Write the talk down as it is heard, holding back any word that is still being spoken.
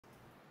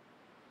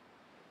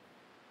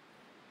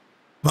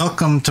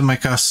Welcome to my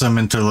custom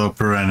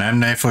Interloper run.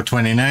 I'm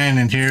Knifo29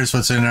 and here's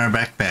what's in our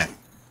backpack.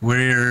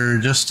 We're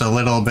just a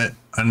little bit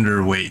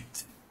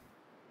underweight.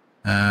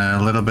 A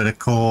little bit of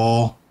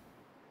coal.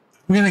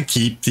 I'm gonna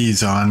keep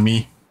these on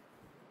me.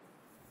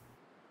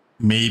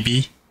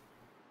 Maybe.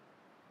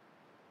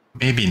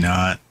 Maybe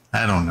not.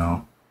 I don't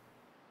know.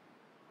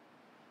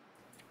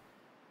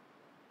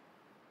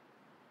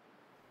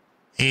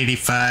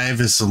 $85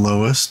 is the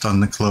lowest on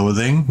the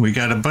clothing. We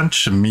got a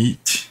bunch of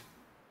meat.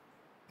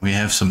 We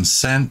have some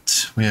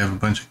scent. We have a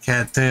bunch of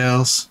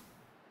cattails.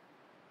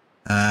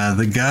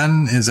 The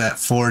gun is at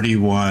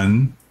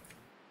 41.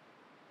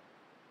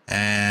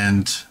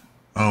 And,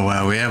 oh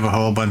wow, we have a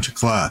whole bunch of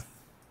cloth.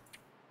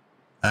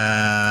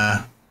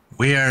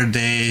 We are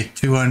day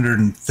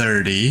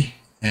 230.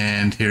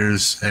 And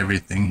here's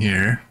everything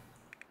here.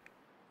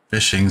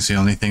 Fishing's the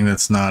only thing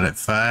that's not at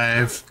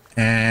 5.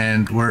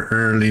 And we're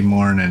early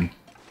morning.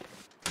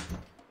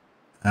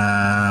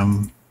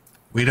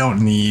 We don't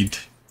need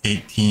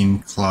 18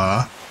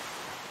 claw.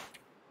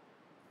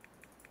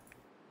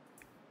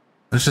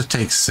 Let's just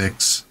take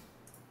 6.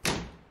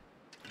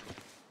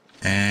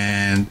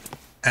 And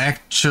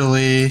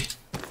actually,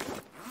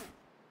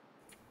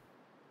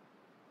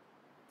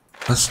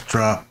 let's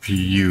drop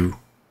you.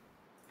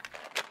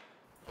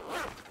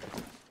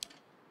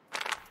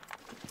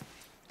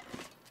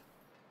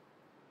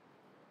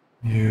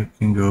 You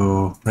can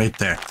go right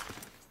there.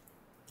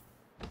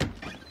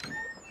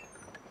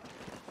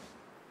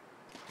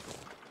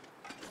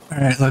 All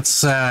right,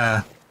 let's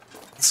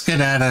get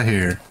out of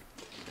here.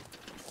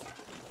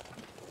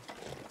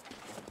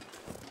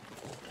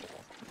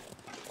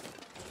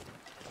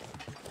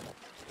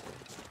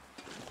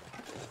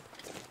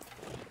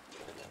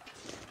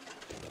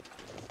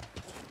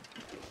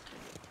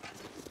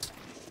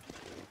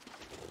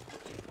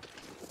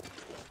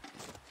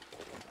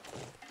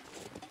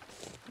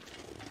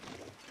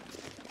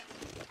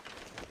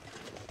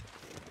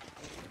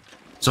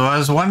 So I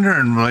was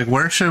wondering, like,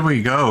 where should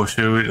we go?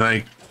 Should we,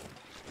 like,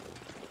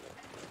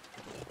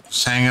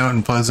 just hang out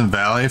in Pleasant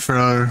Valley for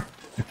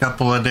a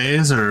couple of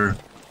days, or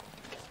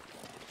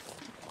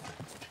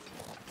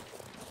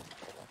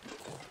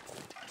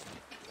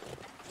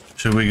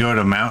should we go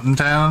to Mountain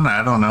Town?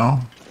 I don't know.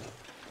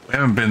 We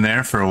haven't been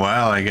there for a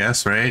while, I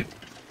guess, right?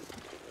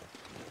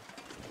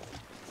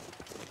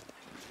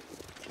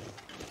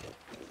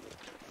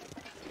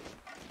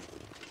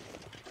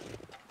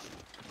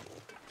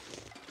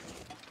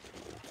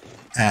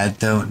 I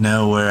don't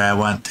know where I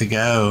want to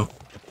go.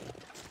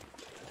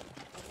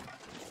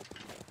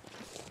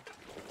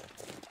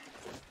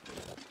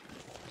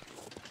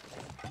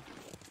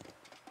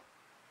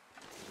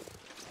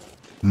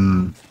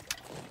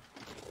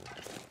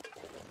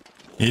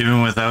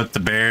 Even without the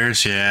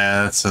bears,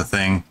 yeah, that's the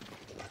thing.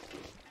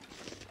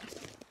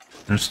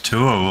 There's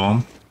 2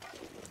 of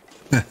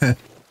them.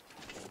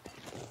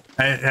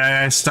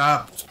 I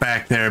stopped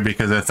back there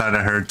because I thought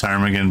I heard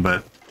ptarmigan,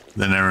 but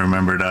then I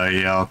remembered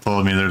y'all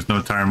told me there's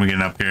no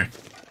ptarmigan up here.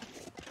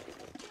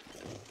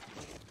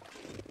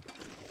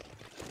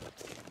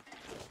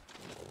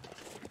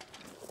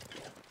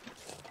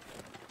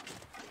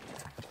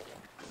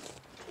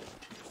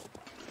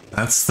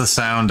 That's the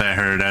sound I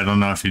heard. I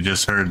don't know if you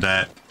just heard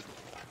that.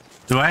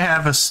 Do I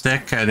have a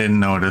stick? I didn't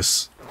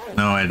notice.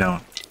 No, I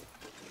don't.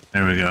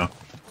 There we go.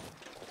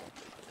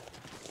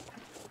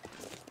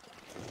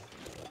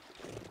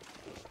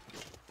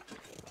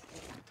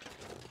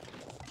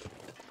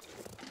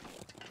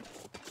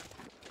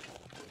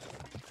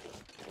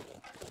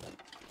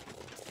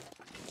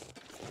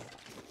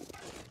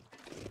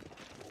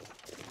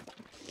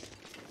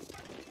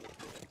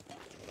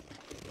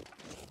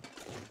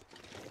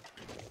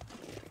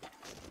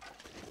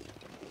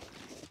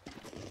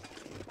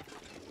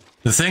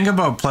 The thing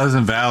about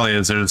Pleasant Valley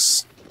is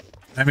there's,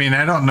 I mean,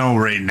 I don't know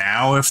right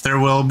now if there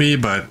will be,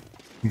 but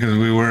because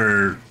we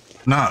were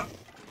not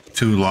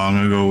too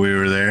long ago we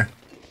were there.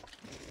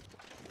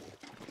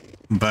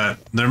 But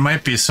there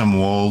might be some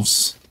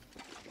wolves.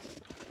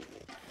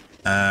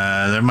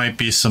 There might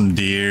be some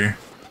deer.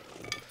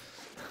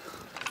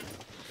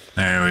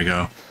 There we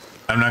go.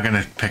 I'm not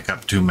gonna pick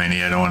up too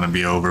many. I don't want to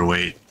be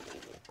overweight.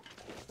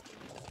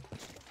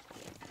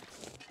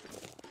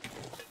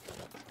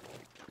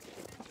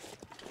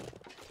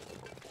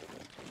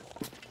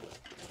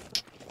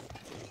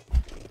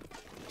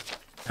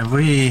 Have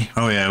we?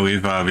 Oh yeah,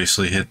 we've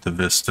obviously hit the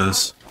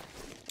vistas.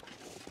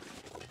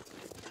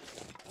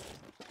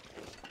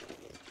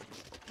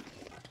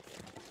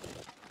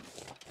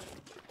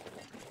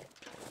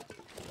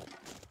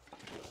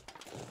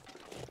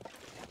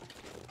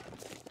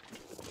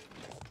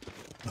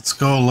 Let's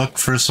go look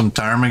for some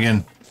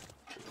ptarmigan.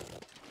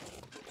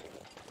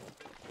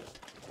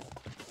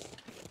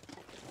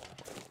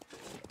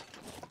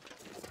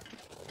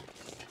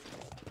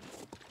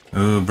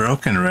 Ooh,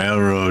 Broken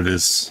Railroad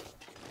is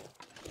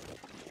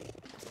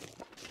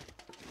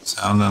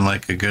sounding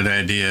like a good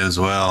idea as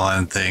well,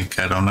 I think.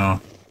 I don't know.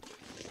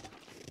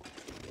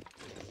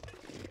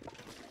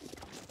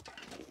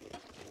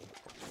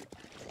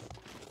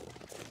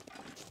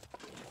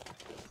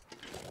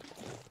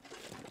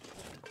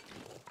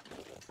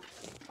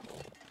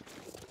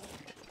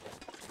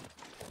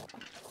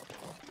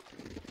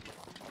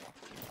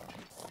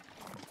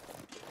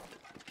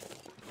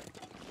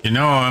 You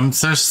know, I'm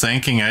just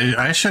thinking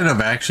I should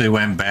have actually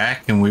went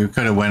back and we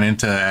could have went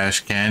into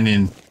Ash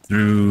Canyon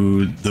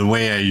through the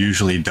way I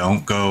usually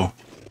don't go.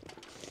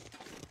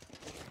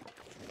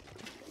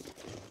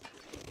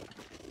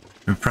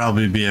 There'd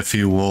probably be a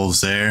few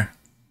wolves there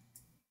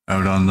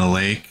out on the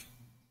lake,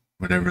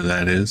 whatever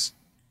that is.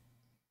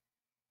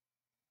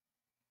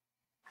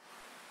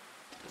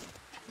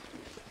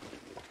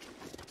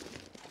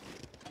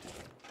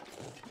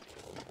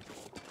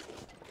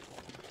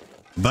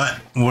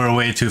 But we're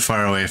way too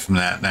far away from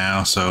that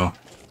now, so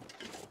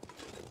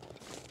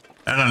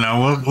I don't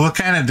know. We'll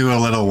kind of do a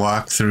little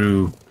walk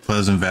through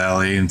Pleasant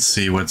Valley and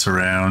see what's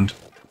around.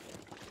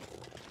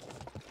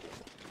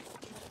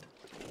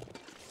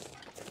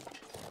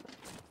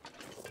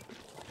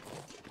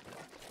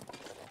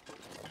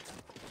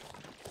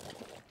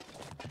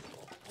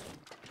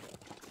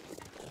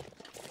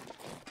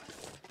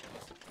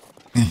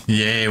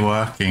 Yay,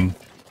 walking.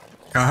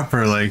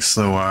 Copper likes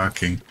the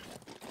walking.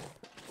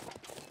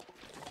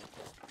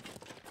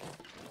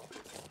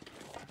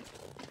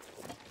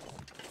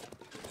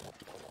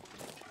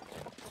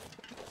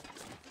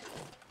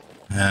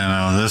 I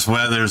don't know, this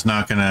weather's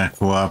not gonna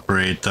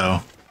cooperate though.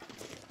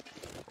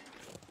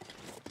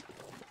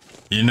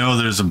 You know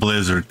there's a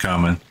blizzard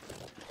coming.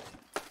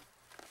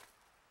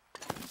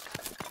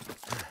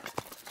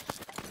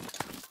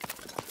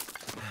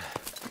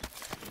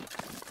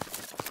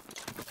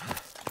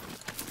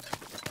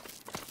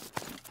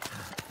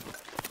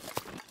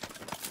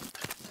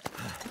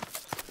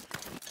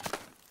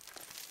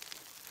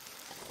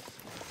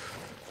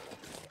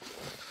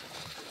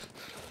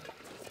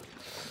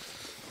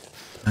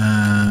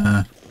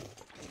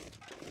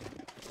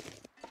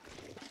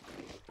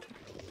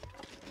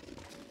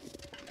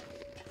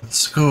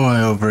 Let's go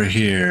over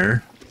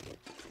here.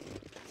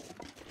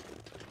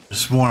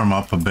 Just warm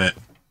up a bit.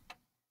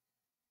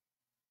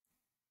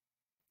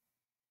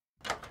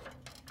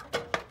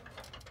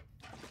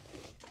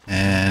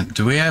 And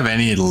do we have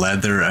any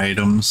leather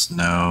items?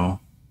 No.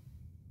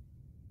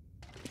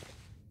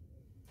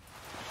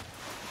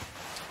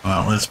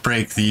 Well, let's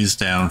break these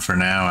down for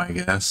now, I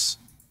guess.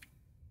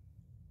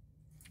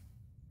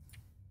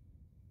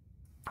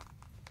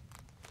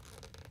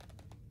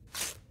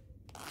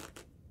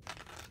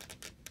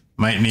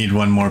 Might need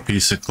one more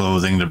piece of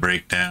clothing to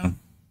break down.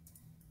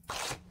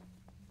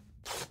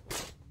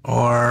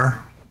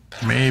 Or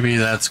maybe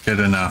that's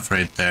good enough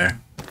right there.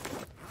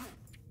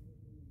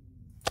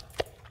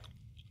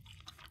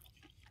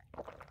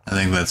 I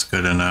think that's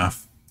good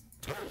enough.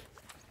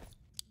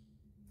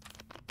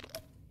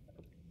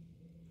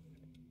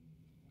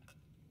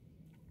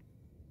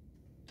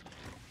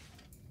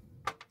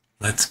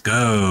 Let's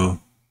go.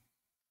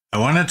 I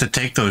wanted to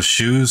take those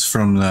shoes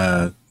from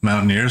the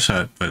Mountaineer's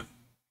hut, but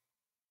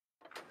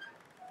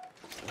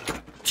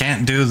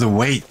can't do the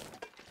weight.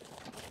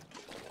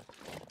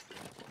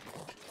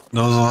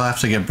 Those will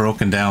have to get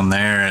broken down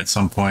there at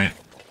some point.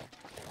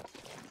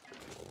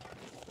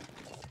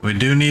 We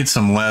do need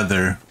some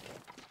leather.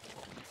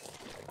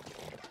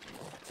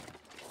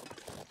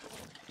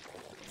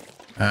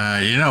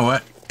 You know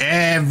what?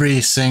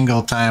 Every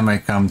single time I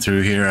come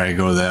through here, I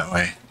go that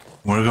way.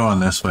 We're going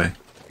this way.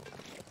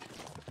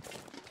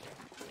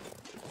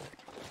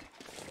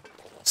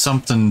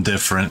 Something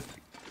different.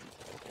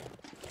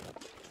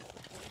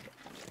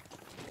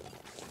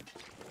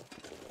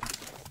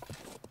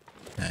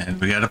 And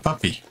we got a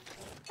puppy.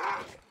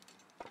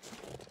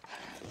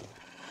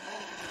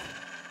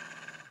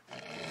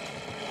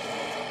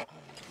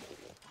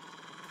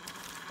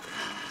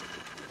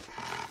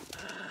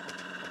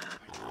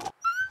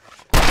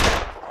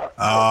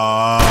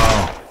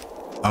 Oh,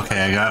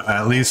 okay, I got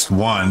at least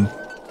one.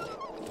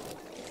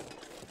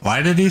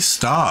 Why did he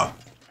stop?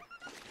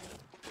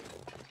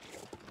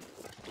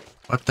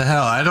 What the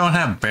hell? I don't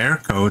have bear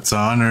coats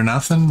on or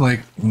nothing.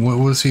 Like, what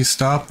was he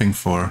stopping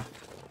for?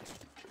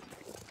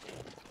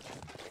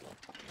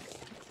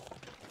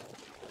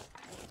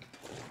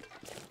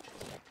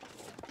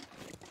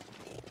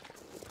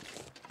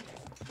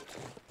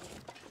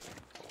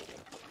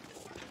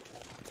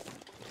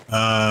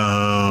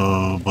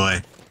 Oh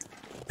boy.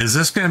 Is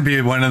this gonna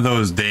be one of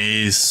those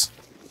days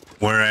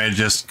where I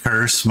just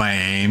curse my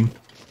aim?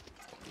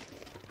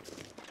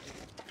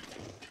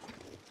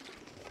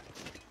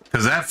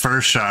 Because that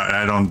first shot,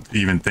 I don't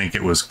even think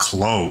it was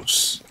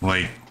close.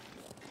 Like,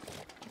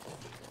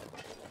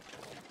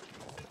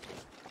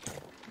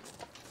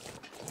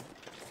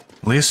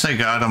 at least I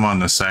got him on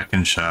the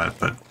second shot,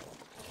 but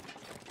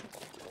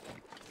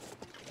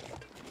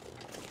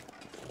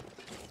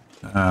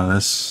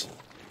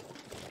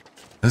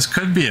this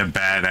could be a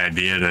bad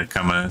idea to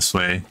come this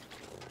way.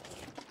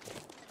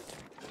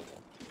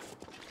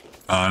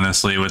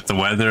 Honestly, with the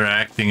weather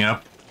acting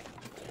up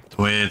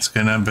the way it's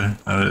gonna be,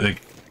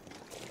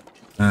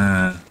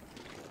 I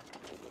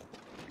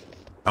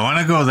want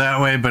to go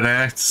that way, but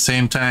at the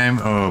same time,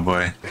 oh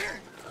boy.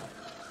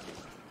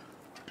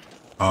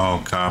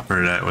 Oh,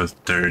 copper, that was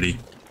dirty.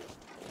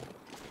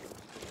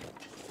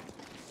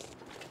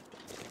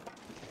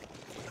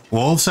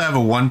 Wolves have a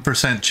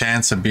 1%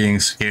 chance of being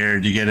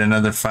scared. You get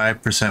another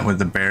 5% with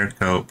the bear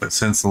coat, but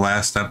since the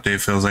last update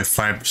feels like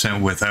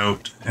 5%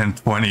 without and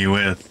 20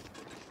 with.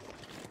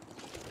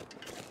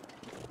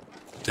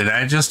 Did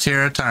I just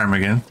hear a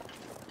ptarmigan?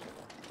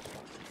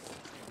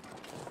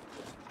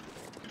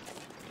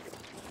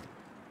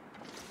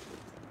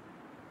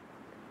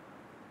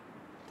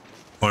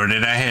 Or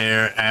did I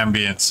hear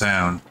ambient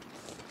sound?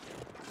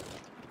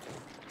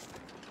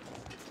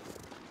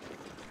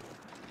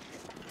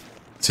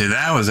 See,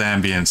 that was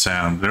ambient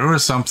sound. There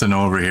was something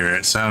over here.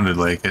 It sounded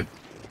like it.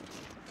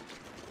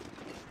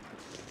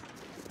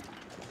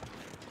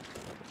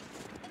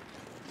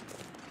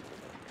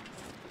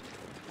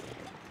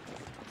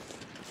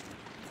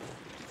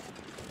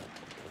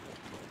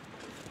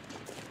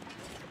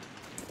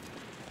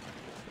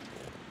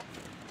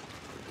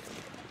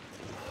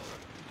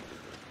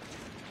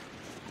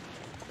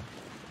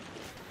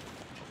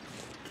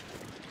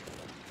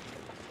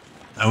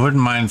 I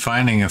wouldn't mind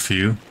finding a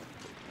few.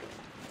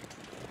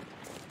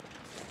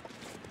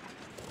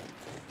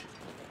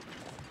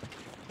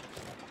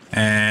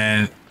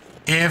 And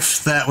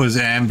if that was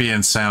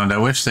ambient sound, I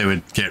wish they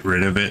would get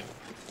rid of it.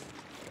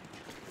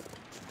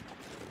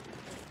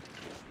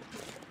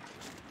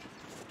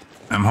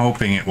 I'm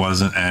hoping it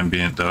wasn't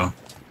ambient though.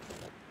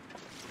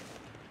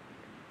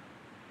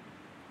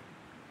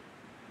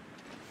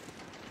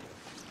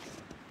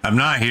 I'm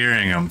not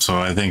hearing them, so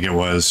I think it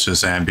was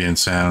just ambient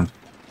sound.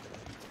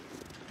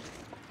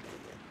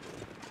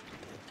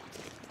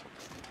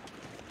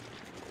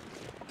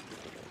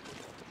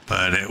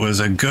 But it was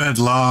a good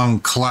long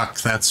cluck.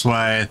 That's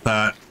why I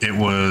thought it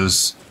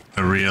was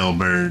a real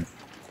bird.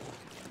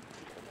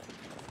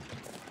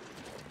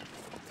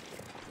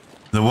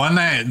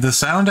 The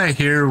sound I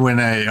hear when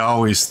I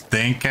always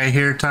think I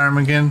hear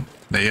ptarmigan,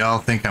 they all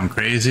think I'm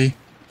crazy,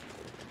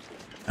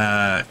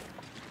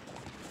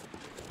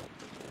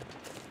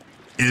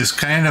 is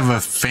kind of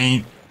a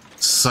faint,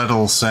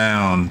 subtle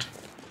sound.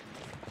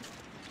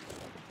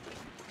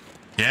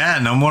 Yeah,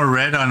 no more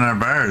red on our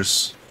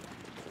bars.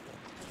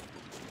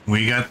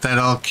 We got that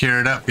all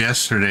cured up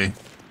yesterday.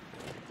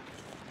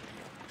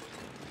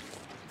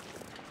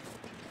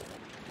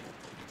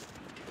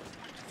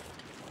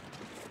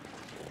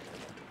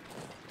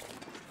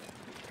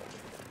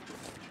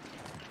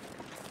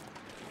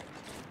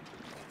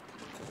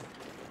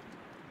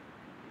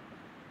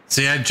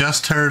 See, I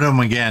just heard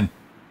them again.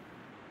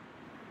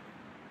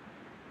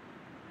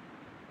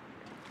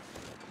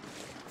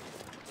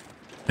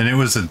 And it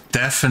was a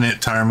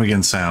definite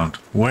ptarmigan sound.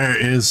 Where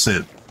is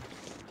it?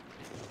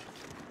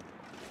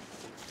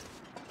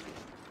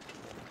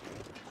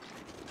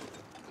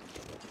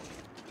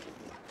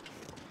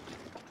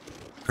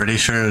 Pretty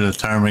sure the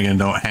ptarmigan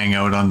don't hang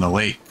out on the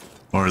lake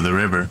or the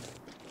river.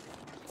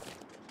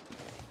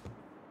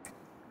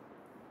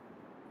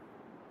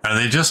 Are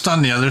they just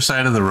on the other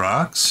side of the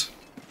rocks?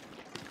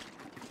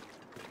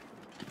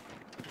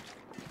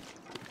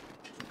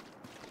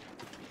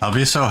 I'll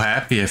be so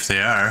happy if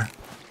they are.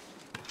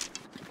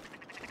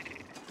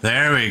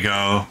 There we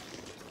go.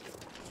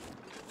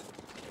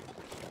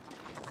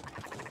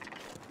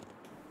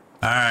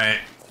 Alright.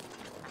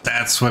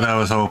 That's what I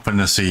was hoping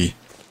to see.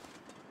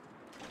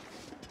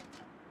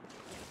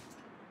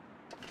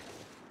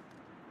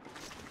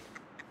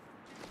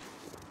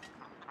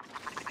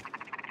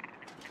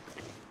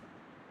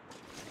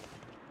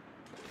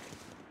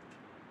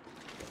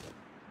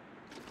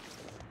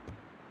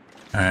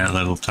 Alright,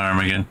 little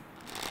ptarmigan.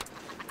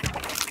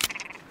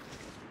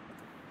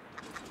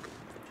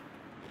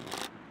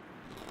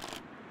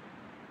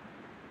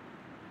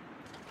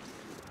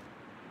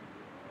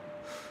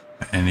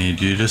 I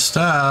need you to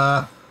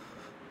stop.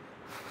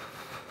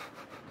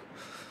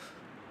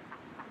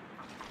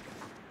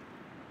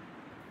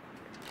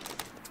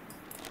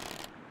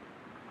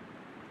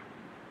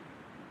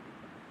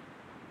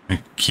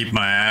 I keep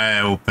my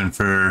eye open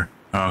for...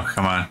 Oh,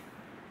 come on.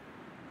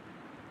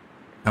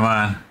 Come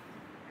on.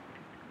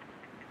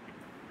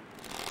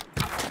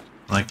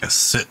 Like a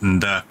sitting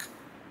duck.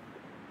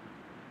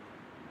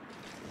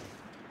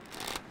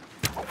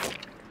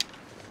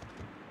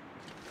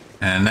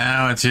 And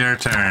now it's your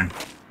turn.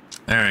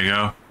 There we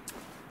go.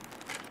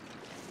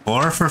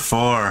 4 for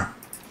 4.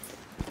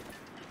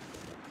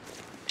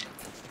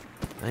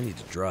 I need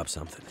to drop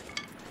something.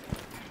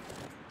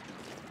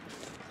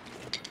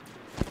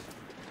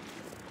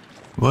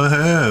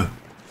 Woohoo!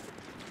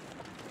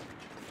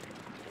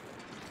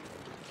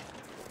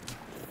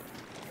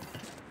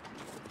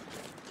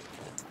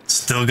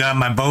 Still got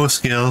my bow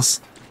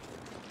skills.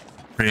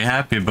 Pretty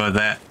happy about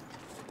that.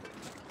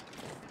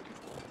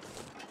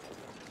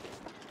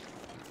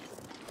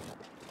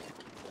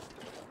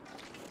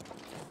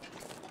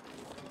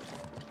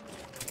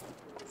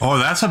 Oh,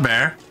 that's a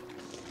bear.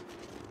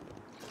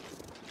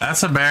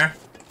 That's a bear.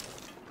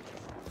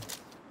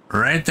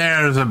 Right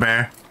there is a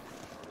bear.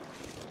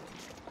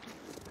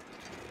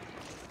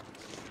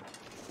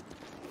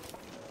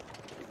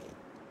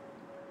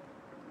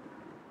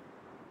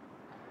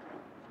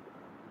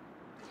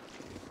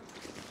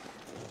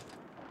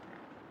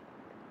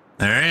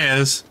 There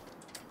he is.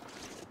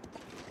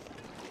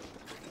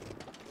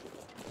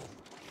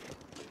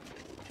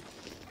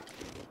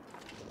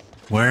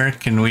 Where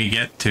can we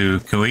get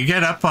to? Can we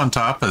get up on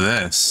top of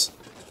this?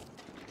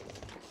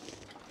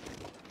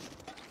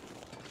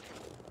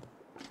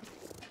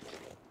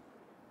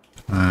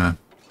 I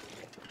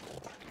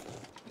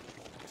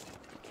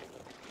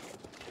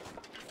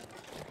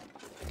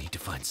need to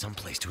find some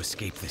place to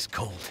escape this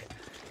cold.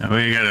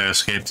 We gotta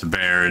escape the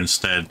bear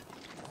instead.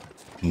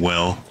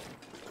 Will.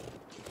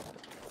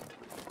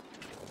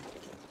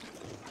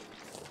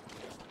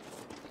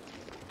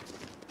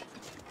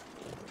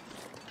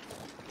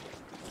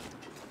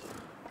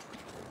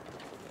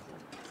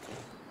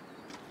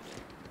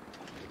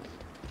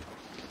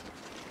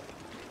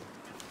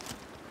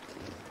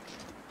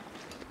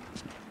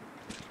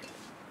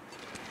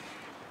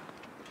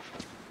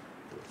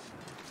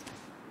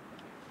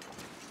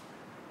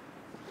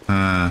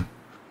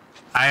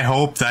 I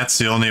hope that's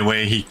the only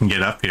way he can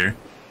get up here.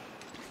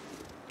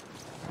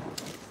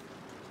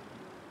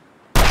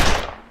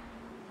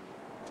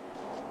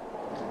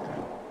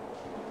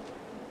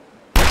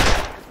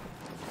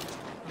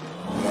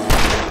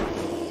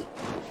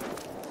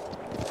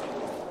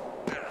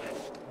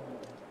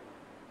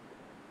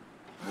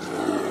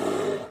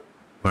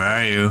 Where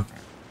are you?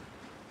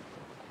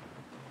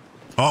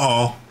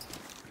 Uh-oh.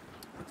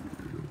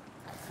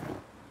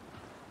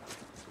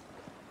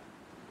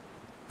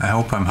 I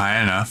hope I'm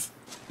high enough.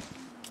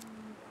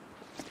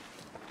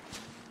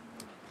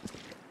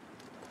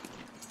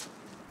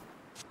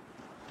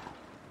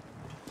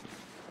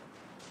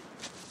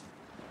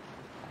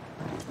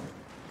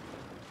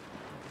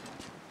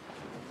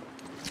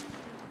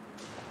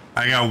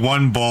 I got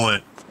one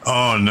bullet.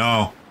 Oh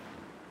no.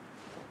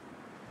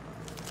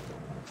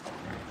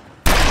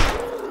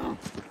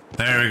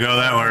 There we go,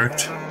 that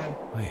worked.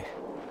 Wait.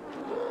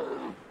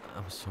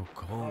 I'm so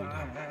cold.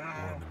 I'm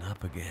warming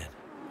up again.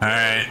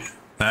 Alright,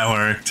 that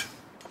worked.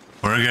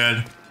 We're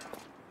good.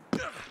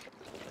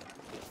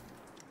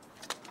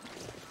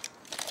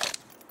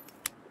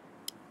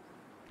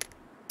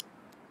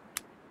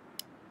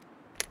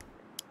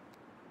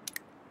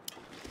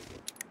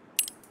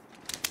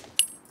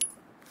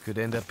 Could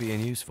end up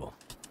being useful.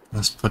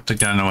 Let's put the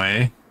gun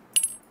away.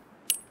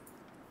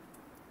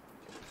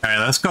 Alright,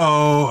 let's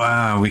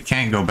go. We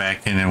can't go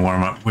back in and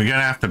warm up. We're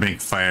gonna have to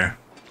make fire.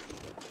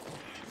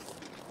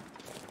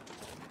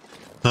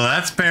 So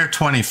that's bear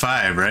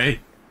 25,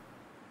 right?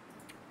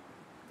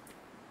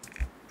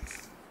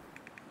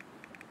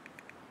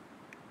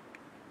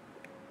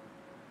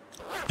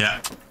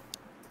 Yeah.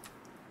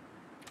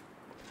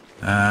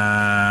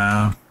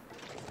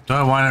 Do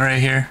I want it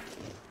right here?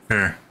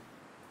 Sure.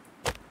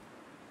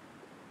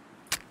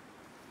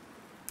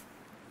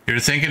 You're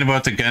thinking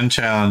about the gun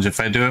challenge. If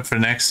I do it for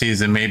next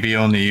season, maybe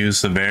only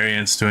use the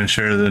variants to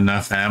ensure there's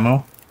enough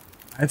ammo.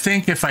 I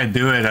think if I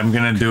do it, I'm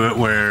gonna do it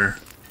where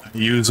I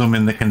use them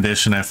in the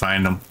condition I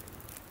find them.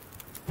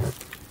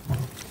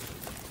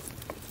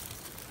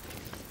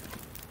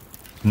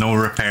 No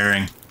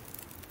repairing.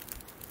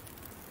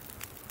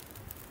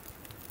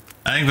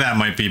 I think that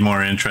might be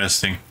more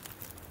interesting.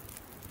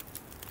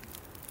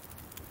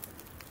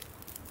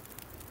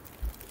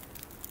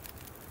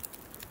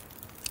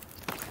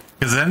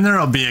 Because then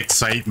there'll be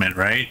excitement,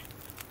 right?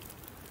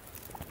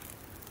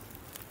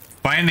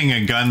 Finding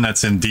a gun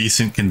that's in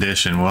decent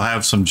condition will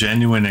have some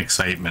genuine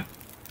excitement.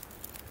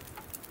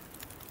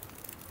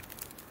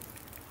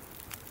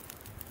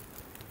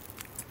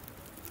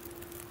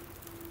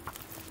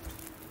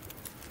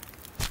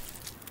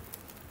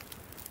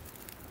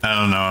 I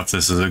don't know if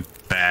this is a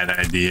bad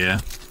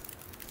idea.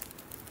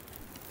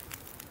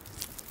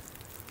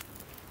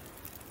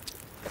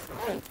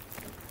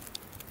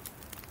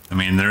 I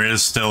mean, there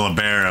is still a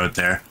bear out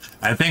there.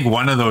 I think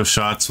one of those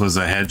shots was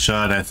a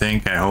headshot, I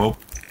think, I hope.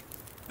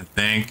 I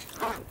think.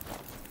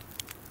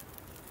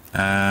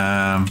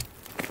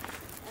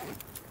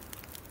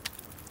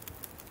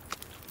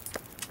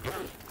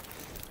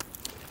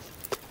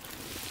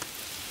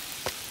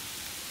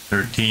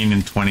 13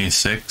 and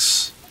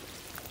 26.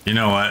 You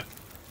know what?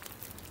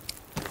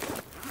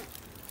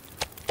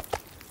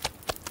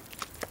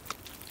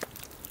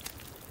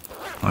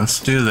 Let's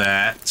do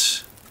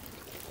that.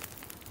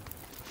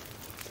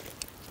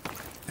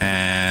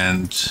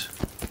 And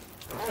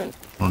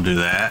we'll do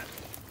that.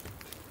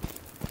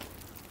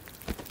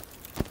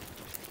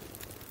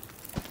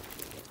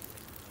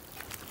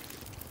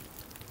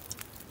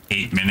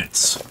 Eight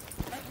minutes.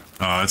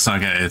 Oh, it's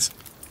not gonna, it's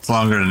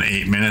longer than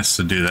 8 minutes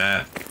to do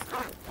that.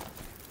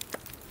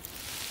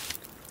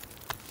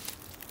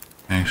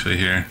 Actually,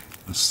 here,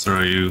 let's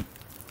throw you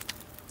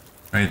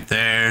right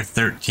there.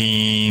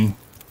 13,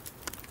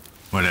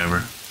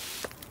 whatever.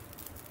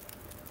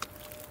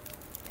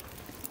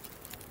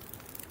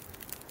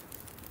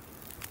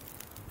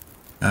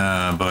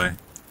 Boy.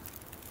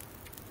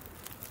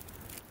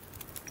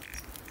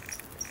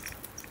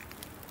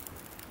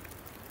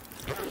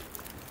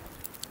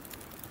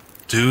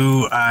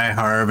 Do I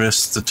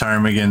harvest the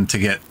ptarmigan to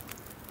get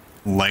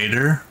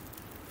lighter?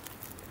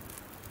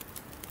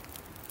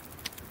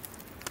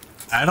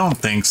 I don't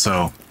think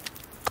so.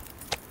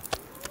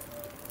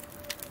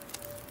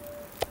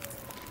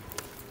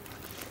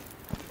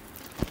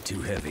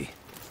 Too heavy.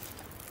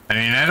 I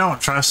mean, I don't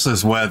trust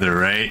this weather,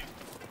 right?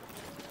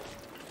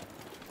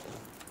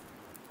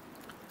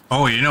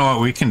 Oh, you know what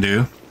we can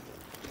do?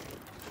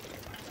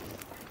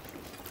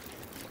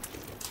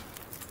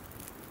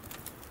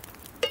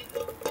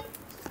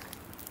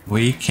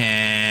 We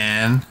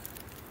can...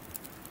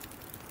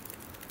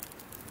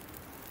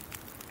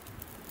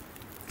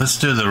 Let's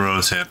do the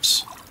rose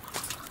hips.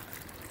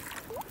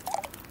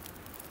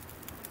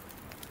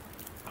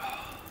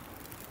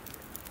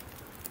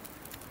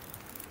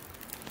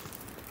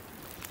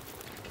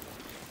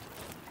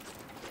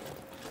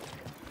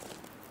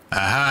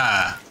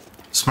 Aha!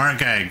 Smart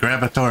guy,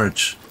 grab a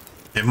torch.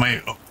 It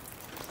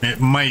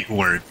might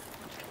work.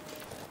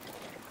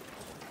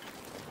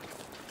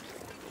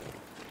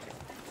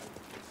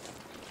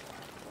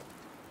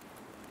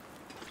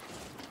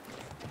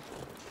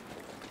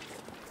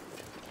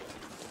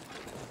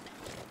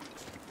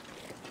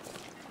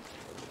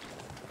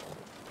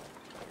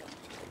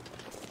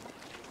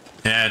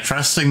 Yeah,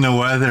 trusting the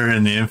weather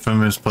in the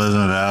infamous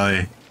Pleasant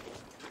Valley.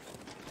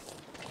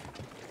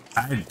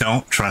 I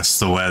don't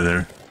trust the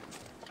weather.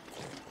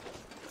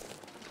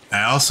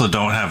 I also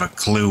don't have a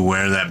clue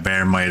where that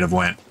bear might have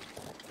went.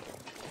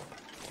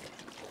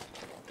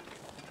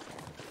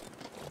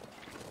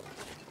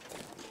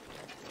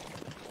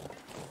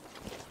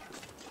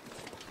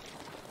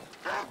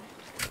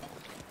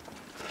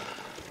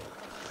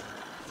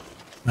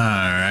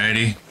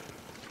 Alrighty.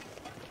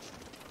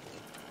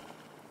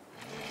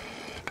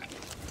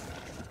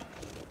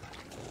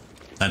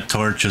 That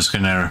torch is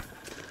gonna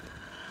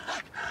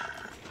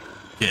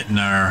get in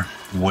our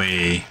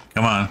way.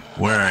 Come on,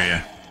 where are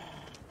you?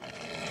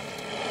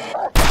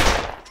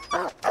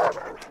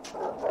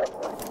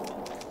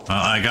 Well,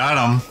 I got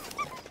him.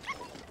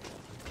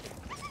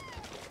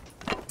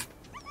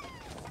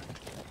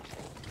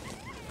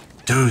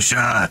 Two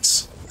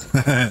shots.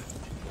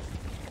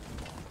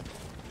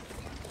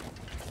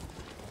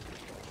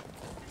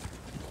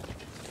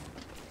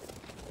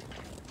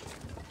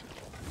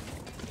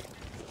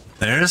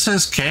 There's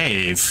his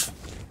cave.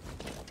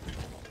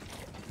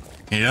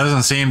 He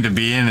doesn't seem to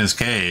be in his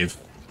cave.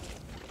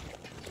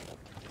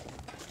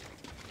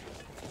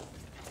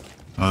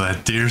 Oh,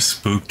 that deer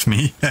spooked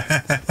me.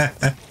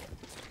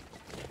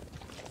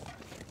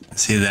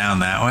 Is he down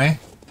that way?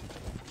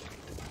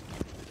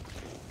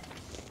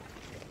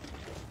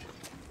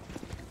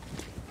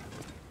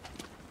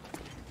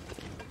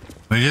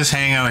 We just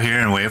hang out here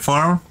and wait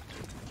for him?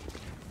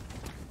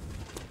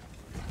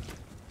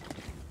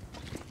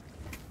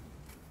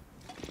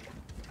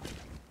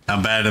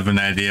 How bad of an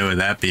idea would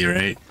that be,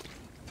 right?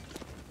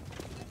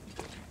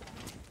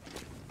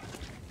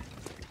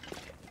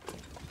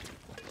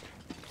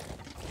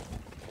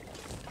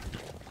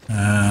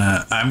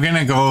 I'm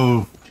gonna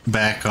go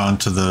back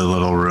onto the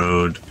little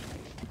road.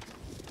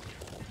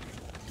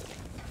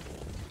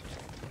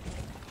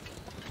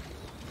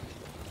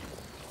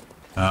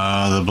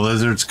 Oh, the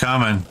blizzard's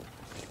coming.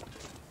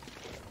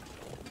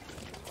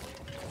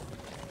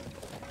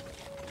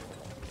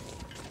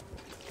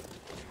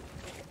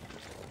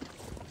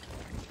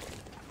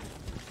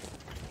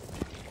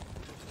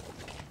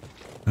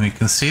 We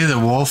can see the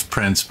wolf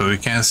prints, but we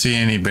can't see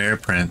any bear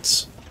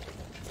prints.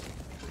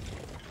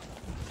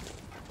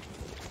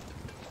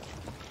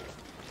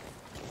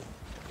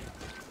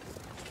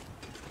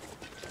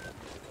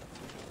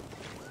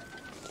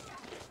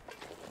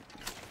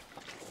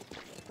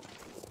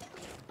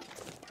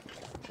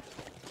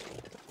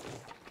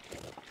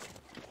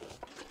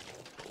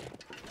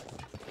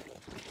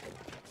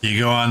 You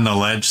go on the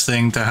ledge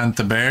thing to hunt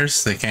the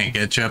bears? They can't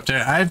get you up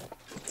there? I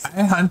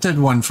hunted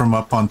one from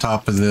up on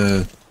top of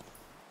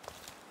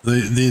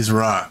these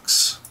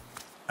rocks.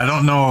 I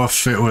don't know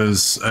if it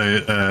was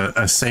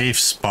a safe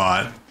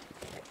spot,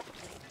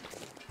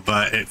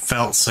 but it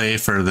felt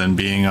safer than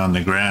being on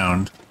the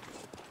ground.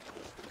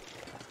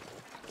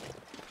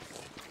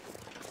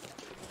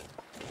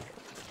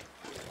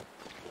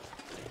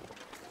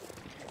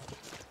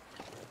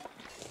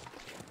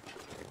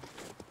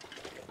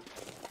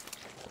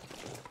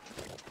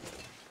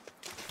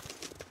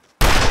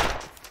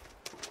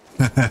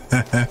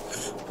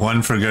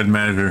 One for good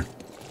measure.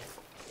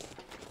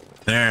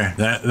 There,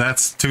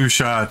 that's two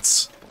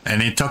shots,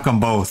 and he took them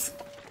both.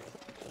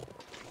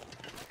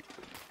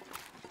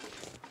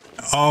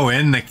 Oh,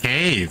 in the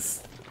cave.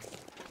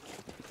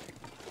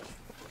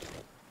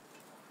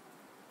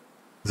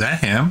 Is that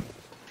him?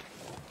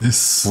 He's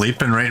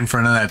sleeping right in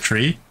front of that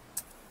tree?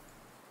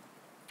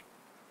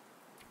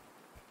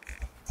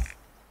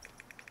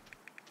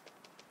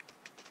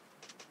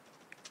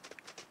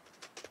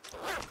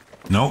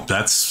 Nope,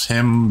 that's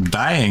him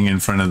dying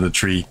in front of the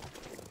tree.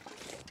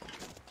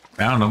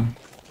 Found him.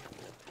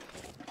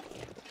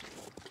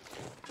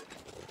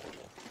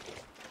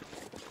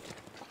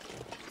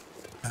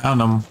 Found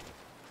him.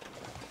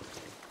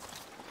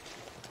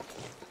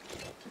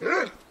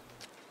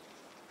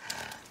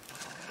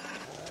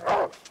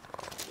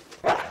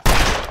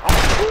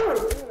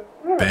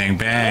 Bang,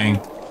 bang.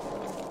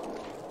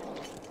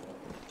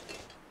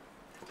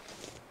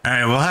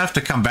 Alright, we'll have to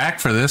come back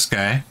for this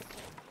guy.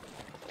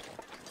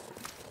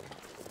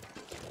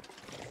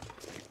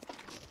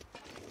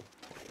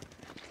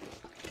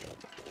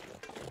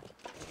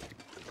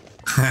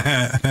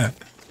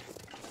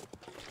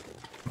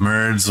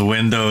 Merd's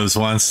Windows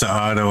wants to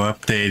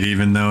auto-update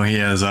even though he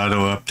has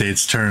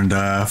auto-updates turned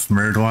off.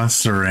 Merd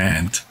wants to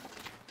rant.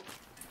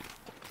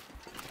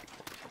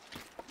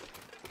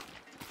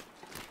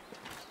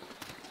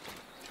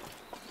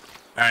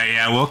 Alright,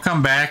 yeah, we'll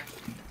come back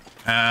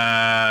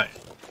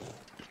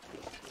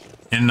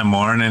in the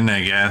morning,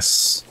 I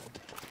guess.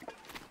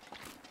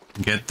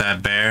 Get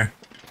that bear.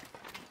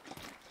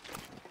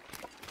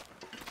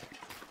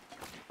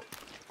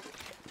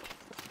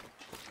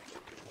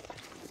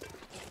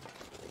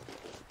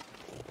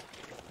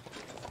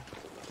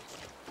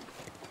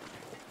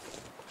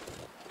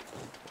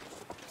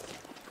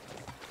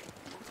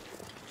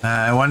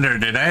 I wonder,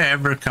 did I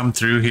ever come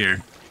through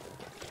here?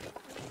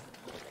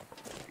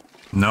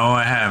 No,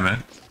 I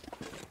haven't.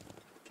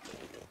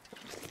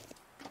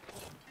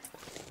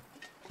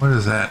 What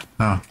is that?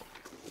 Oh.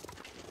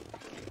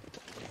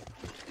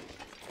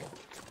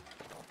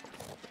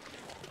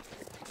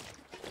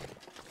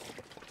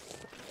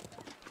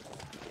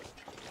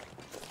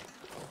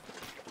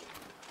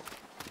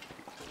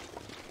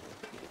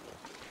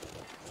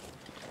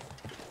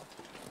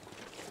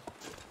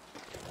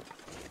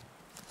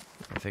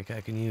 I think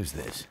I can use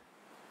this.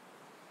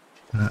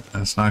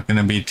 That's not going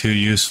to be too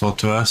useful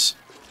to us.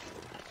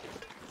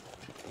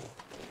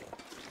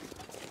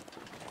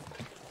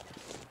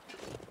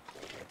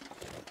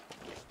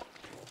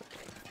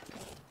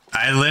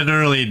 I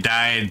literally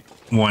died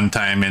one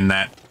time in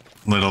that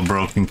little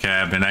broken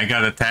cabin. I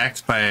got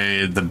attacked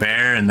by the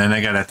bear, and then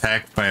I got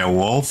attacked by a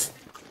wolf.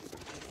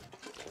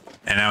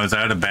 And I was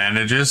out of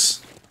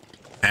bandages.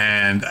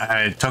 And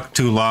I took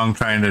too long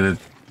trying to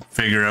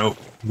figure out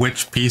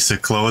which piece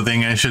of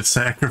clothing I should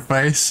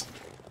sacrifice,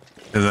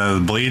 because I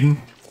was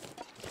bleeding.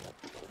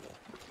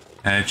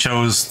 And I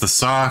chose the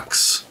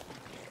socks,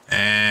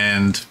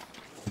 and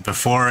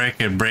before I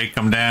could break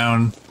them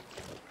down,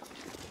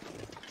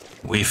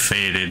 we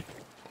faded.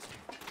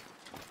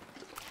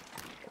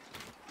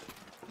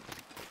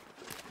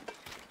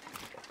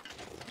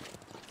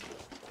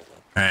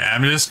 Alright,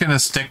 I'm just gonna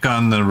stick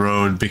on the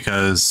road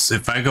because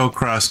if I go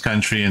cross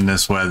country in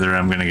this weather,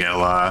 I'm gonna get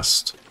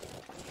lost.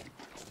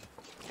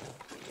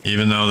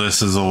 Even though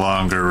this is a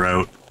longer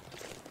route.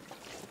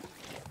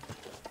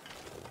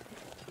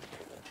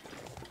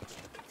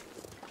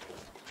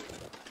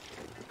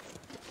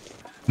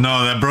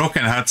 No, that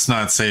broken hut's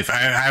not safe.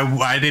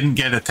 I didn't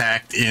get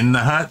attacked in the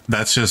hut.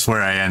 That's just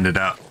where I ended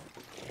up.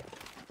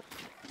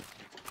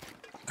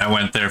 I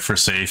went there for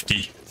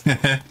safety.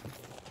 I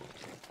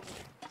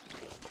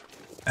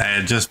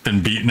had just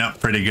been beaten up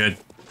pretty good.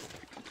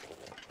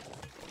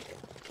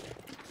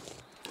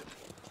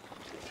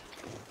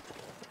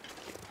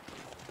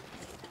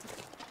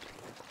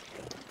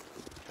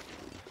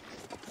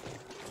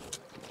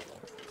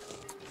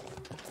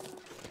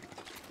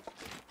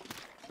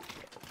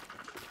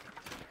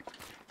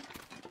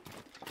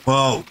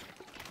 Well,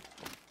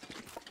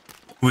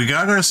 we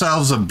got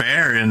ourselves a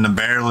bear in the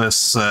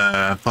bearless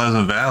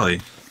Pleasant Valley,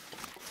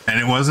 and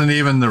it wasn't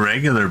even the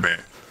regular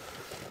bear.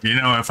 You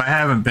know, if I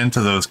haven't been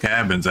to those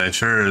cabins, I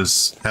sure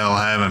as hell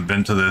haven't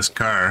been to this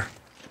car.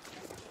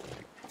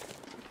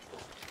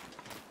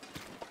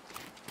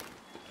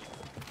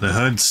 The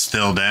hood's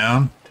still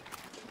down.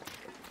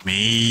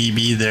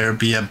 Maybe there'll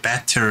be a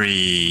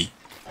battery.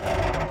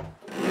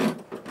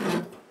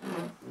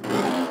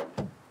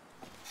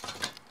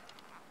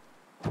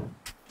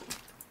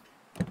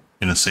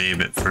 Gonna save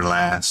it for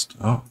last.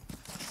 Oh,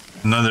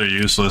 another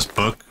useless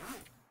book.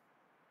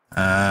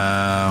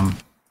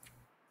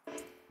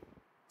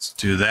 Let's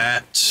do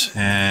that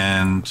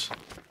and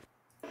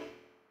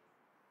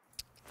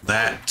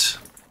that.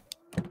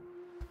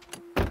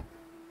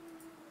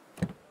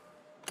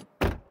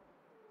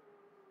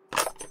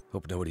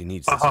 Hope nobody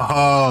needs this.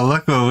 Oh,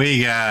 look what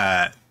we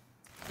got.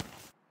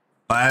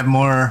 5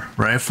 more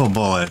rifle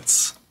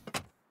bullets.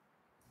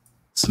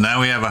 So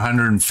now we have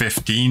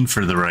 115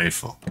 for the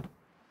rifle.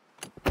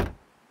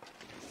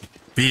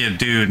 Be a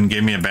dude and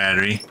give me a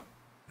battery.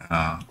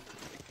 Oh.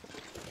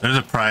 There's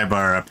a pry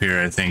bar up here,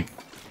 I think.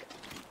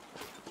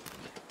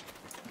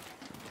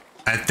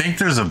 I think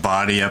there's a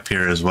body up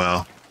here as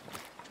well.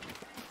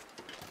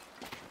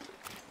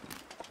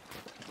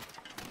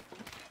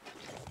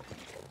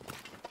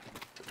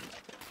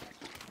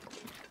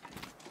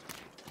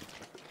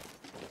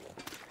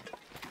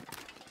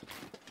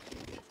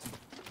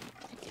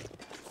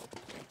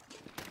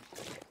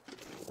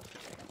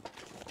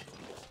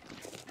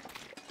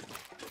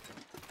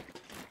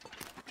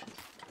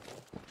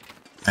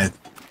 I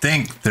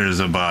think there's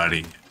a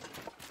body.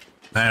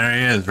 There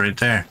he is, right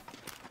there.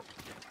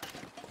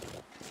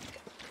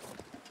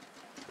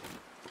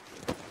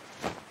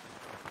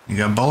 You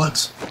got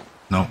bullets?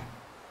 Nope.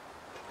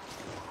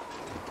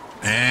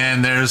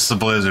 And there's the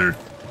blizzard.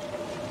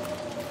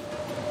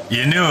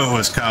 You knew it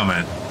was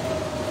coming.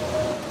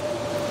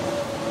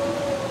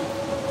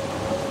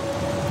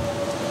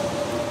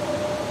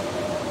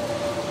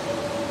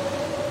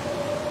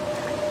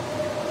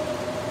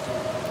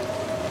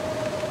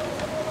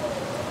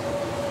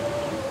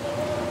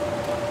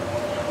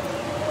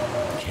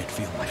 Can't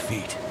feel my feet.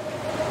 feet.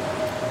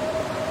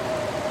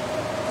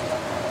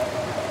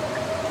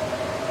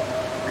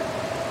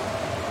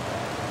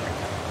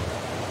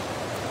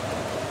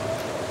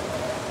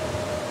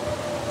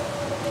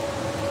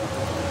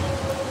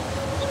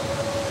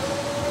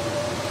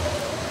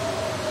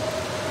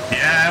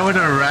 Yeah, I would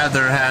have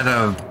rather had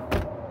a...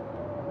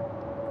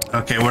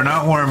 Okay, we're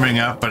not warming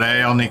up, but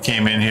I only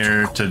came in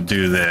here to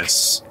do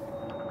this.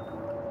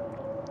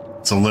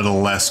 It's a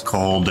little less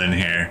cold in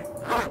here.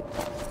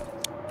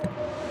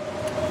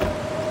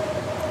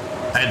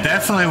 I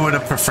definitely would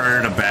have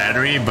preferred a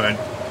battery, but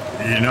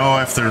you know,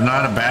 if there's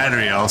not a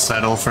battery, I'll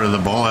settle for the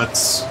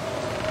bullets.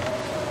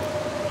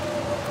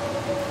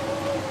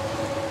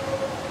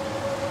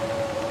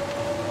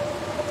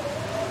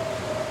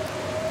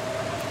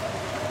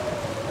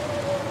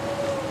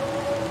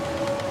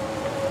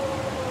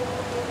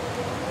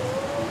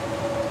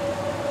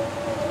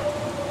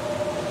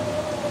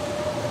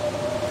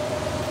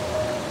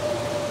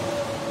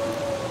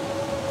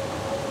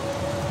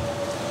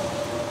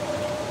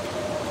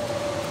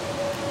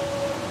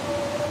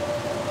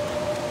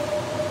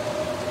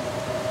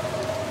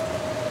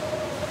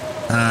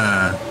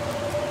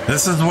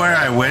 This is where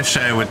I wish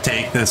I would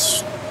take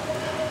this.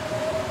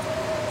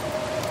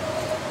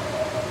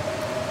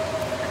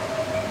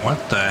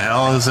 What the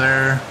hell is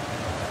there?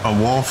 A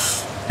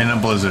wolf in a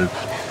blizzard.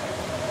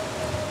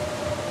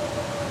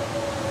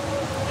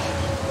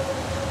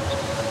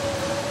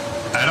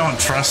 I don't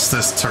trust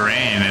this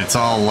terrain. It's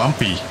all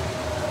lumpy.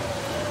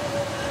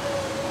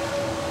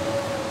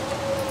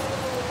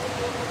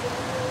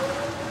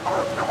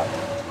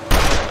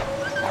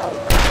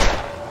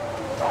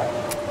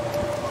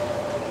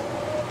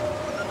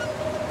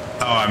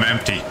 I'm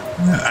empty.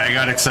 I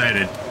got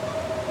excited.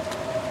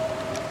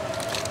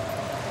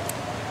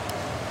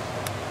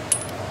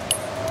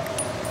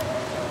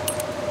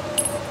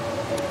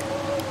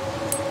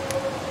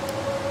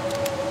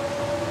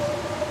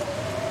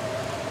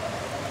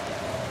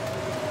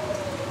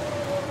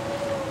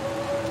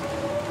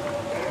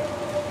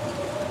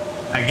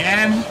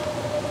 Again?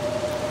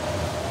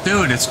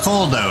 Dude, it's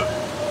cold out.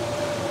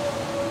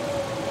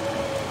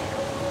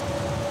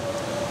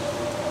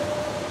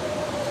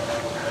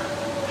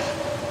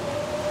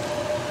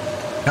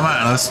 Come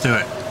on, let's do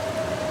it.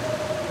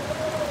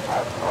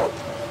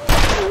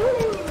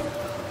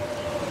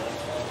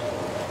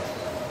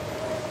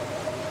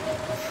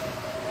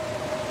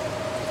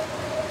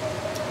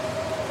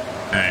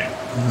 Alright,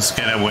 let's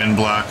get a wind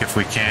block if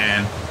we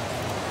can.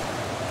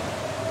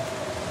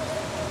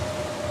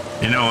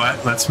 You know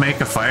what? Let's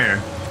make a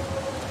fire.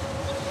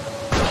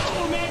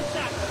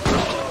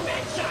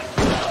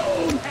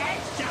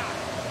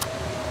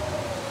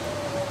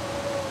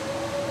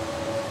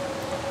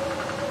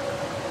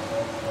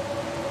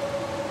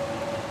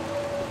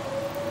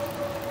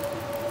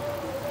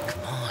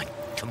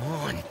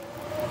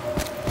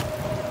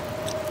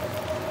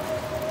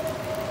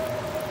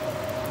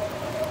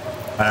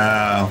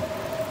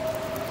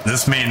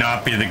 This may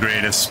not be the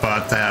greatest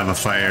spot to have a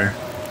fire.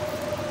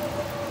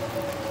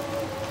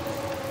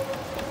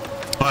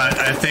 But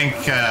I think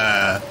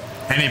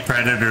any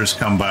predators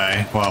come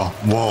by, well,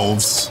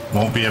 wolves,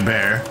 won't be a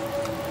bear.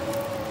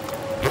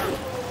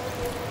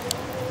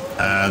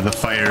 The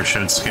fire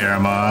should scare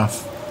them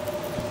off.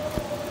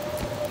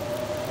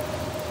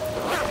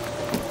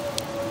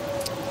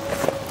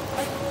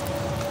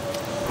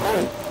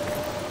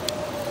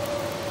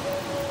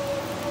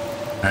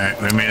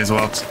 Alright, we may as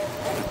well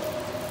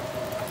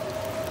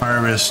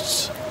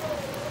harvest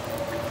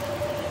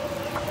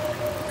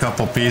a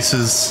couple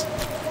pieces.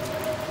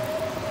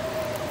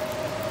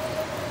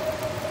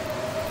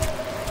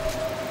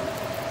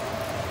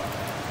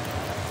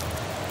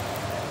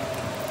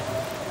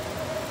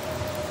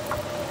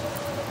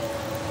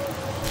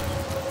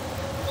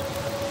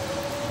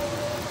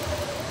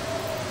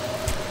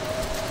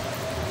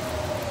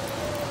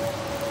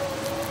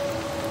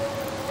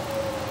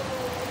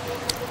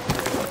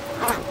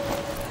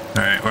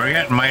 Alright, we're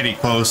getting mighty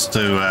close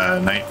to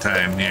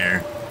nighttime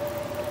here.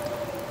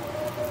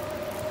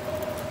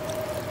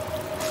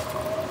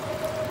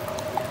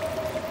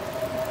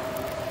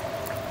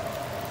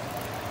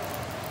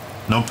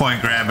 No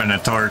point grabbing a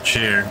torch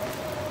here.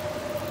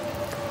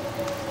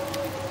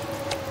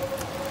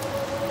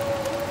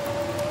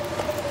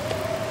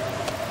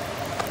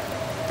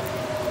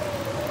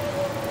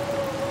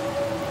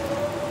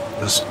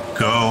 Let's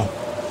go.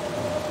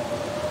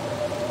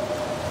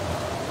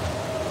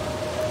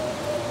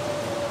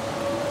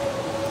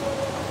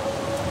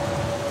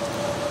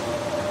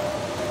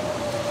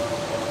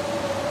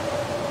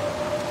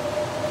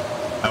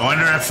 I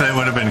wonder if it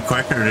would have been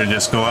quicker to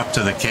just go up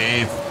to the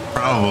cave.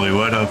 Probably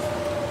would have.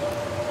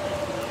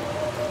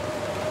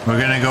 We're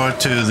gonna go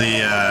to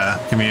the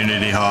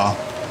community hall.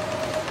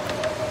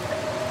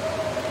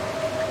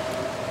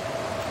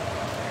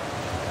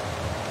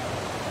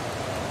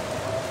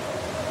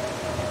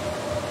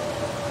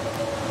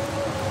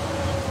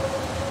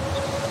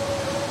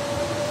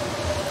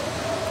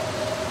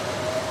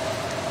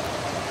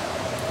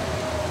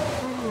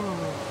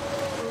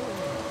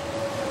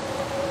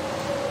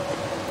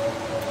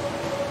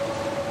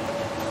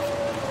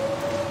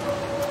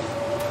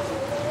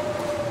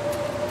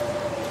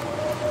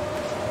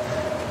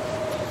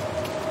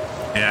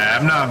 Yeah,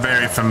 I'm not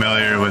very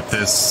familiar with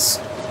this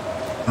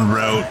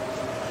route.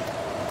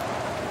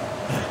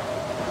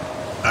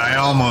 I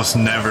almost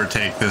never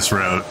take this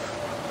route.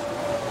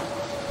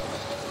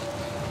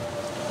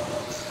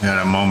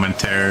 Got a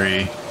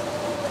momentary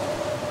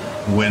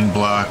wind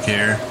block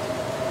here.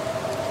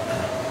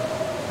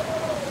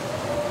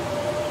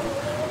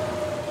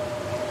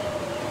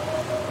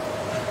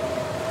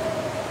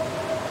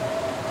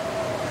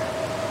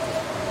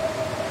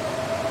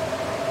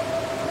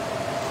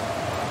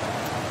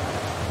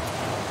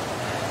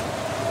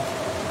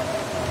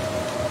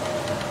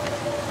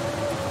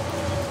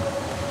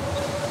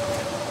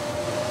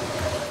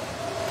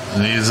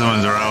 These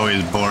ones are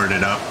always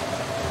boarded up.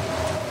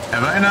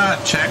 Have I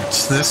not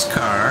checked this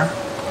car?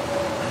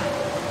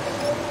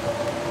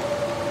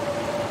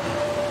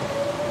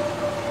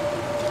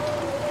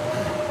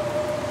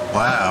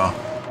 Wow.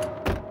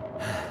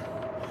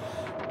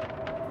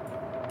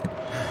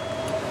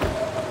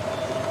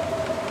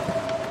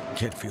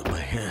 Can't feel my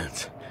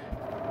hands.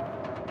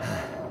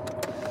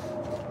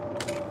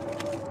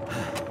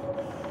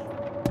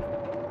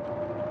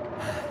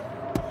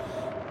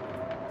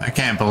 I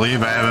can't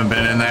believe I haven't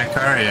been in that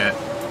car yet.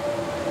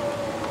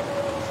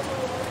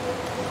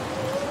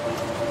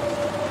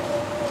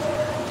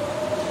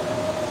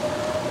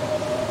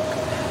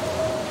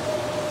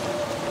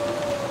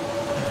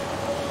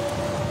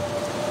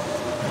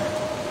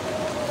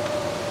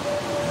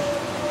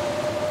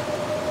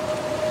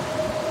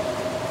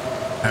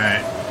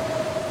 Alright.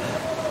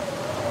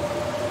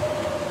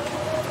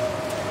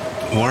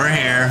 We're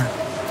here.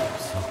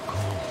 So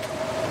cold.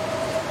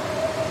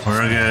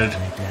 We're good.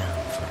 Lay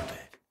down for a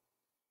bit.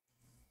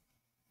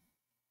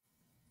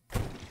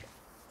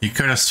 You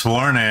could have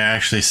sworn I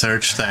actually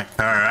searched that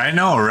car. I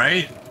know,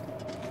 right?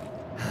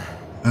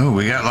 Oh,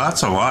 we got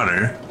lots of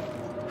water.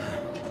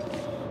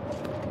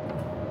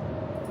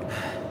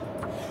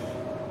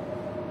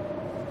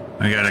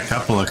 I got a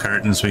couple of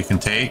curtains we can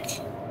take.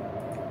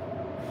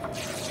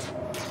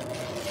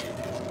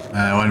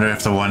 I wonder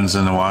if the ones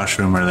in the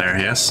washroom are there.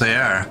 Yes, they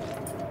are.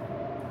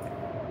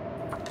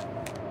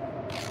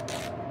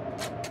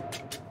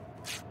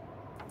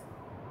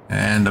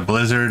 And the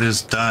blizzard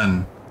is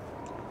done.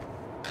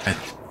 I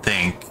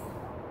think.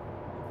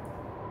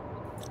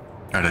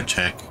 Gotta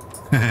check.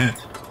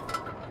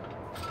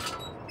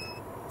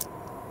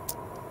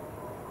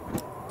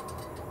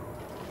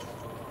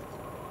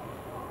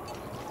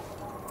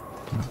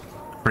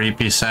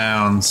 Creepy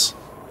sounds.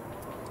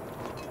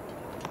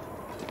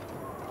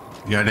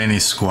 You got any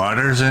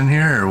squatters in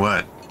here or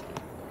what?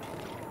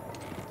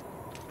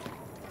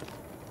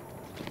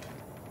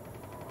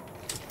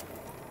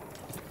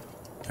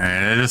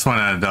 Alright, I just want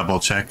to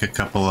double check a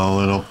couple of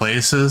little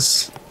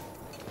places.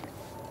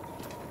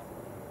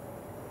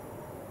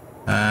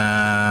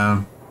 Alright.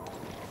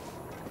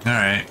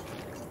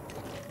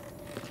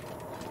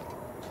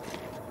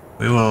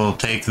 We will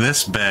take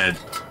this bed.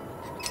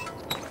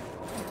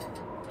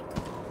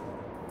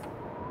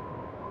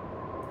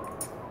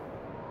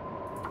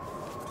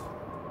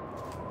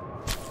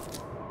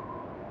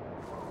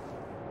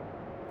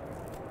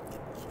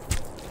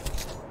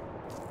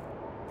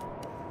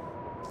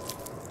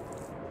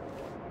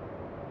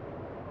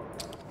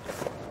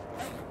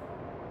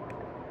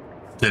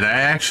 Did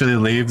I actually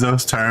leave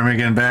those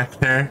ptarmigan back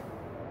there?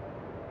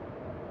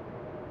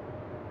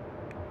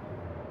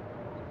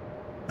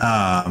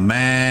 Oh,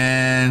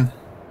 man.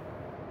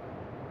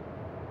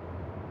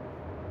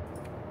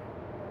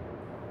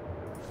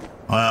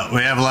 Well,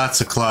 we have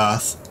lots of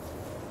cloth.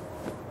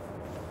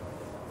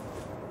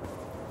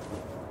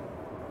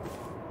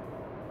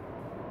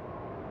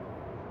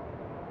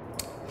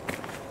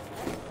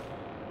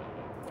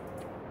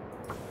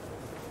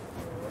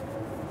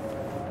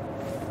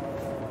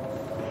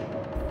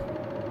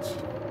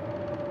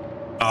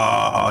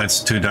 Oh,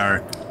 it's too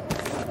dark.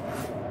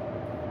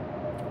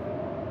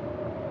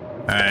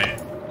 Alright.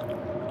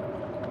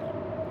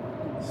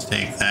 Let's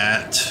take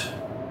that.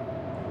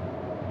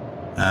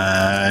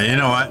 You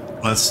know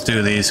what? Let's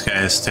do these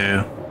guys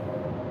too.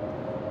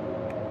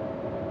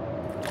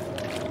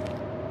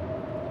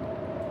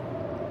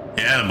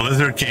 Yeah, the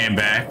blizzard came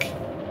back.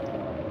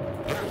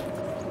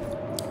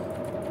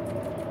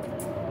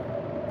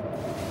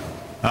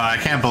 Oh, I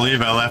can't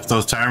believe I left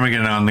those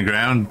ptarmigan on the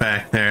ground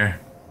back there.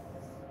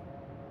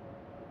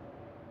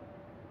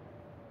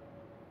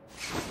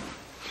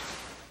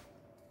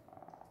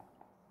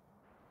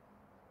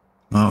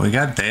 Well, we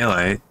got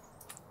daylight.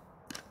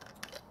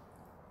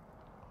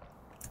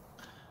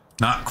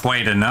 Not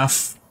quite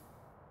enough,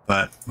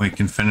 but we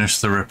can finish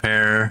the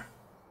repair.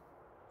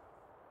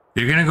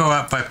 You're gonna go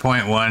up by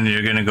 0.1,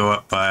 you're gonna go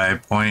up by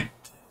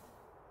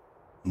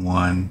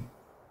 0.1.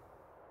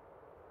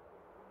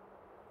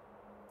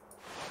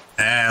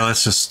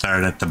 Let's just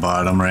start at the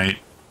bottom, right?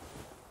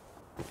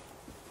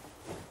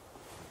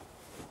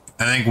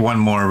 I think one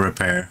more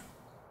repair.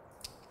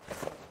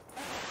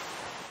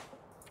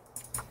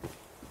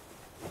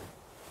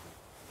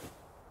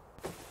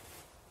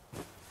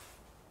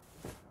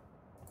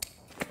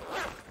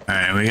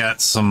 Alright, we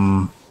got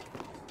some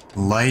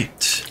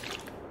light.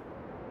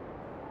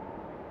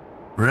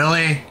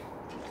 Really?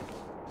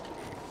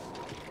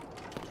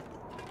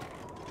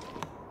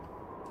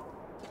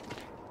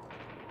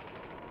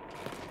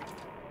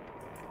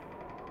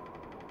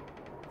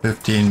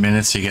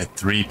 $15 you get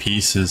 3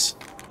 pieces.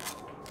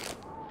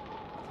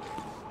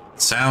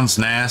 Sounds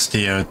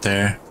nasty out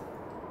there.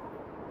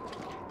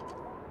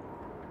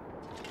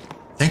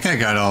 I think I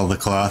got all the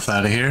cloth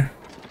out of here.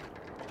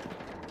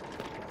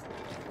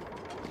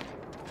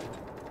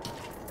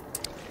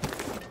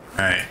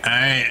 Alright,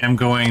 I am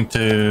going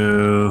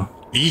to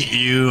eat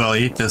you. I'll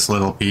eat this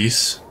little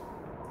piece.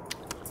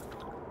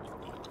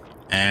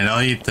 And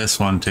I'll eat this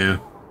one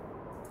too.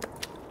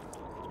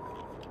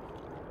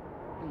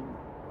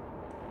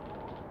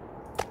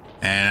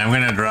 And I'm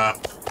gonna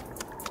drop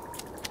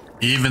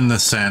even the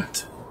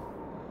scent.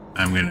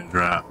 I'm gonna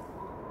drop.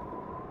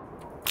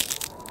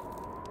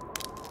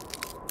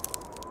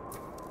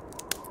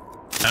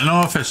 I don't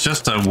know if it's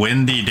just a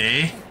windy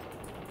day.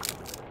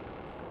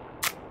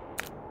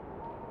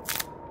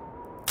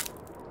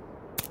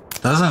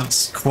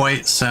 Doesn't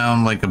quite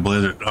sound like a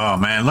blizzard. Oh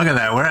man, look at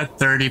that. We're at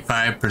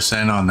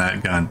 35% on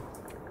that gun.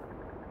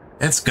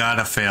 It's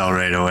gotta fail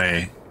right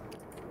away.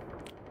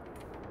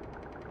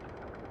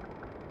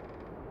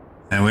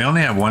 And we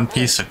only have 1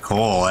 piece of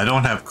coal. I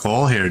don't have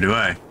coal here, do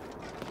I?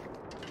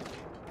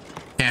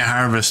 Can't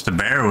harvest a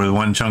bear with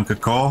 1 chunk of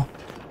coal.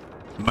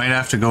 Might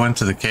have to go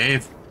into the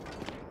cave.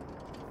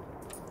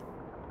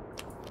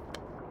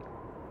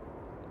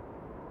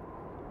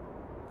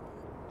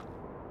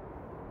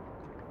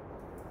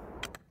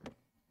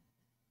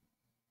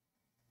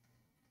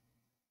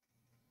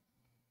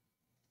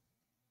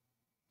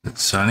 Is it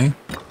sunny?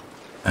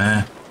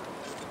 Eh.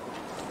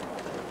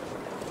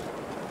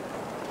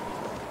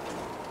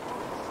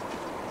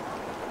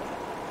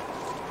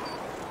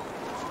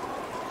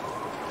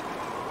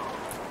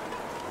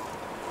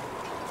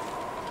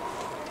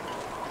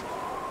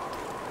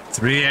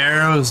 Three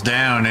arrows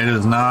down. It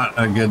is not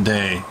a good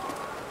day.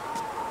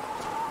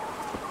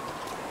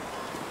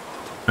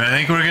 But I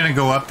think we're gonna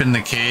go up in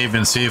the cave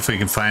and see if we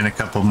can find a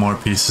couple more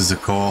pieces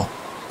of coal.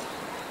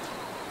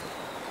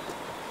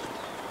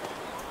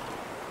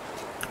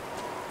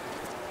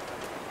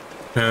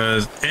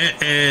 Because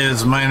it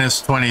is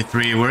minus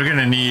 23. We're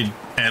gonna need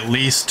at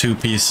least 2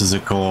 pieces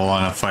of coal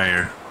on a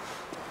fire.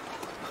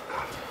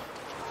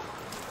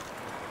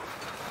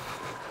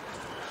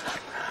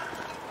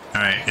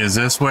 Alright, is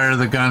this where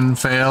the gun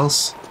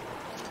fails?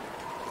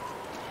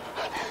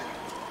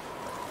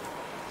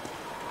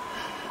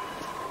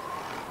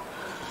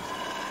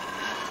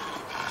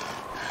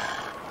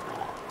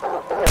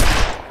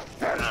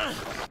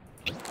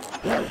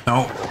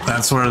 Nope,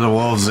 that's where the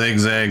wolf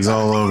zigzags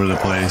all over the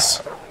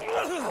place.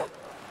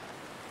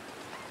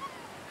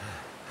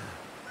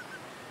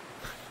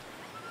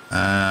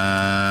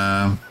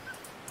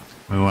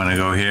 We want to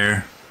go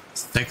here.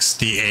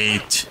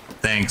 68.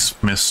 Thanks,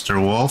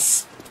 Mr.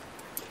 Wolf.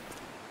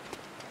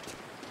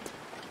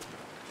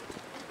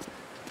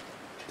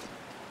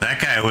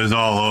 That guy was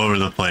all over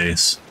the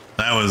place.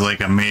 That was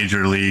like a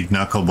major league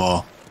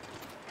knuckleball.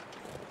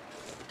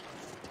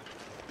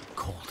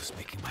 Cold is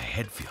making my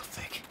head feel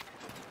thick.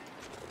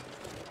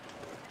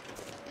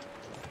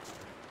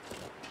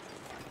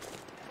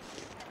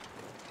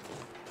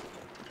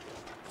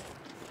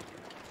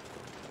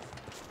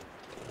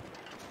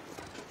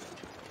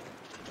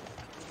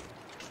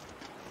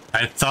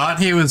 I thought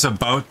he was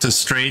about to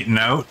straighten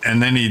out,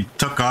 and then he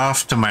took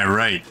off to my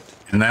right,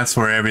 and that's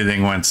where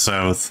everything went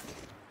south.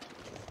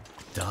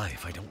 Die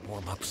if I don't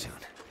warm up soon.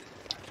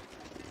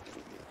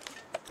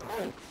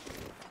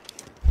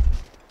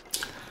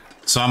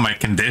 Saw my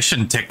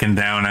condition ticking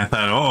down. I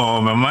thought, oh,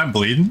 am I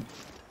bleeding?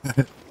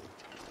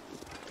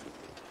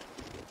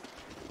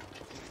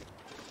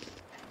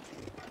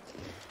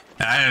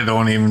 I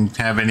don't even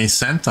have any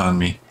scent on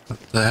me. What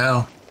the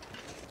hell?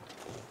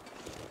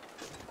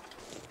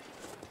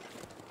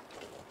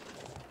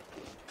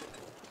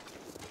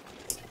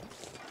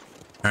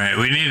 Alright,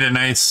 we need a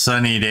nice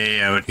sunny day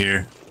out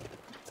here.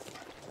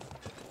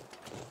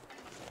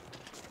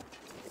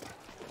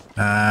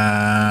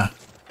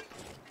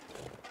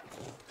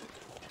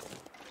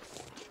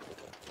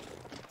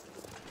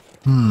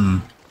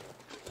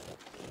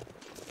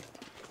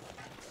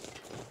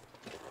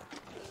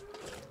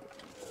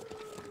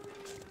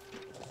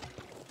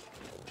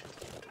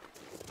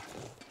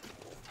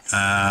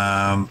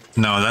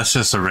 No, that's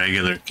just a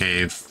regular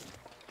cave.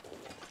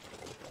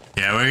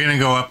 Yeah, we're gonna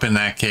go up in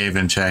that cave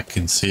and check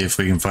and see if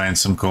we can find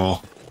some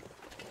coal.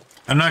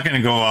 I'm not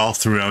gonna go all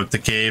throughout the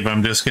cave.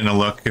 I'm just gonna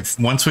look. If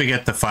once we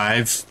get to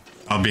 5,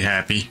 I'll be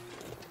happy.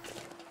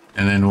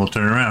 And then we'll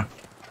turn around.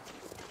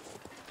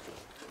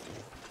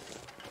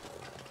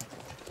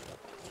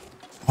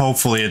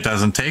 Hopefully it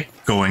doesn't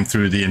take going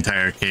through the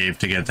entire cave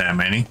to get that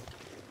many.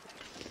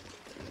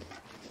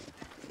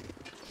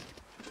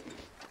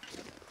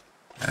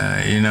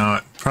 You know,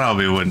 it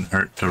probably wouldn't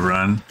hurt to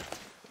run.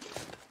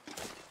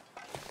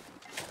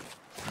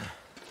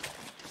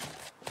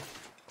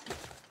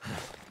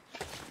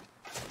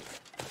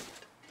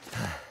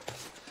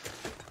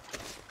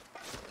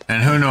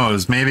 And who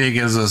knows? Maybe it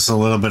gives us a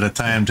little bit of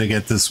time to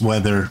get this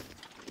weather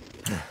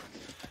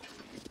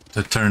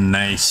to turn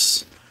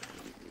nice.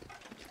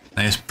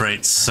 Nice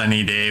bright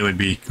sunny day would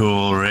be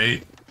cool,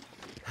 right?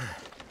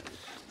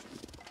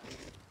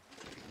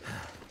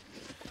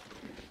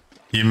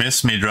 You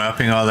missed me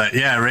dropping all that.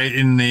 Yeah, right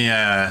in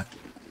the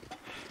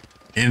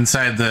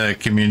inside the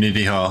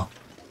community hall.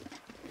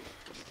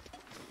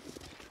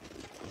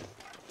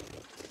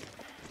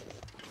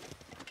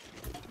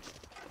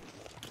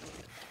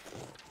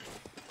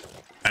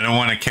 I don't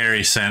want to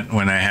carry scent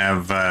when I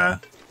have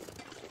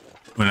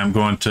when I'm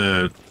going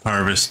to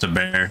harvest a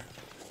bear.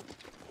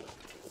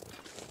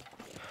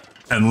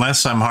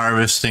 Unless I'm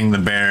harvesting the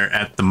bear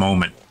at the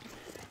moment.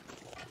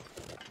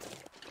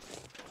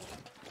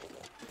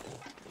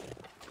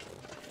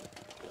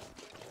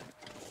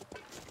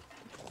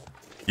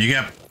 You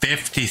got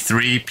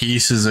 53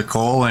 pieces of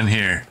coal in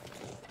here.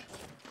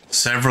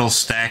 Several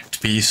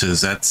stacked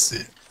pieces. That's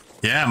it.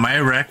 Yeah, my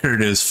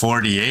record is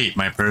 48,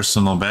 my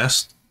personal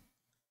best.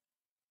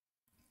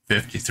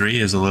 53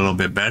 is a little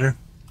bit better.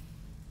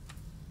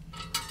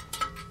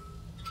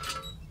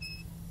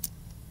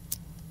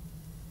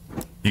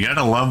 You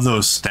gotta love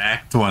those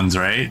stacked ones,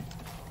 right?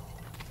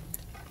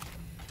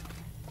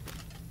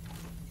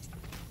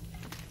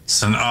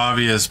 It's an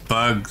obvious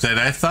bug that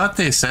I thought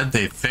they said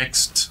they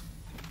fixed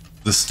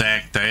the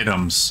stacked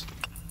items.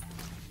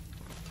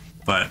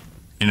 But,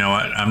 you know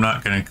what? I'm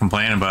not gonna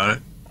complain about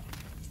it.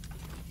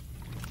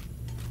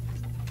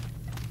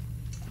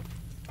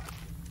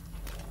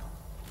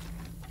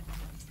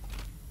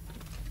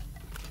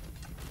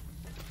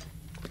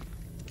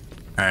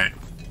 Alright.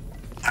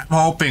 I'm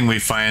hoping we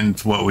find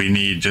what we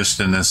need just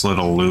in this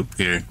little loop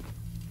here.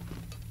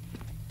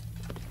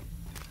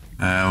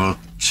 We'll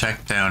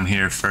check down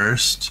here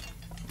first.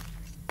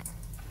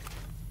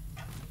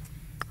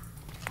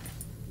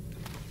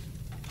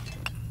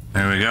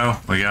 There we go.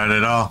 We got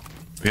it all.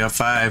 We got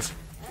 5.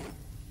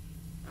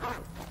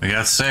 We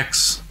got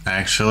 6,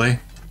 actually.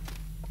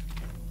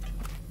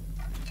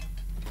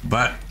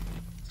 But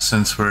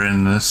since we're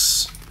in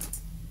this...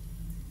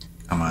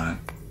 Come on.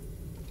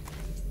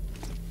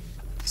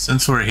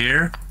 Since we're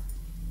here,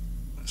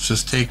 let's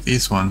just take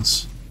these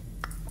ones.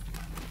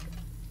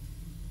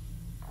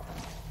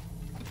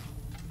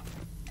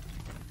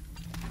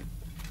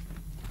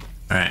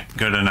 Alright,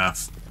 good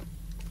enough.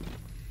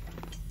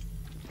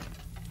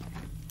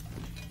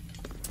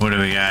 What do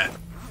we got?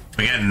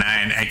 We got 9.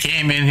 I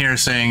came in here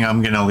saying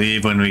I'm gonna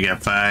leave when we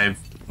get 5.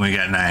 We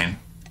got 9.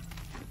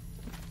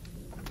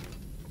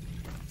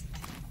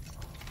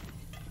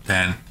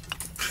 10.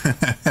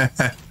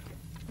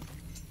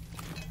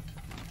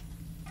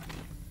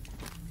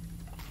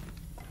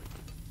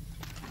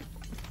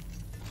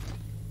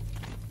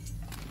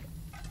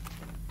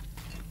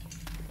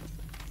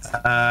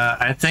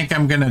 I think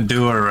I'm gonna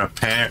do a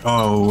repair.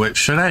 Oh, what,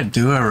 should I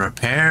do a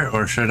repair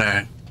or should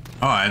I?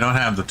 Oh, I don't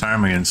have the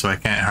ptarmigan, so I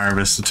can't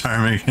harvest the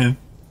ptarmigan.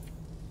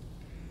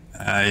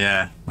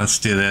 Yeah, let's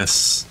do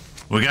this.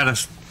 We gotta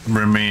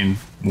remain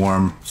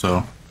warm,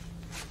 so.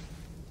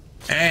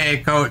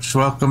 Hey, Coach,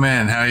 welcome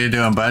in. How you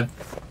doing, bud?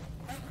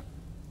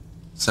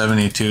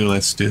 72,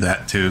 let's do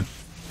that too.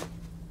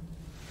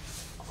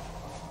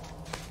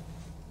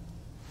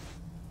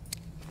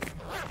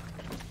 All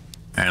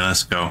right,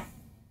 let's go.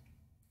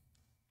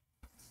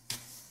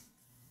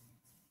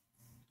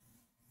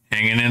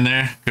 Hanging in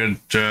there, good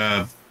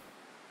job.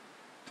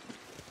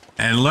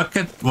 And look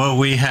at what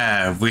we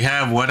have. We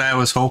have what I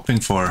was hoping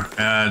for.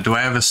 Do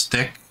I have a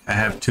stick? I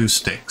have 2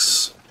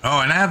 sticks. Oh,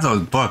 and I have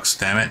those books,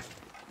 damn it.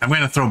 I'm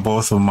gonna throw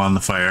both of them on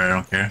the fire, I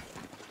don't care.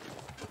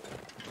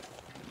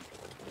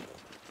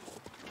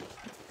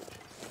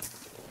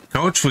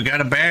 Coach, we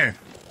got a bear.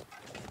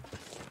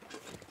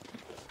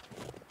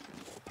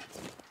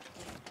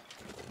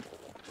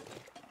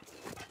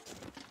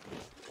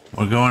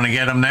 We're going to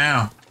get him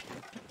now.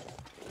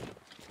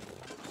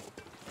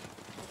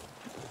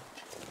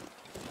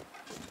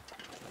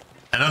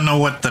 I don't know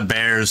what the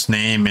bear's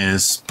name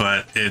is,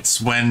 but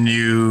it's when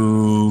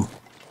you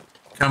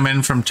come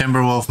in from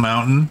Timberwolf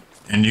Mountain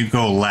and you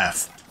go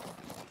left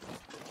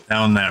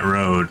down that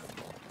road.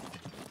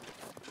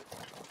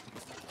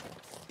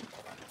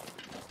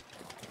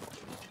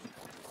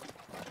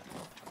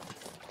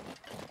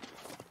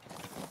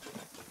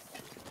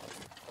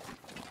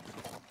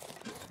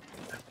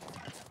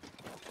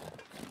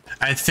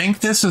 I think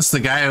this is the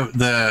guy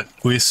that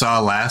we saw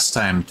last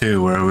time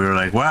too, where we were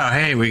like, wow,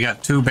 hey, we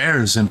got 2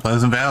 bears in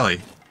Pleasant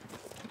Valley.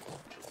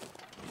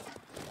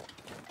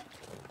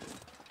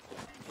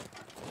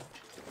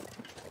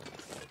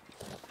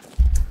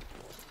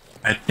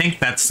 I think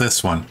that's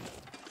this one.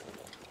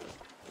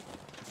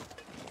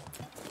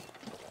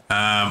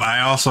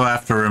 I also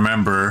have to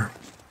remember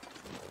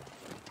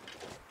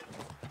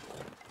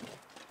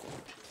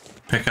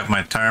pick up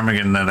my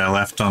ptarmigan that I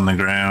left on the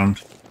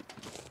ground.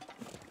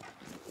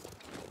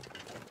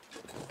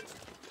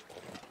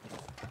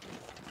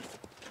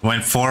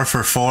 Went 4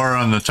 for 4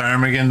 on the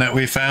ptarmigan that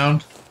we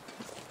found.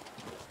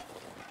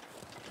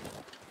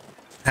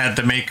 Had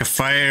to make a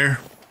fire.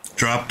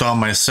 Dropped all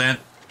my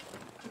scent.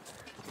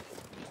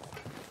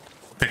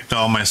 picked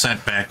all my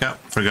scent back up.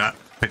 Forgot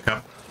to pick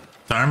up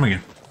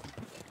ptarmigan.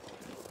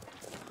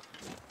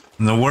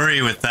 And the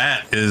worry with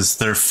that is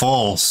they're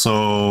full,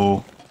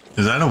 so...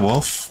 Is that a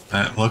wolf?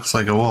 That looks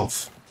like a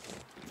wolf.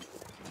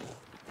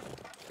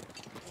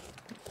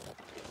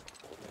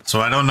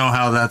 So I don't know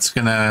how that's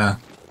gonna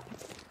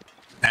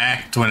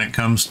act when it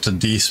comes to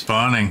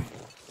despawning.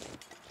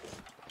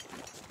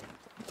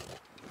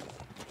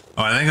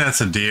 Oh, I think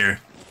that's a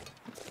deer.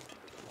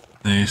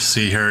 And you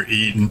see her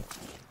eating.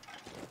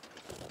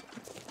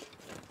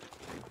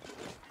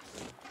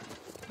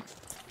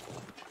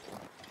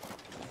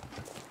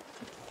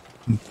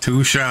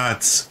 Two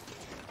shots.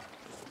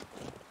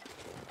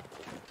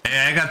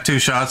 Hey, I got 2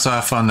 shots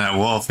off on that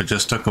wolf. It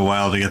just took a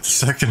while to get the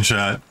second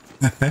shot.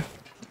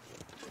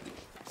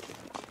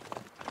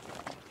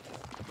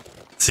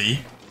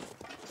 See?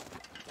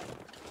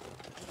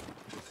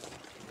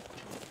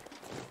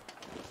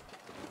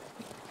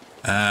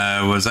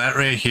 Was that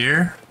right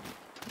here?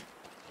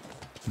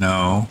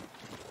 No.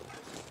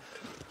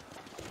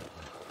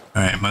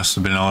 Alright, must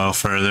have been a little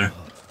further.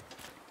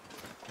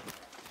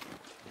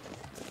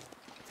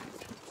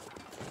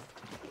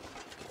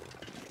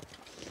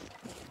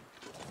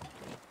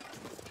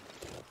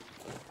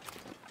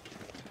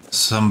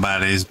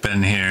 Somebody's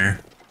been here.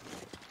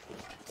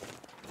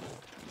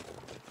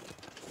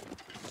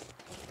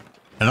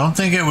 I don't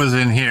think it was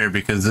in here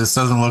because this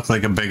doesn't look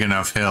like a big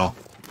enough hill.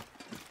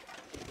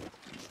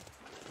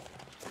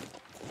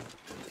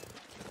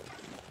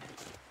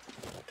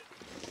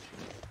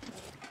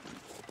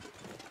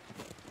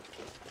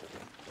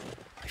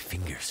 My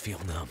fingers feel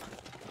numb.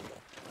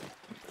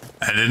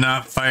 I did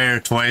not fire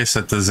twice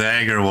at the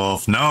Zagger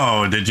wolf.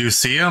 No, did you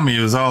see him? He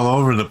was all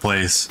over the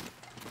place.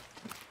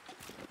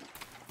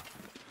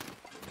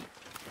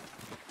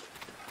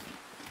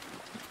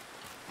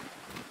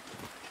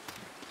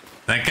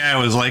 That guy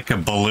was like a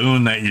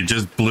balloon that you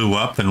just blew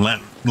up and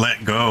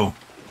let go.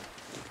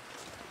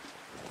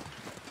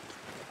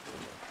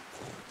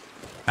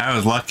 I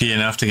was lucky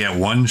enough to get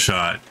 1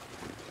 shot.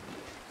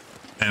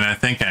 And I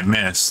think I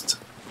missed.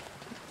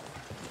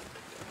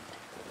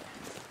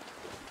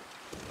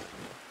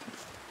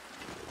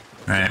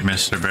 Alright,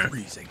 Mr. Bear.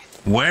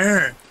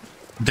 Where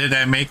did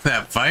I make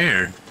that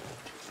fire?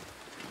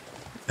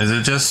 Is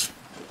it just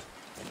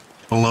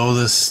below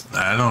this?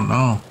 I don't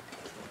know.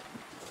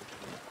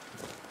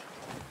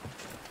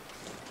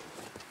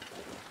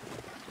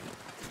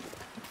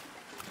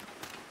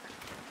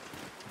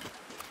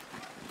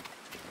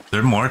 Is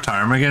there more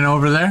ptarmigan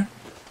over there?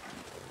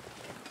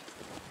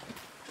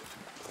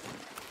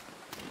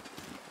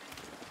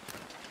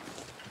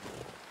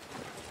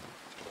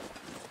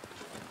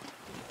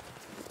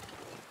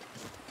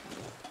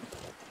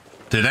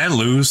 Did I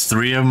lose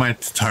 3 of my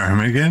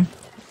ptarmigan?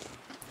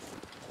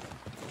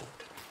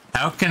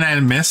 How can I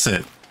miss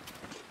it?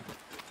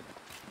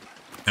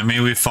 I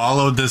mean, we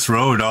followed this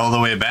road all the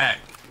way back.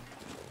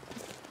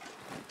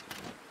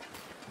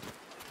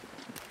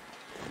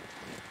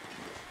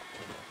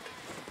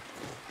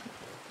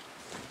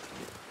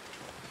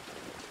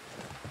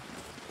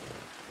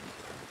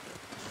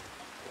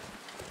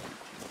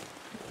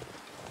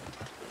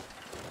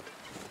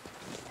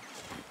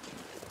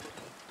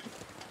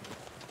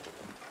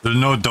 There's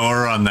no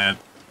door on that,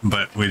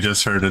 but we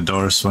just heard a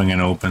door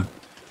swinging open.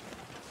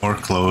 Or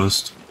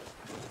closed.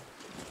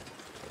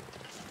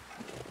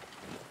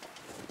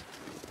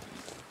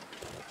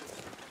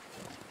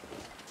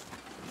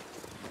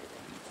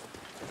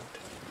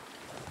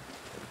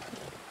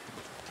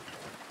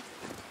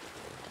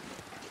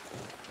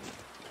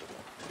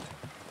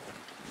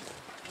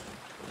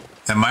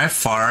 Am I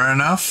far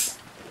enough?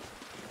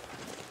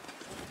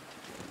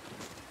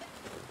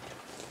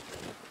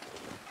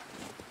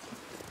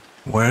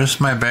 Where's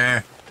my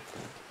bear?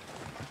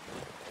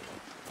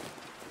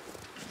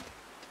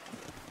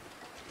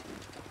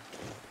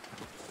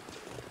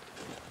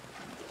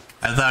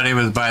 I thought he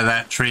was by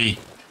that tree.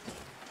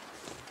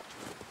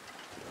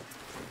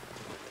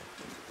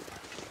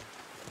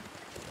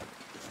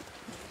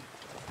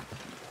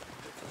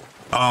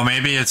 Oh,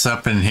 maybe it's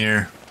up in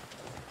here.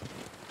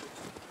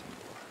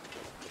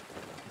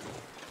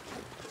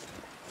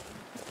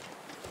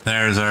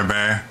 There's our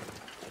bear.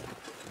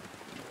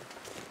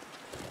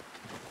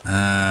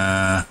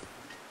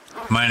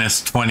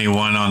 Minus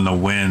 21 on the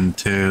wind,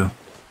 too.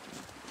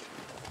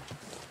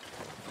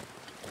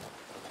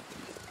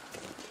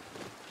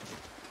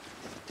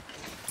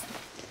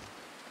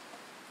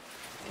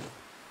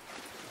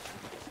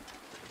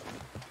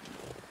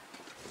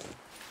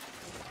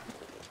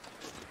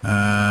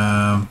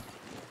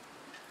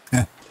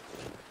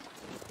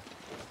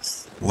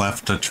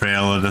 Left a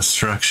trail of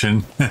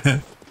destruction.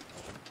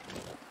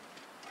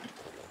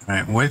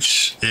 Alright,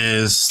 which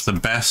is the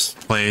best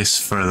place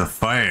for the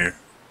fire?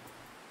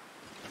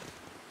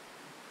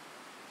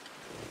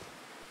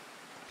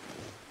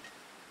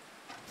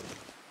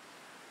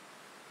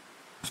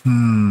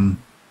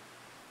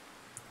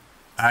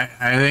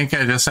 I think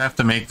I just have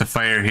to make the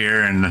fire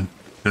here and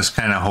just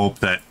kind of hope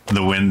that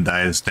the wind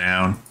dies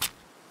down.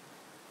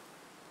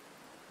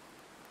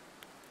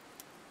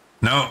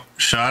 No,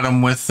 shot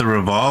him with the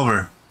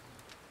revolver.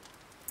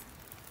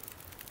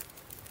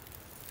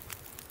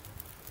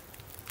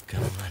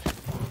 Come on.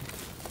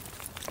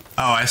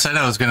 Oh, I said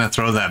I was going to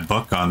throw that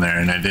book on there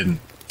and I didn't.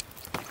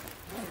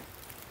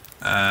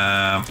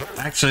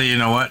 Actually, you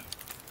know what?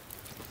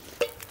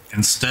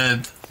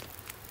 Instead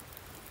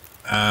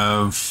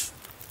of...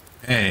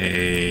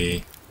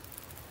 Hey...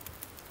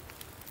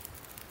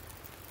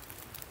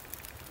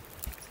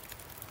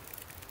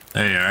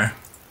 There you are.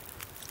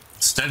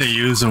 Instead of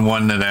using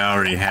one that I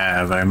already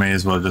have, I may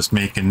as well just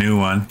make a new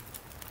one.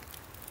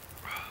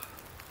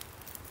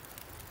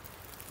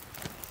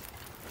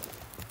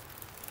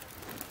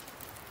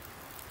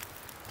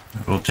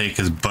 We'll take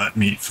his butt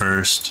meat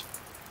first.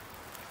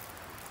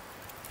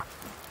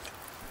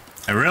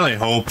 I really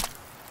hope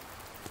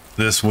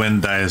this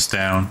wind dies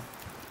down.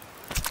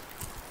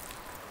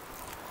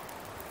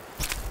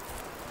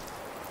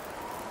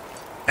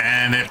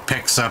 And it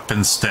picks up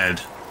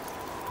instead.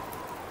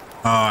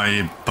 Oh,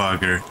 you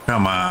bugger.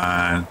 Come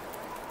on.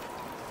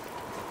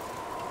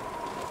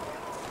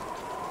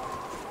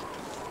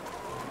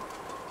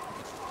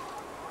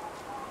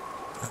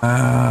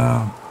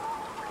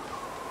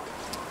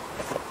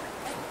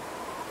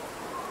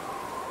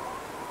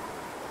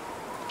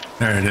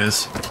 There it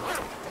is.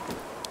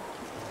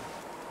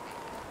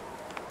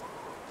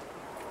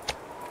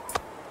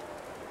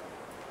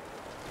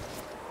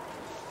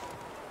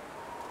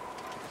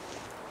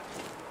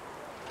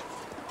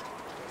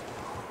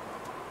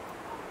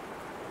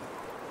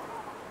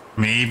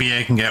 Maybe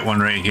I can get one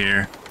right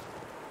here.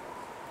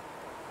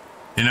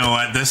 You know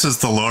what? This is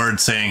the Lord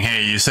saying,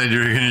 hey, you said you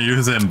were going to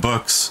use them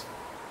books.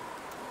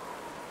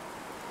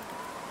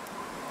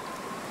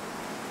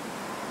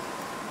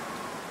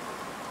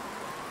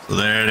 So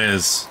there it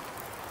is.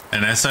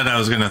 And I said I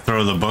was going to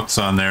throw the books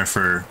on there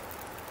for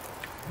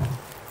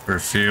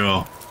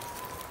fuel.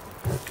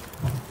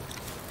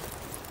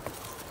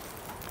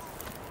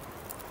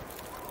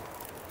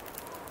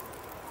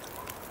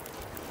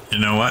 You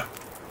know what?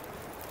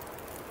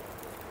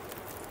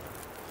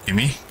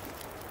 Gimme.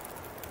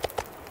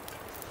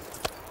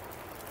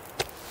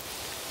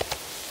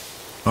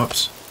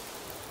 Oops.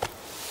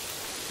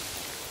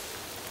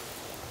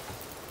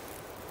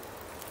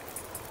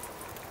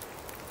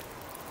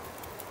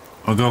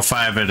 We'll go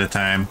 5 at a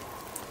time.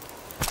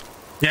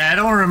 Yeah, I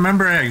don't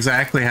remember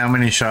exactly how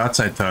many shots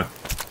I took.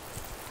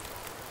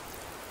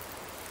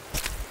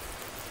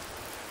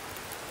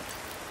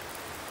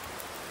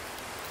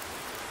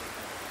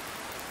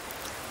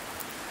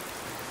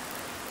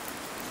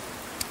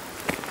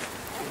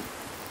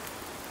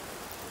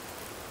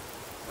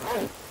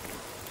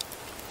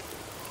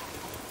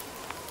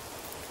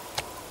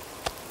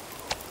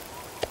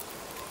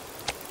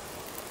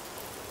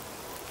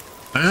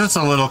 I'm just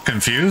a little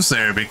confused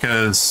there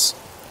because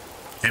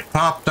it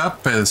popped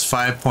up as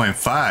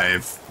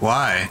 5.5.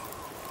 Why?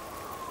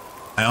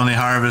 I only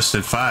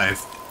harvested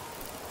 5.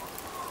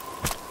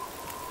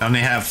 I only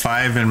have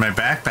 5 in my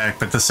backpack,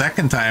 but the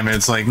second time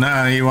it's like,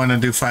 no, you want to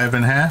do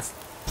 5.5?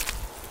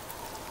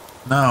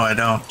 No, I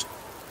don't.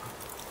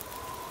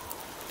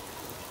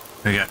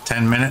 We got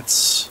 10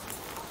 minutes.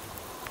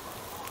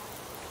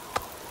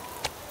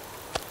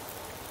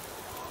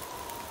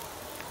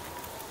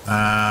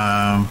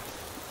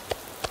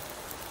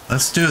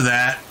 Let's do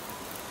that,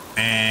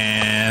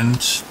 and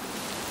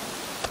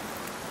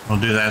we'll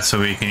do that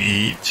so we can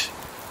eat.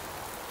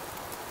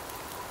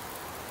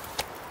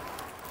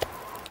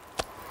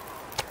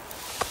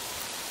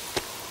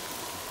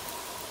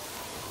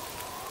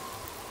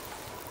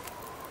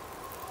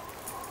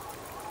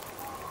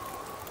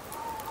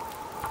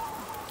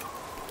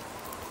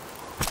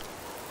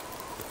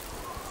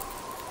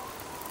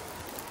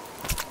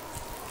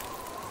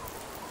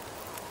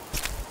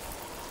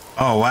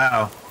 Oh,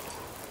 wow.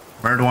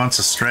 Murd wants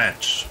a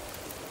stretch.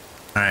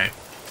 Alright.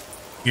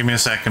 Give me a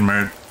second,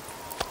 Murd.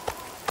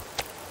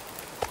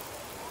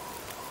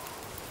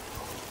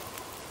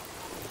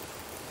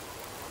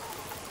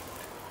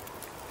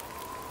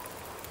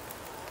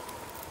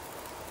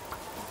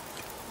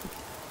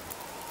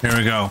 Here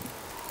we go.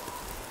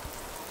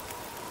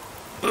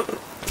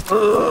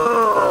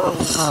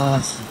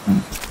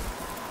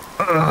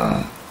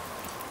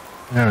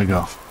 There we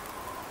go.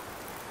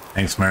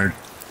 Thanks, Murd.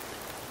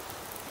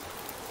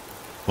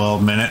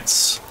 12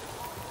 minutes.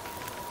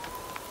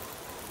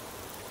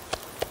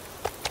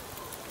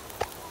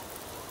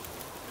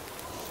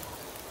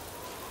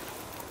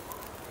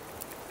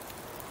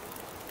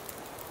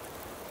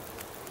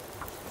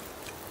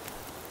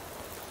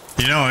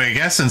 You know, I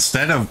guess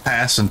instead of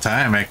passing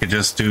time, I could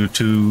just do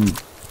 2.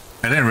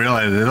 I didn't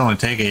realize it'd only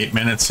take 8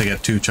 minutes to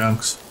get 2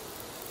 chunks.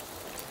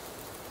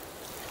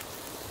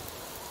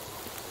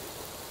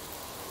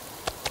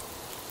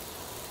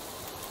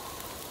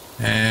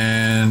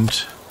 And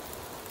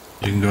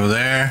you can go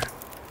there.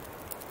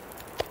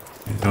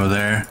 You can go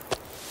there.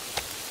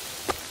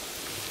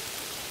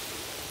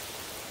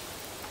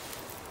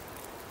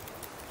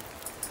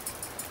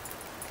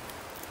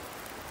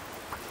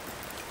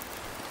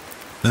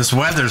 This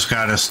weather's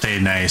gotta stay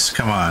nice.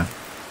 Come on.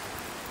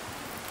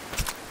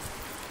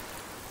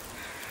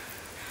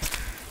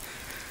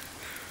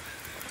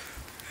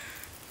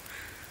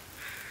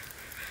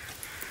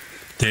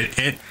 Did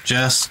it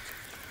just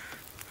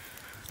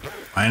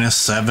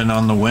 -7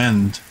 on the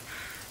wind?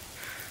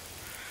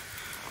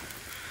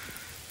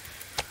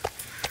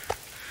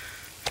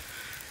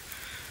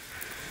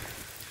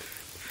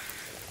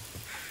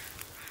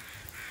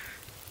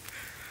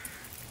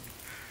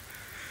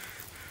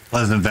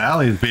 Pleasant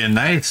Valley is being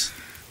nice.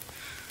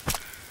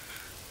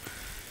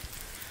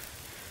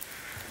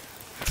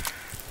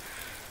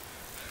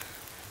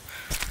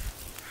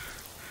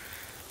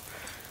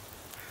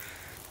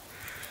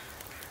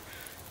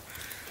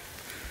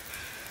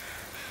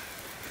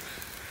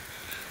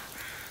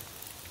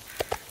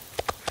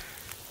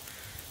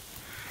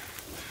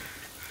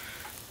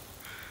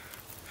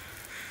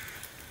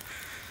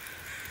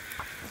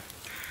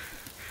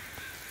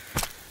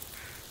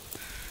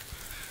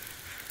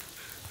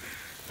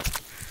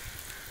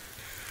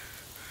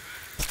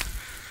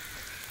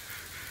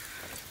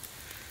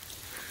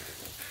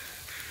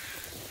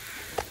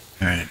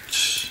 Alright,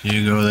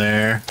 you go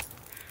there.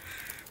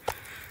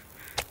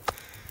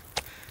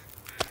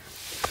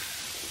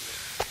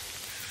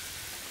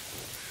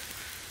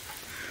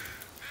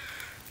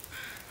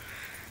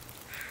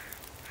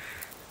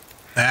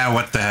 Ah,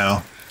 what the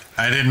hell.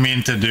 I didn't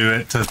mean to do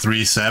it to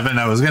 3.7.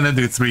 I was gonna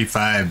do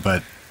 3.5,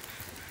 but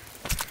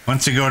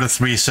once you go to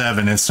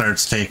 3.7, it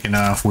starts taking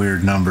off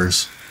weird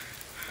numbers.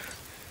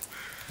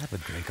 I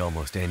would drink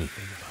almost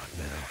anything about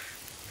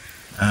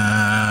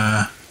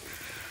now.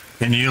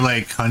 Can you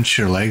like hunch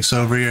your legs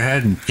over your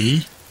head and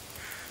pee?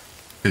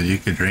 Because you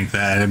could drink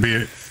that. It'd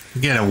be,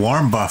 you get a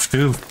warm buff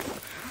too.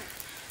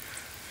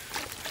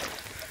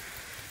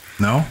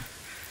 No?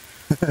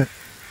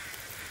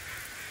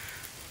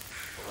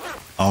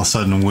 All of a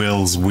sudden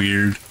Will's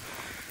weird.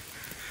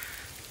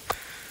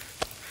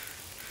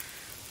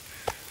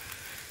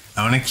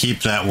 I want to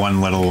keep that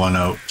one little one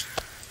out.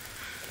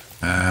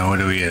 What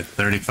do we get?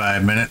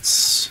 35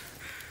 minutes?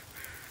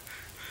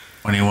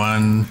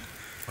 21,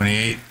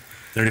 28,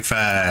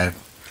 35.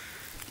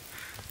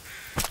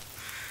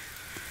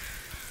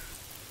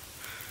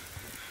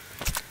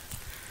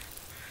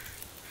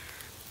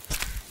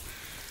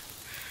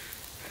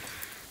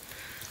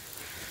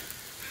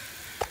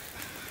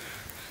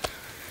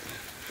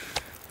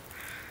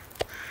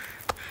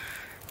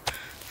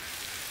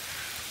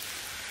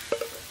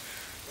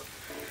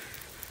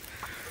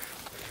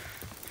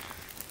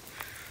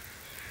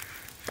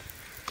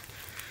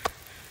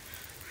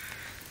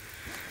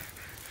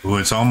 Ooh,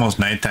 it's almost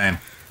nighttime.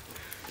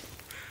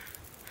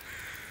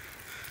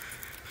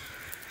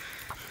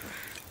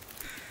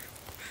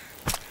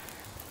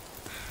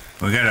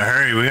 We gotta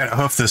hurry, we gotta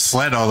hoof this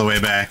sled all the way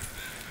back.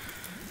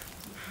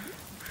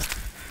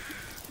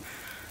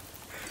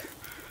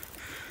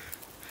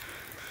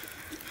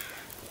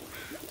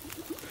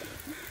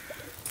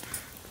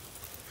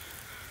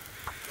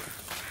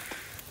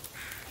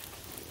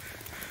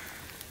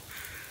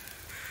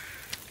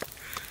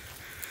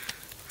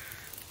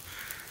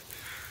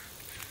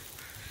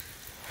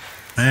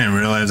 I didn't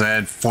realize I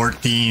had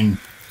 14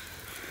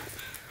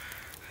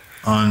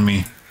 on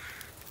me.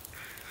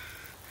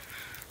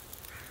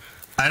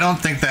 I don't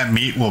think that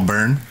meat will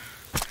burn.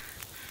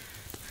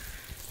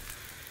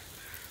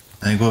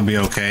 I think we'll be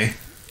okay.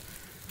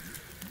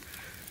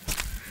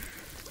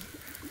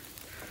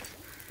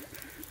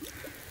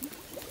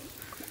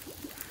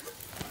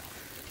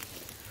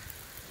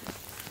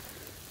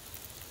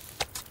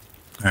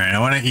 Alright, I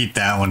want to eat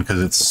that one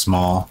because it's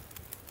small.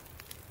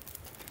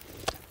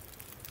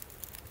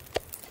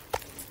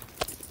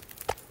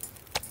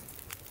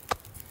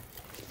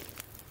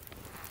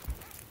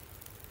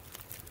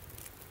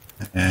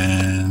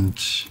 And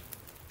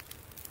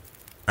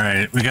all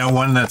right, we got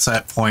one that's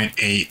at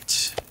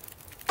 0.8.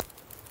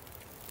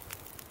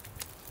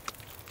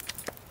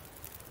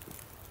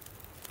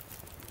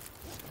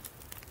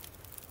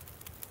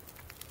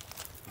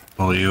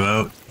 Pull you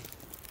out.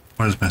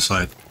 Where's my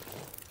slide?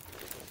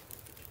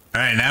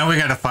 All right, now we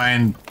got to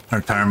find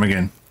our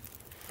ptarmigan.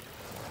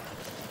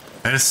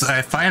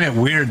 I find it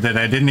weird that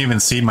I didn't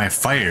even see my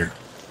fire.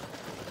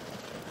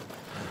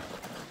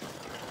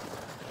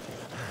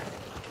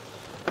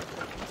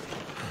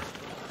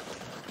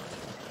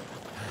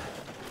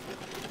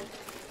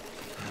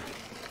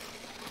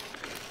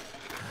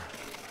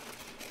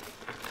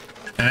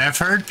 And I've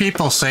heard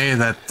people say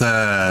that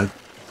the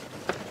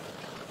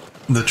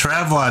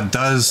Travelod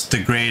does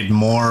degrade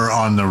more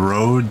on the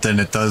road than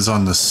it does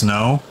on the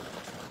snow.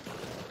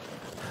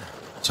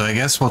 So I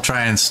guess we'll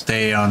try and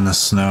stay on the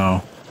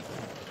snow.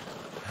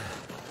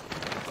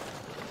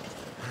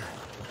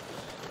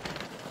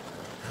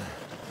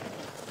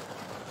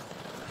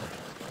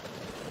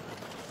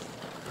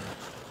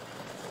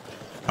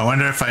 I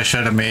wonder if I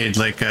should have made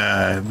like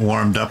a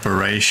warmed up a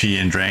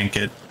reishi and drank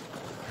it.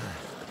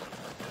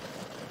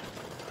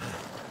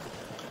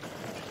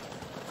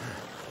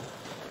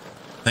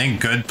 I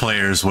think good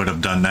players would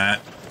have done that.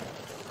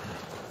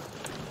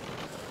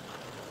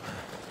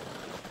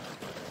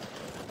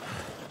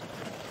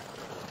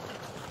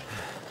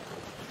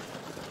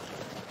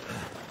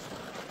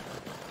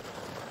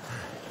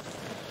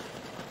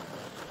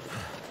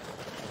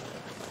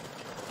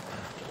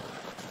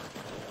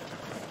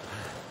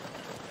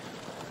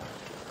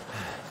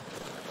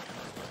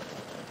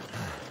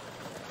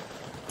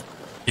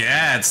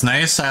 Yeah, it's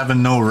nice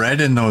having no red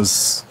in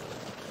those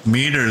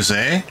meters,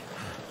 eh?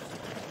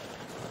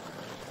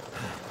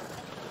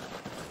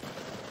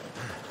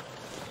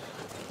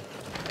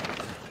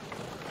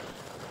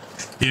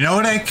 You know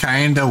what I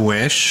kind of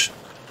wish?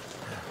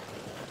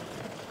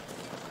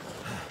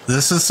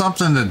 This is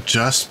something that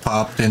just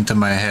popped into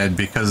my head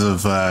because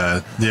of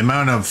the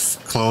amount of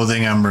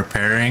clothing I'm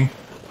repairing.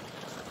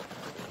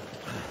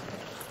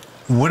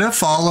 What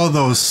if all of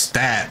those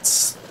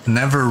stats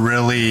never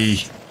really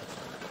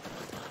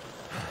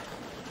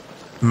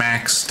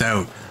maxed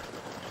out?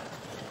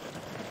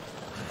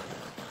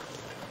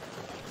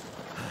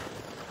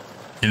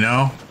 You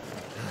know?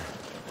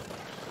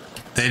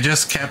 They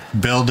just kept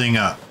building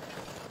up.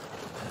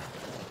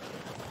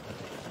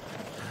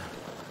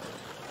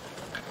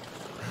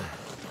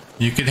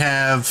 You could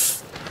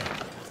have,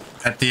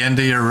 at the end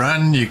of your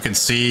run, you could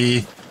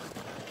see,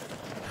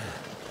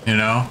 you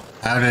know,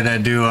 how did I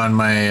do on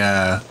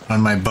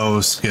my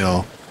bow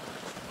skill?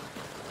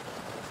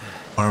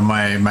 Or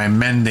my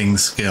mending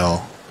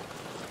skill?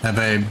 Have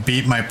I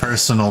beat my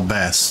personal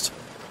best?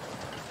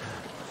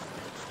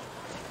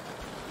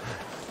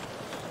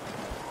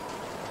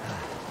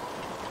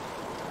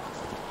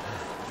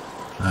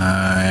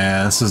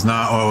 Yeah, this is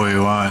not what we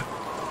want.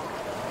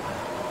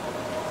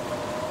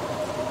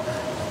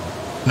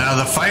 Now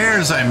the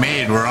fires I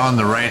made were on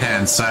the right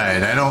hand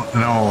side. I don't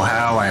know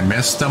how I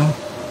missed them.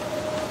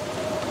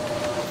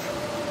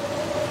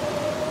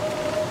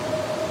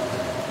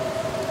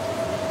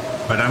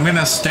 But I'm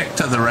gonna stick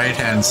to the right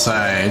hand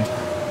side.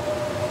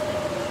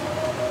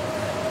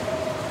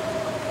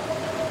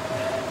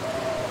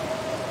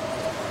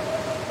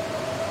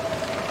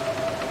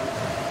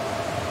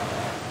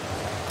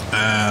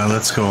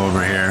 Let's go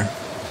over here.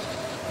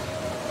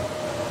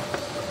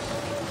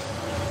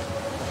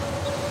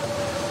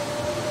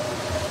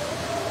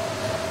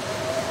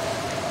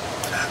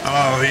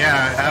 Oh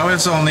yeah, I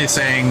was only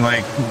saying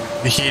like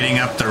heating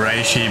up the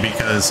reishi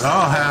because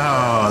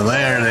oh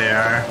there they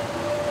are.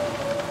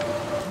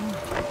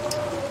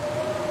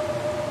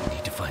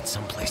 Need to find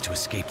some place to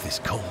escape this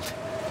cold.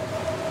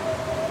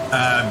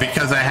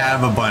 Because I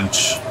have a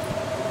bunch.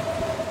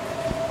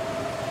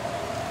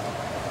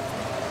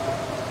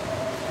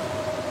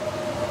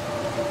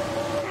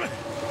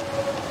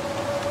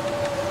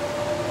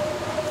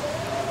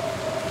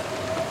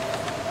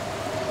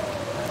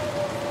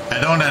 I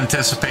don't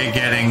anticipate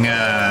getting,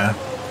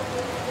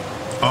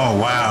 oh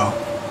wow.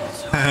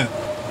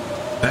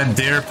 That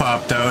deer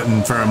popped out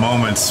and for a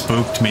moment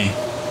spooked me.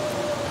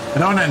 I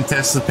don't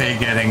anticipate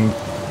getting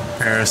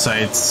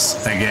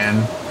parasites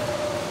again.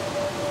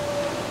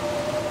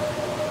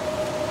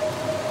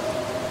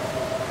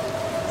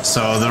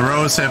 So the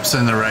rose hips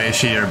and the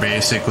reishi are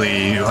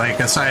basically, like,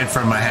 aside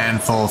from a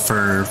handful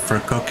for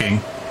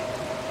cooking,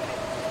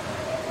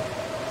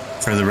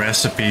 for the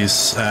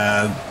recipes,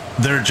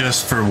 they're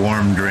just for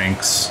warm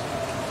drinks.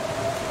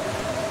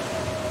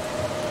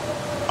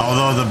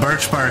 Although the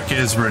birch bark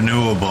is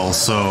renewable,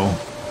 so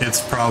it's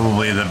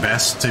probably the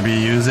best to be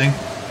using.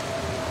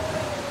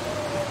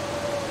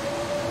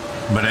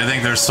 But I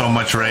think there's so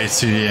much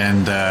reishi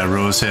and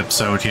rose hips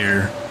out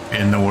here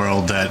in the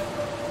world that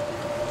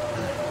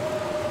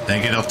I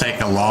think it'll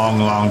take a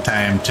long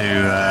time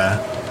to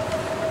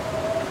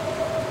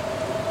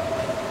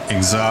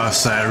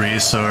exhaust that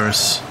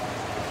resource.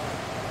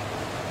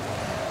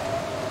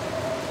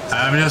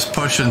 I'm just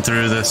pushing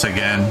through this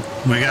again.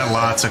 We got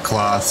lots of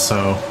cloth,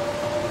 so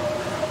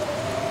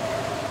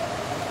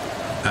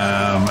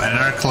and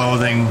our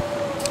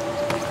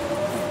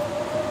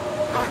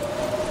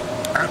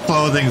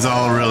clothing's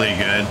all really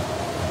good.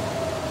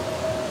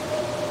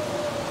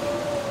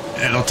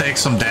 It'll take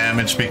some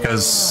damage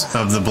because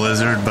of the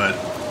blizzard, but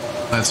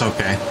that's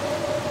okay.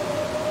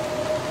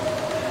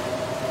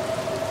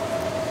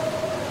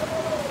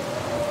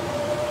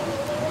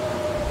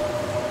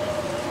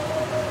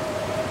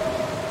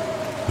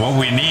 What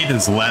we need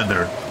is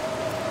leather.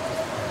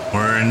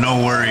 We're in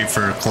no worry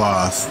for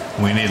cloth.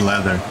 We need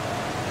leather.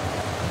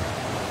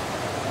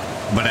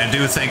 But I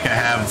do think I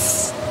have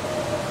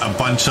a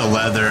bunch of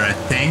leather. I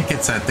think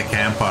it's at the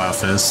camp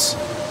office.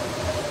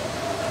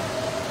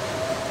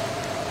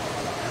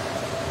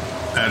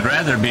 I'd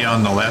rather be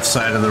on the left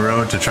side of the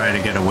road to try to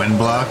get a wind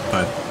block,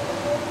 but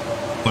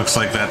looks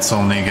like that's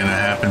only going to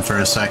happen for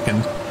a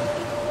second.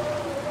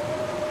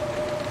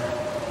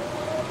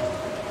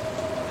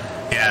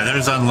 Yeah,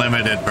 there's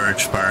unlimited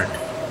birch bark.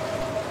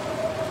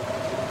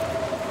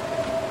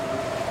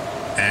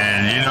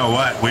 And you know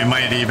what? We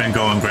might even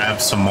go and grab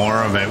some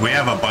more of it. We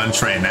have a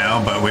bunch right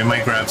now, but we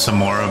might grab some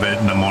more of it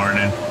in the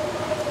morning.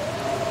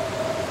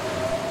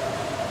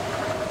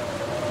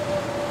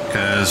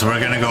 Because we're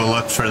going to go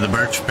look for the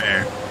birch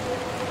bear.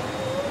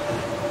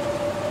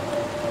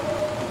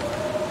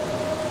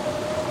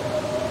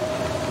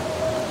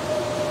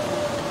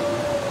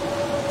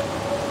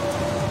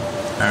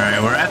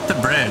 Alright, we're at the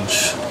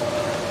bridge.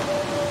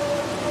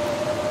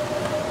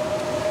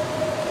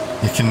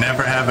 You can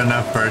never have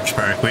enough birch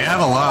bark. We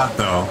have a lot,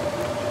 though.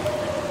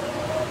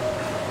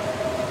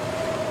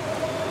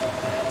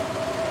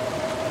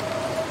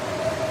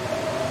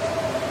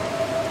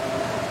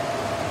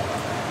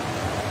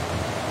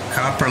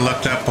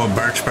 looked up what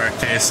birch bark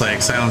tastes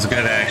like. Sounds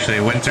good, actually.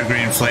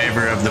 Wintergreen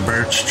flavor of the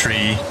birch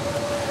tree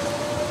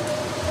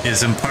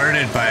is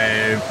imparted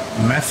by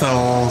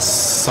methyl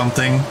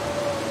something.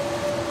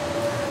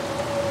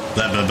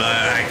 Blah, blah, blah.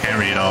 I can't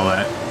read all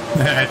that.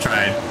 I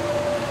tried.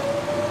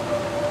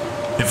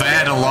 If I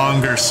had a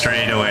longer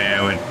straightaway,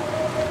 I would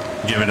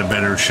give it a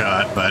better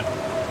shot, but...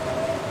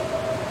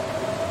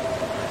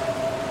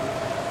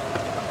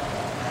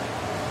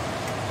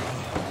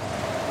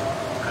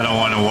 I don't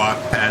want to walk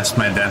past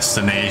my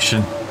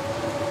destination.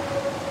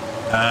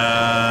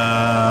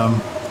 I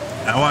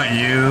want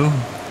you,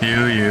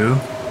 and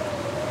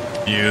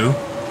you,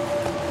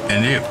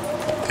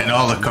 and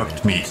all the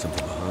cooked meat.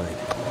 Something behind.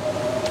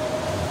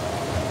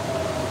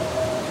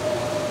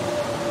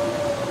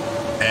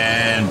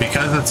 And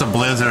because it's a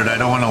blizzard, I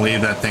don't want to leave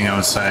that thing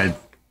outside.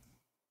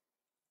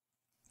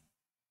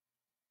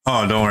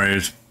 Oh, don't worry.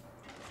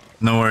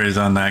 No worries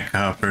on that,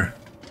 copper.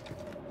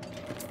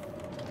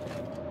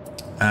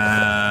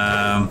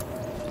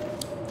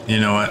 You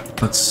know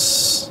what?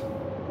 Let's...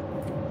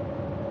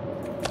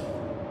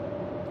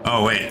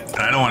 Oh, wait.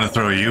 I don't want to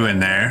throw you in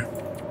there.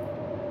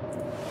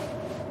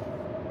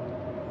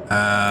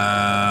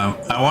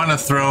 I want to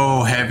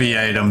throw heavy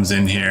items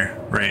in here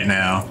right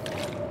now.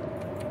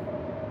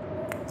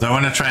 So I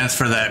want to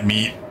transfer that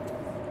meat.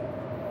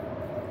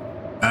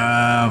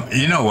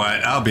 You know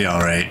what? I'll be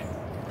alright.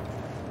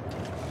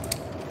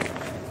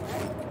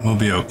 We'll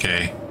be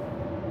okay.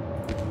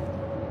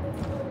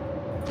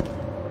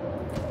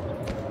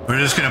 We're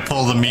just gonna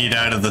pull the meat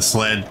out of the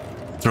sled,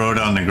 throw it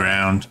on the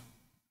ground,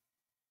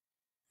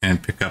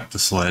 and pick up the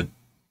sled.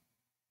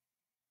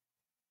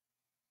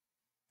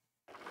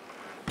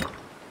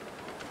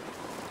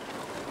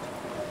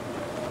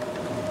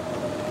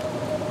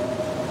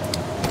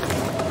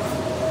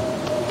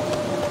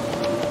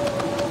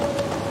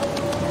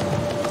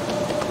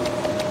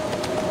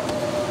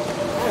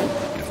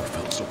 Never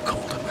felt so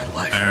cold in my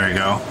life. There we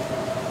go.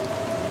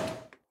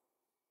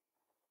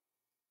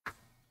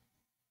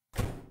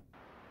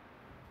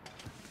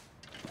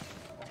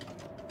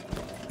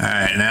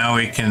 Alright, now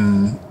we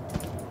can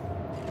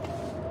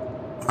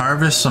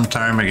harvest some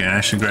ptarmigan.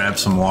 I should grab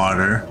some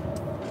water.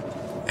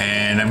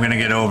 And I'm gonna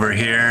get over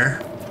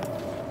here.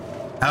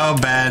 How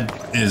bad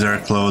is our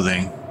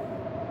clothing?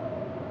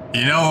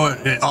 You know,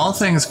 all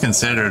things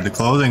considered, the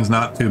clothing's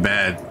not too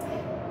bad.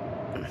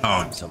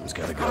 Oh, Something's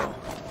gotta go.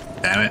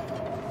 damn it.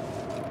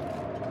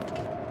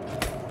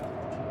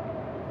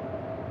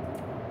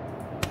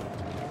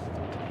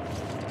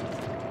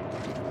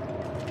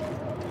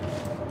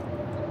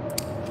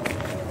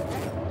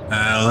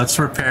 Let's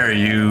repair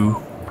you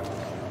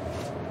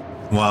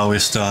while we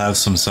still have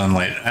some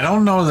sunlight. I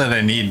don't know that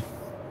I need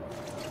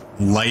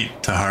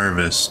light to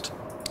harvest.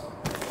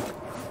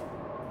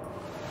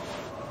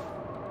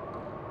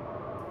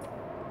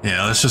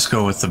 Yeah, let's just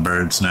go with the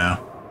birds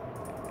now.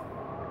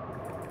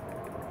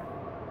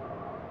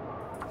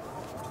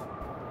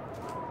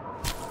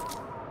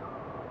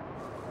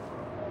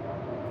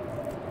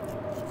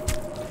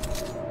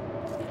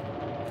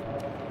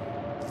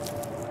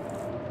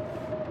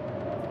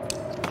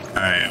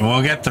 Alright,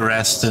 we'll get the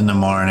rest in the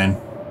morning.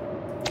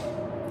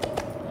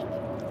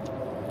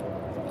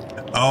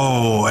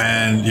 Oh,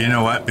 and you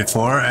know what?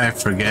 Before I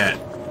forget.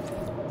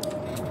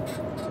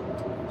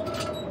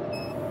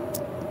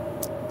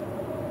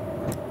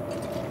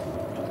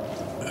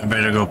 I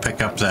better go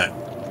pick up that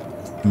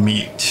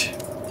meat.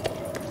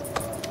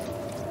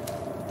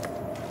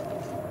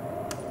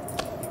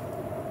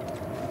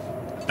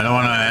 I don't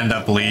want to end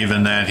up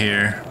leaving that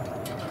here.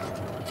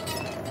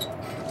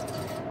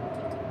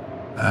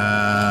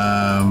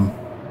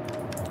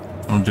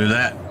 We'll do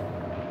that.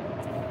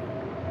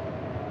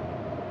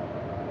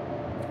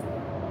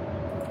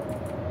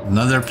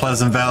 Another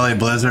Pleasant Valley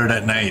blizzard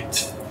at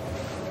night.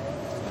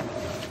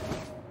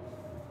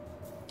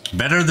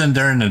 Better than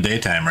during the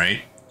daytime,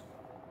 right?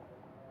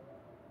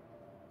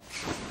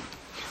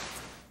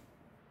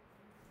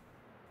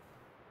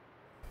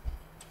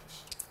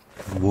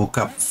 Woke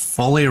up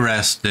fully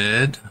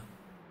rested.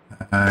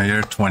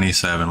 You're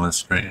 27.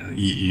 Let's try to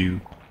eat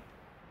you.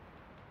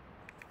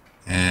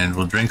 And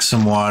we'll drink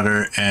some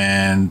water,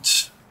 and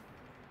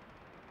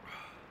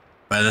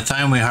by the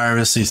time we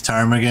harvest these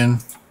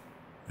ptarmigan,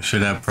 we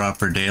should have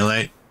proper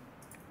daylight.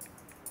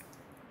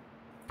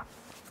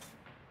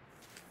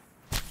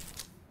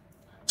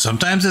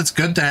 Sometimes it's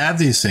good to have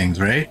these things,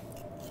 right?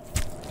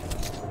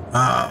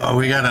 Oh,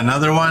 we got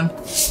another one.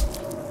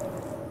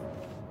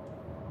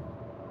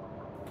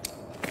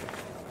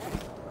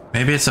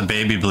 Maybe it's a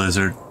baby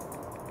blizzard.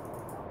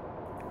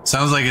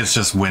 Sounds like it's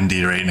just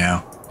windy right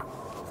now.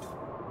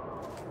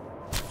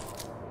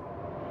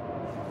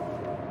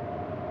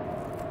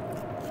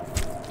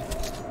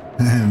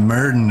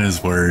 Murden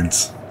his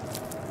words.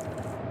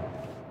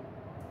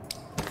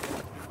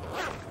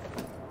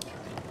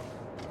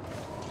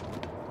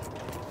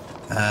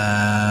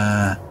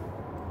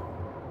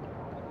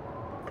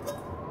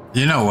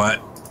 You know what?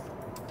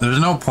 There's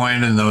no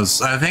point in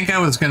those. I think I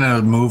was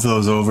gonna move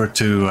those over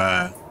to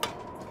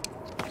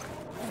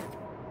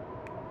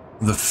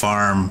the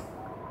farm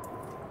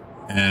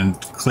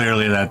And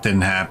clearly that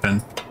didn't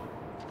happen.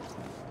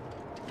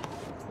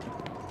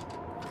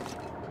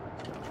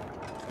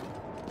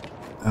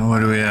 And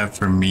what do we have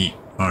for meat?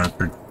 Or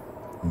for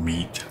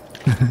meat?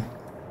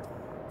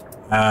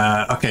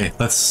 Okay,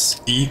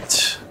 let's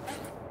eat.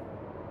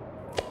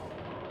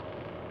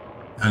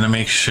 I'm gonna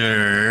make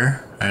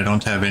sure I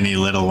don't have any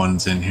little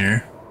ones in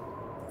here.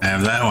 I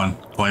have that one,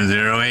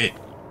 0.08.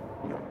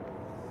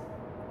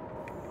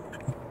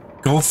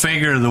 Go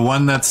figure, the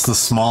one that's the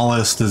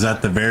smallest is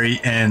at the very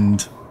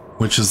end,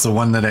 which is the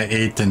one that I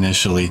ate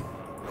initially.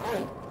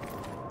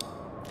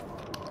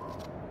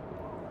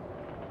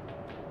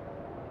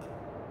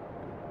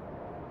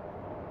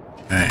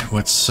 Alright,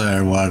 what's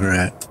our water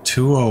at?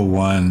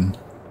 201.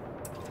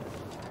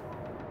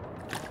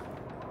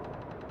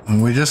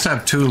 And we just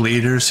have 2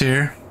 liters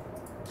here.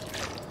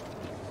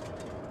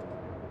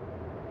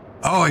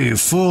 Oh, you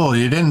fool,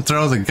 you didn't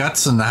throw the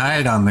guts and the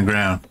hide on the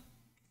ground.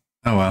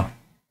 Oh well.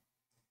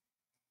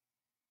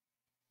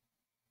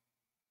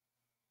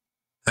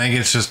 I think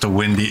it's just a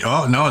windy...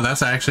 Oh, no,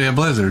 that's actually a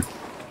blizzard.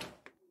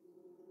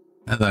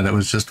 I thought it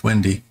was just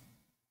windy.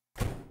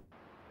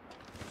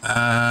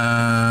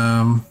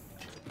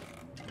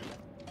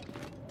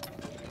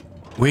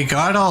 We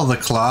got all the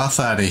cloth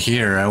out of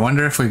here. I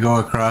wonder if we go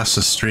across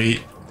the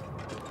street,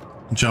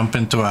 jump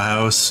into a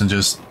house, and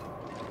just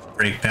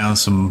break down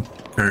some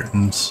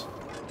curtains.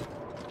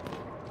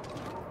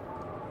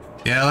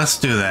 Yeah, let's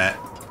do that.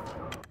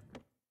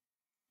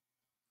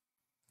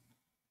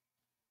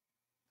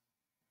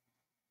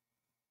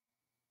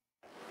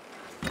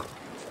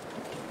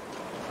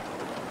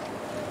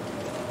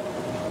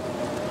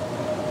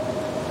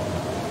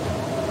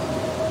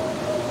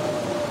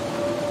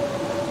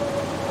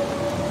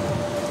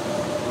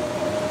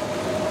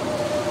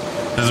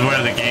 This is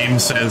where the game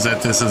says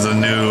that this is a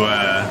new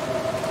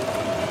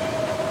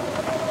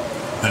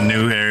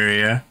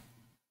area.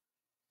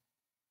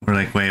 We're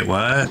like, wait,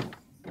 what?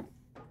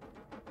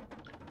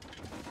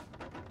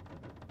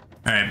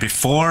 Alright,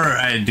 before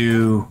I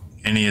do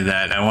any of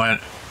that, I want...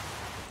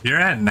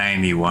 You're at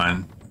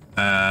 91.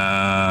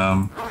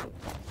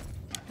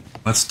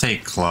 Let's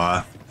take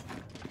cloth.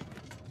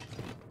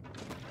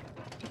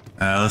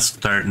 Let's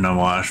start in the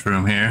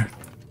washroom here.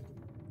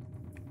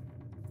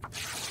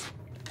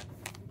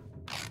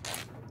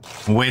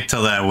 Wait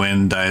till that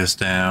wind dies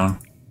down.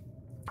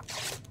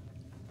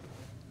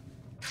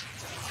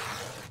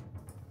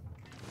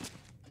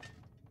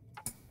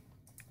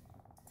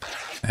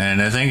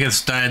 And I think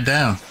it's died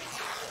down.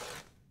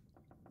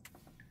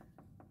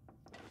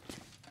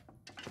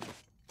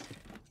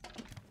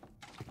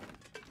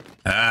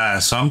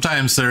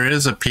 Sometimes there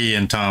is a P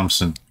in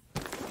Thompson.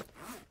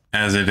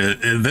 As it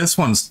is. This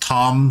one's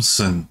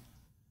Thompson.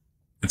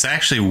 It's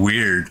actually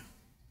weird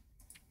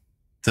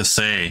to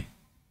say.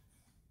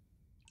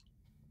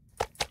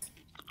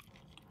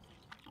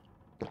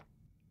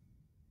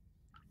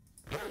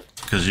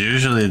 Because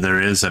usually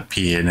there is a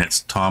P and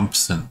it's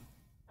Thompson.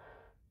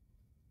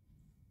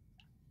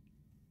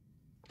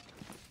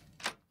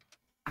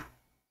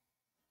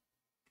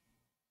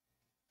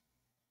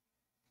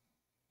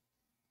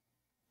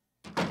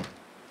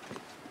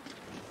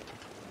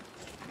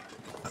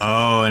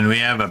 Oh, and we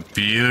have a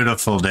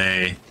beautiful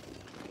day.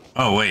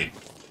 Oh, wait.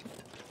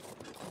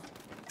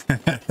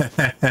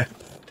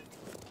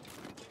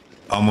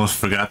 Almost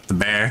forgot the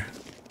bear.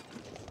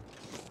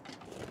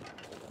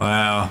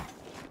 Wow.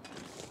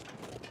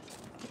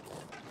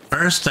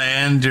 First, I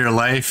end your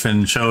life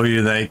and show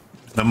you like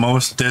the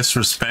most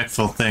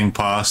disrespectful thing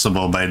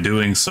possible by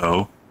doing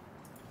so.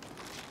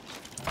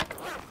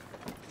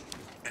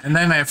 And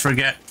then I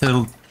forget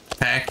to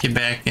pack you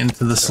back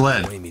into the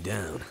sled. Weigh me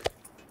down.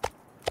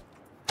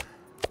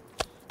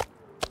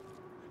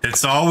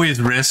 It's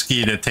always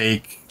risky to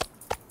take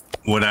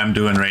what I'm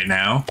doing right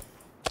now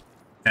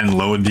and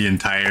load the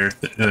entire...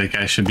 Like,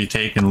 I should be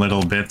taking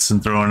little bits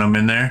and throwing them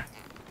in there.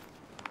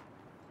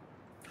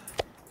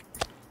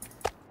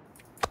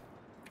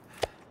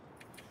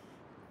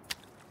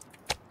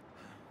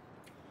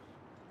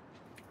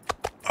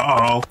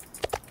 Uh-oh.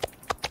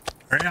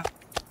 Hurry up.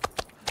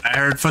 I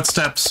heard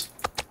footsteps.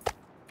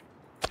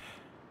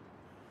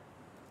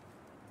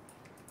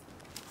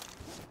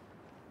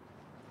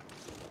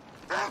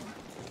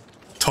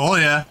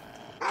 Told ya.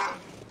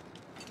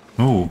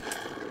 Ooh.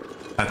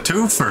 A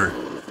twofer.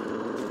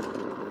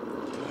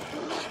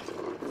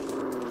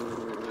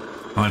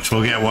 Which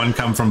we'll get one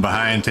come from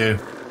behind too.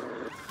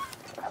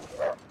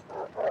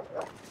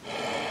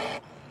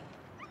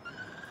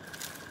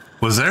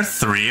 Was there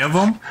 3 of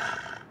them?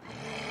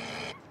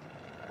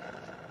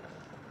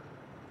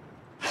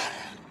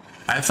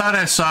 I thought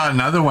I saw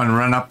another one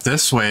run up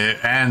this way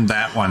and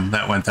that one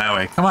that went that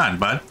way. Come on,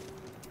 bud.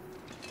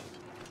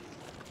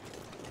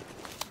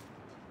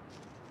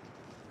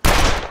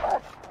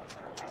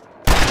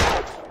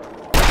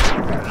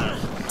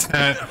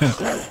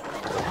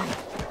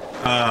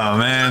 Oh,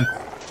 man.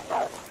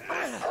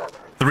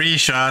 3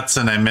 shots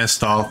and I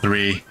missed all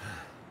 3.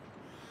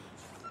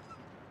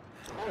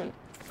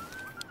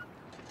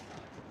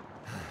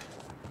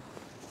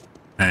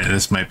 Alright,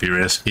 this might be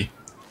risky.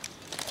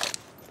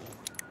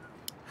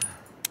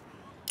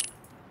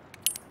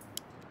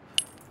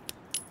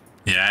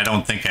 Yeah, I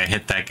don't think I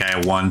hit that guy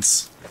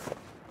once.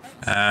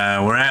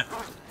 We're at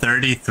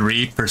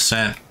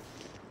 33%.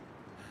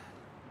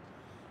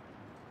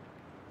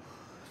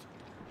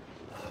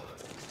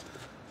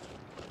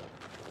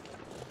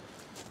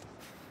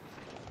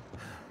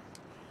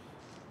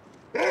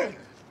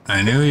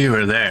 I knew you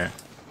were there.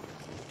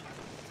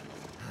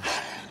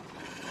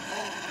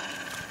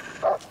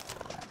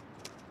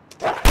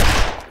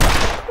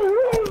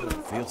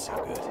 Doesn't feel so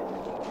good.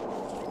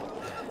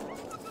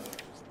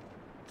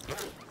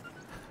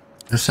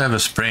 Just have a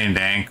sprained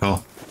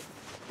ankle.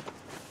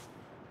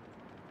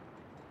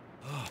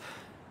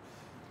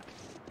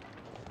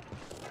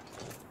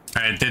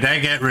 Alright, did I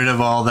get rid of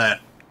all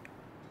that?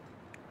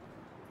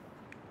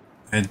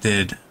 I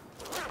did.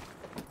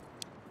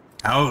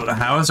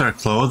 How is our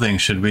clothing?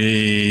 Should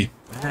we...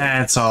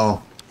 it's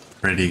all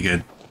pretty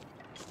good.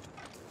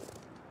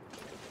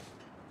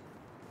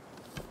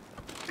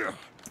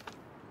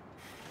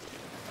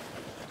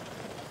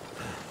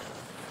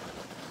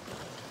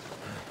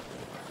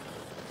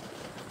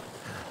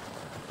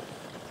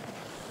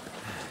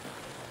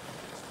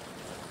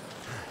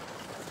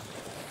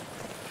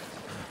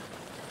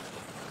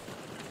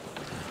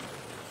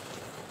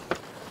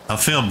 I'll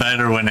feel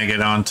better when I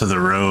get onto the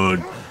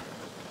road.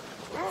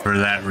 For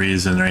that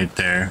reason right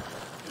there.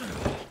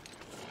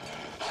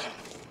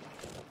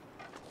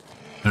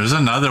 There's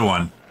another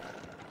one.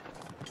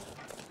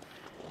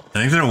 I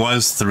think there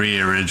was 3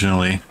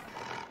 originally.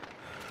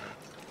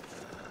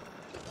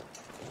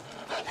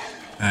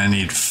 I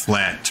need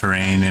flat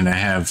terrain and I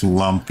have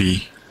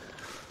lumpy.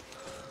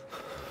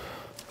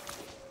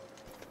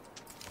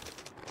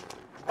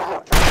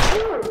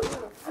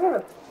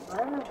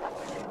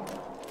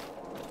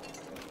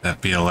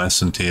 That'd be a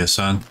lesson to you,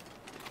 son.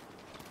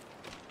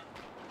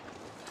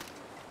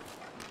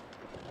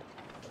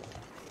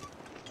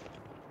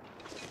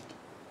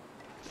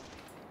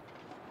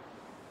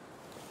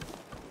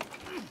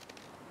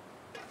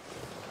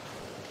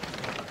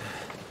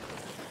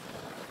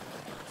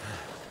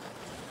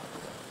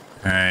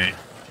 Alright.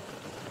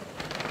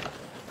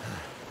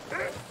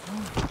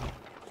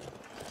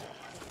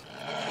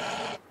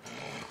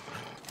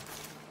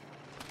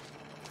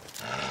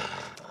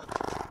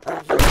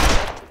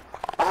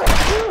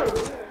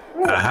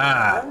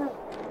 Aha!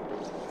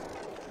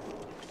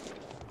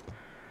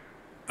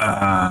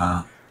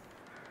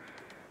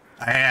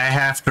 I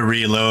have to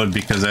reload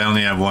because I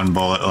only have 1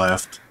 bullet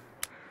left.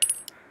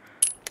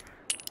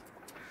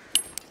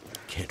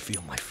 Can't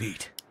feel my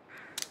feet.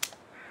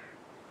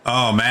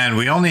 Oh man,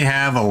 we only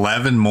have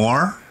 11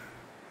 more?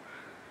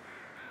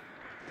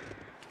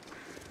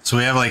 So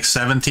we have like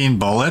 17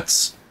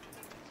 bullets?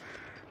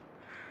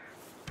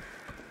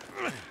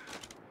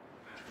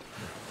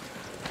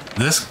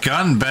 This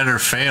gun better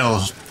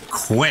fail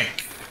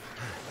quick.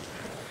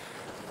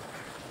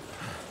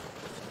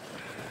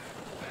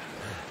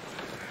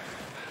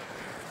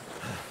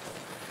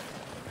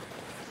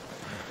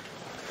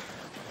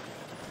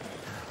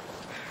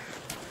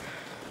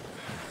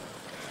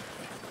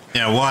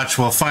 Yeah, watch,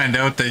 we'll find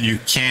out that you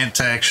can't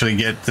actually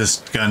get this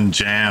gun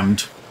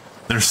jammed.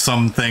 There's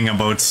something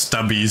about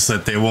stubbies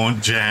that they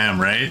won't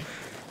jam, right?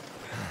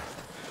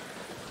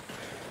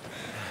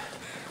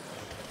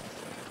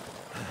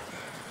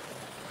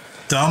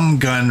 Dumb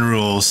gun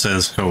rule,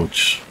 says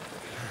Coach.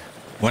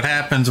 What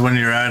happens when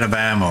you're out of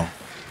ammo?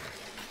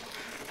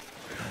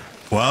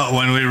 Well,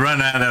 when we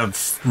run out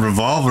of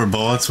revolver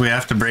bullets, we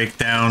have to break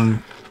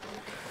down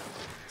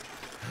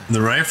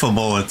the rifle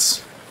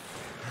bullets.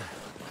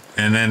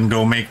 And then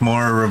go make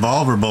more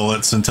revolver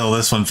bullets until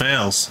this one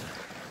fails.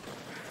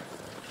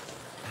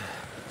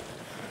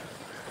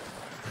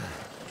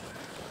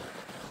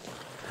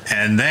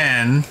 And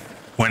then,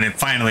 when it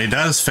finally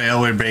does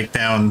fail, we break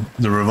down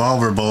the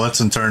revolver bullets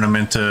and turn them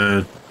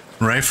into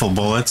rifle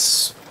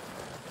bullets.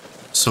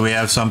 So we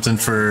have something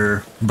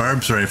for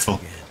Barb's rifle.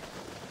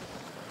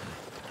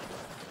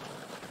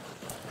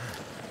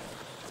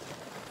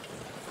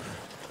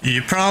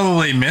 You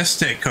probably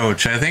missed it,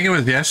 Coach. I think it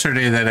was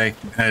yesterday that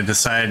I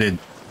decided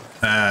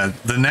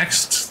the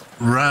next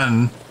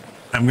run,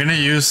 I'm going to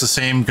use the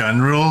same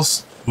gun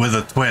rules with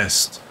a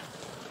twist.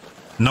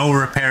 No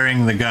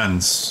repairing the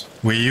guns.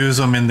 We use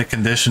them in the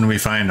condition we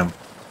find them.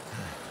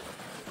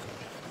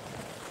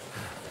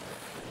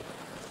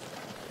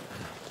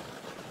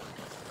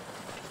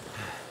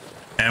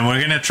 And we're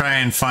going to try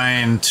and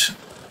find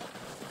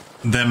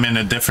them in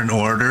a different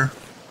order.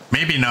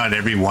 Maybe not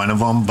every one of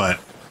them,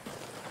 but...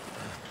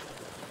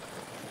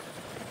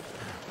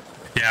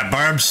 yeah,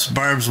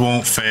 Barb's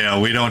won't fail.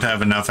 We don't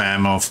have enough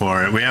ammo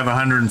for it. We have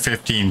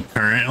 115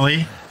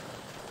 currently.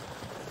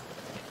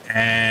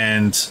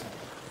 And...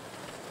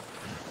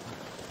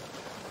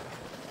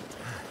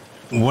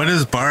 what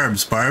is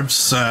Barb's?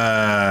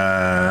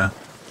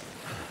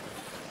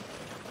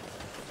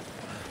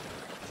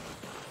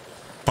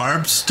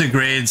 Barb's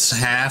degrades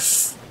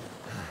half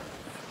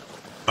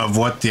of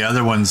what the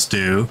other ones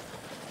do.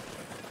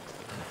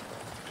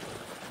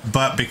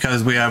 But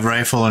because we have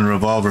rifle and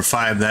revolver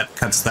 5, that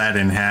cuts that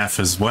in half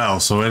as well.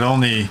 So it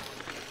only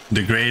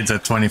degrades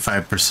at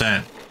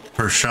 25%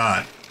 per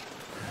shot.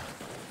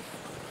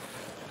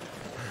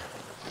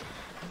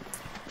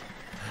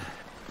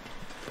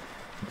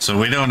 So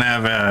we don't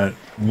have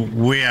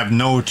we have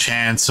no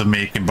chance of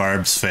making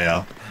barbs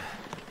fail.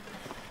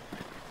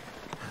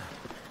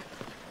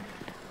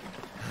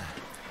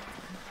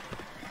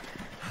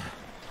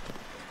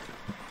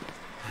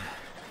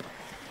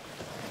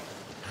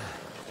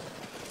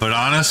 But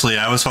honestly,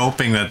 I was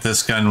hoping that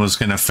this gun was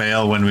going to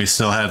fail when we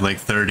still had like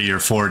 30 or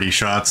 40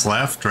 shots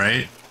left,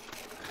 right?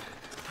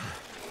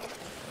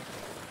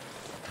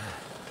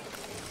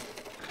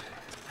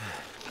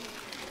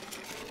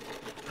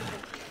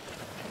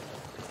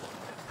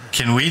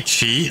 Can we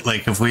cheat?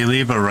 Like if we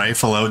leave a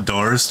rifle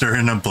outdoors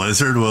during a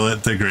blizzard, will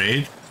it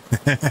degrade?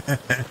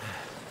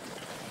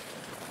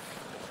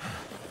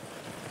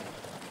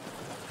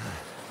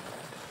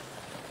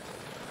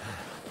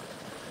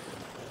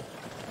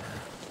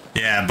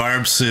 Yeah,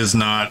 barbs is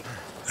not.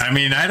 I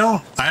mean, I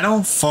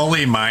don't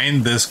fully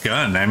mind this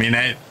gun. I mean,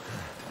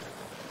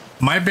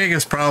 my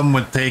biggest problem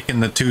with taking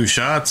the 2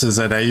 shots is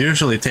that I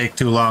usually take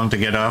too long to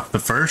get off the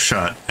first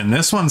shot, and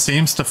this one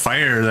seems to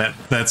fire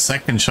that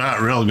second shot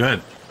real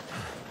good.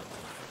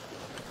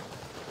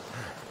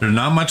 There's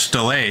not much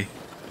delay.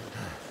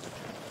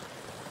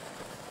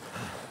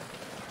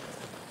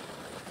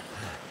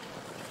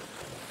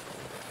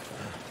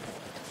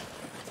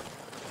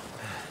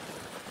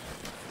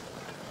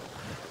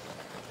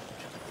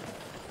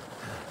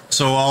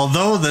 So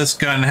although this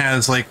gun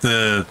has like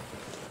the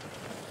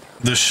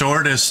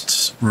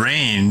shortest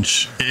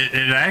range,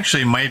 it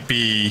actually might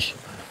be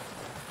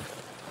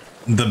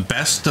the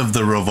best of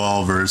the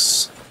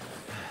revolvers.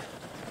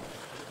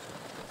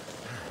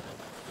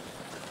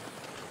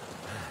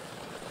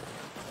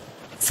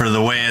 For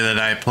the way that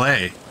I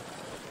play.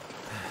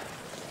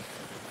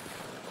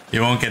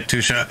 You won't get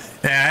 2 shots.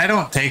 Yeah, I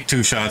don't take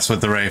 2 shots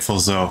with the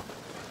rifles though.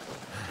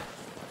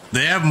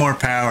 They have more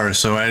power,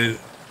 so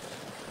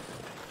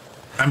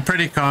I'm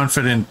pretty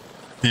confident,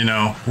 you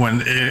know,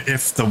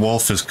 if the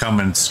wolf is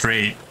coming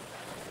straight,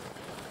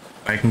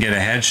 I can get a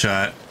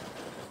headshot.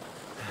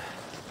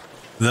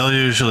 They'll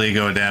usually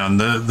go down.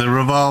 The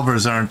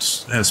revolvers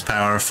aren't as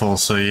powerful,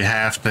 so you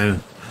have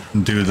to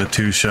do the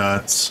 2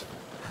 shots.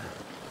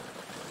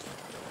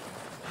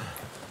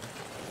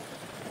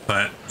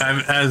 But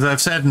as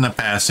I've said in the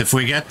past, if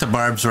we get to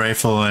Barb's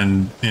rifle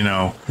and, you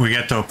know, we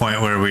get to a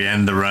point where we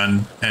end the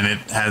run and it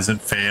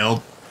hasn't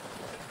failed,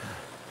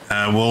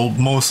 we'll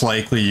most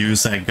likely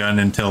use that gun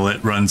until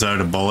it runs out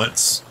of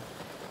bullets.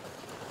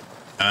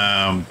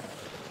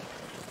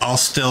 I'll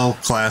still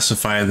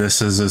classify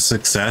this as a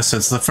success.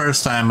 It's the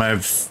first time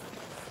I've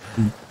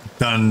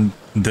done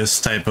this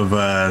type of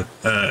a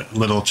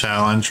little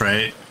challenge,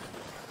 right?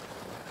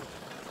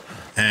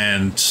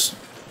 And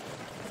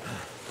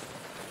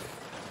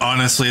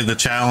honestly, the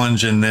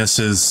challenge in this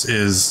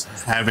is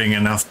having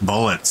enough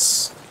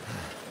bullets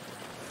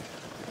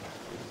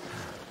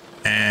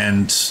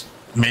and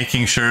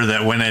making sure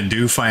that when I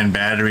do find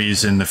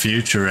batteries in the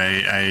future,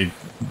 I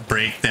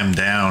break them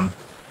down.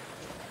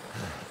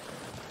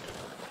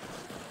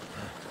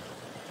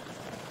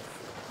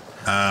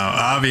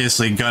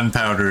 Obviously,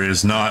 gunpowder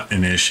is not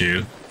an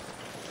issue.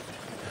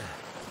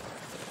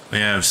 We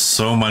have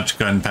so much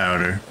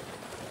gunpowder.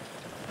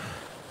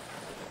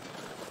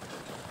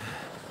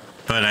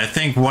 But I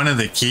think one of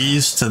the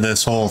keys to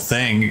this whole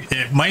thing,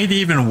 it might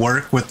even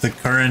work with the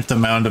current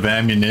amount of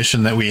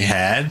ammunition that we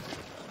had,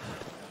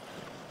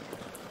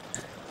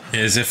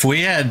 is if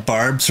we had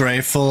Barb's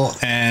rifle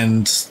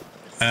and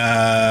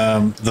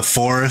the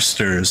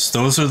Foresters.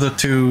 Those are the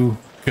 2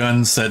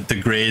 guns that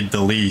degrade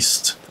the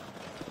least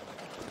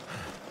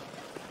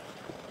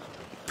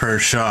per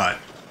shot.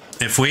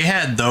 If we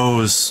had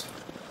those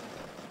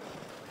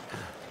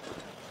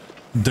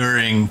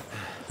during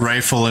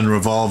Rifle and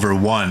Revolver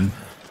 1,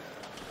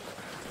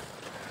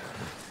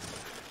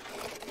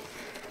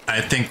 I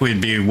think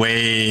we'd be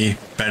way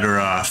better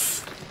off.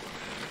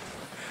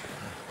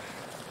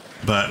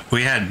 But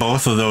we had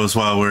both of those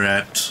while we're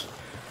at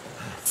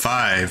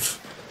 5,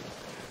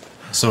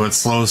 so it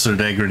slows their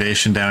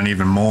degradation down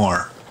even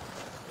more.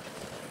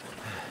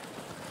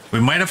 We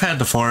might have had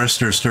the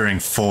Foresters during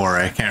 4,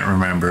 I can't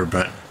remember,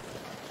 but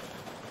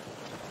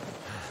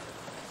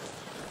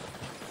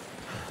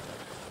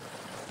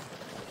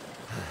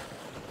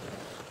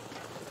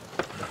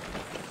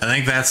I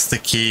think that's the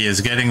key,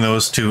 is getting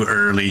those 2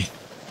 early.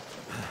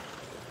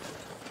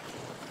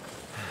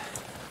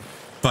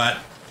 But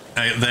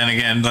then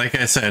again, like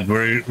I said,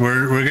 we're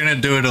gonna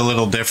do it a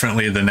little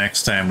differently the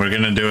next time. We're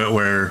gonna do it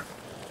where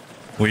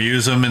we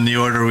use them in the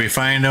order we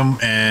find them,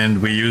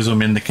 and we use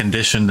them in the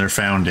condition they're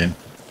found in.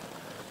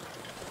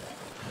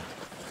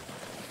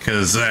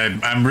 Because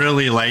I'm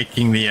really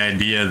liking the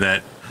idea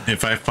that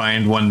if I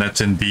find one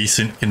that's in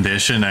decent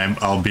condition,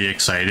 I'll be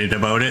excited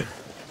about it.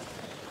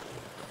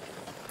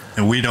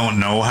 And we don't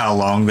know how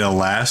long they'll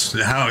last.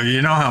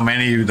 You know how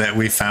many that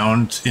we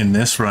found in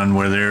this run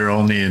where they're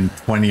only in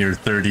 20 or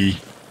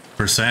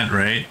 30%,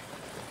 right?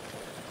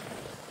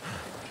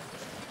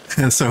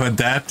 And so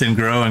adapt and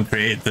grow and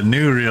create the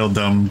new real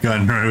dumb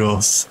gun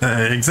rules.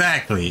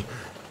 Exactly.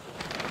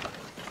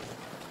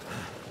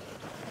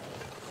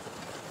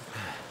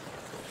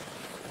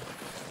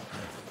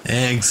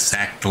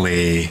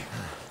 Exactly.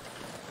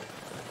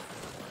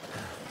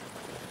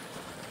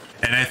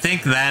 And I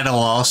think that'll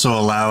also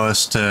allow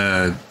us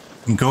to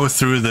go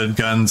through the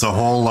guns a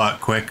whole lot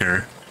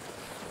quicker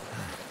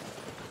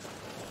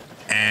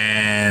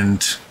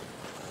and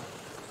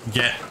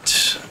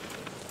get,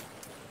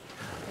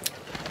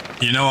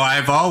 you know,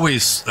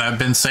 I've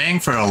been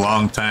saying for a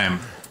long time,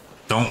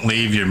 don't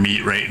leave your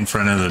meat right in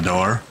front of the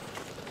door.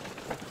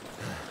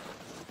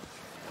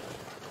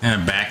 I'm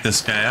gonna back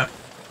this guy up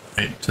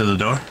right to the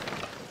door.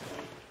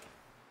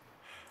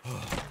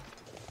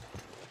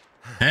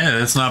 Yeah,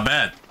 that's not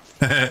bad.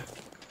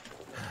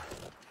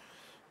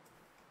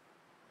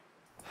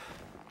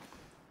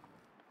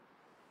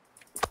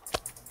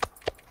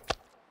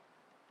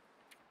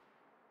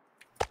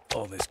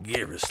 All this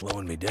gear is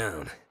slowing me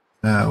down.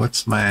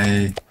 What's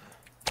my...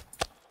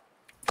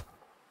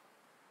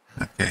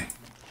 Okay.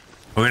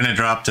 We're gonna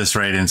drop this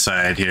right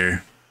inside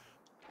here.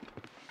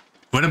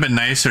 Would have been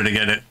nicer to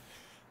get it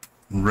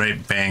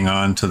right bang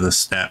on to the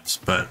steps,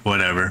 but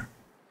whatever.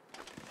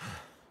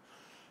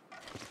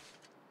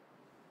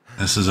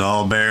 This is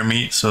all bear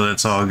meat, so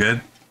that's all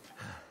good.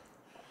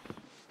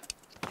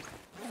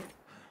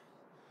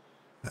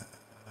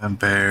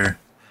 Bear.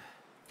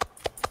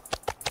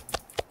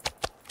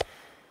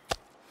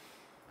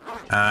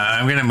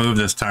 I'm gonna move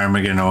this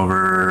ptarmigan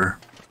over.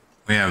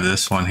 We have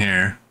this one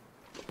here.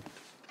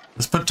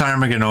 Let's put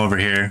ptarmigan over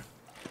here.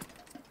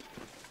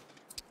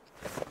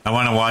 I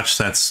want to watch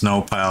that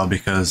snow pile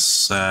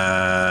because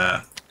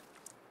I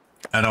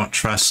don't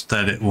trust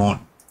that it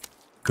won't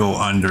go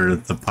under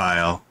the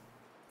pile.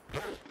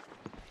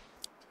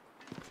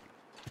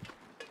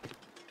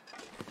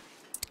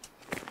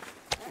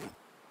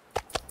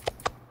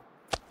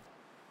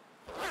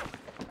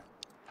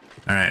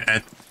 Alright, I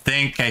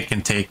think I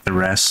can take the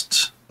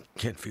rest.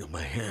 Can't feel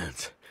my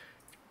hands.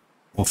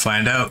 We'll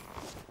find out.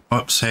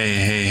 Whoops,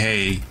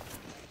 hey.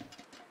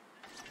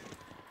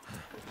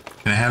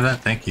 Can I have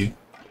that? Thank you.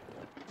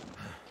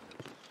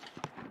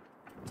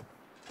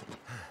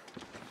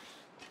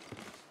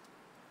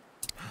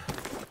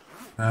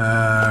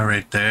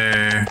 Right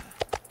there.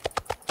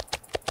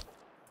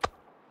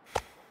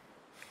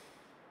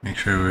 Make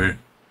sure we're...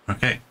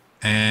 Okay.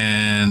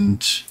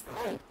 And...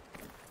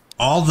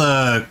 all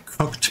the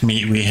cooked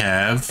meat we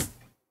have...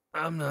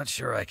 I'm not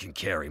sure I can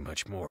carry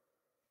much more.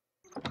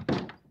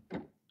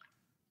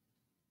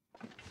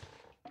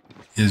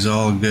 is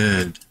all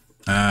good.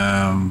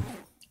 Get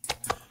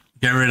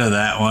rid of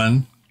that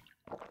one.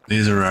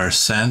 These are our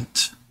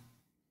scent.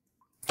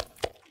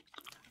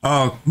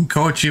 Oh,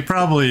 Coach, you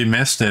probably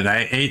missed it.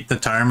 I ate the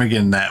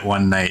ptarmigan that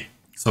one night,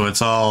 so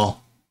it's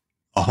all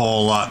a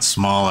whole lot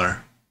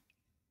smaller.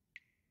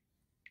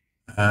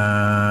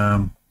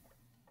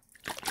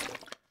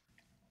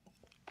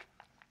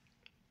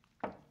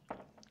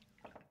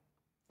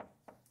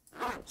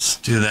 Let's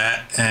do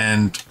that.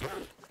 And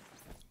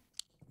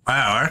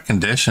wow, our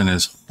condition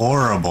is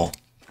horrible.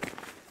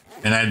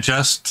 And I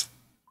just,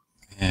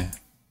 yeah.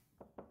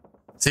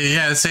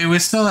 See, we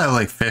still have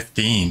like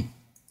 15.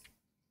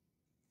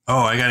 Oh,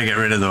 I gotta get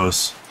rid of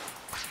those.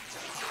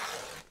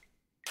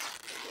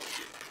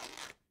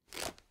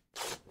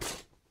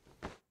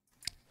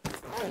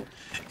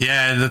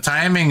 Yeah, the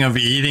timing of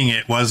eating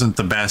it wasn't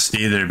the best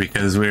either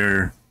because we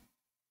were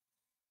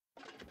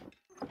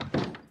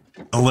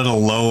a little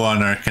low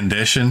on our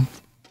condition.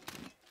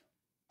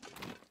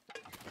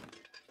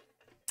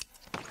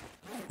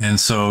 And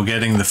so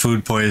getting the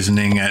food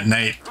poisoning at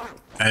night,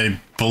 I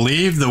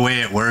believe the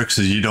way it works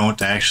is you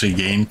don't actually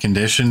gain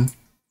condition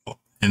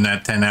in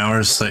that 10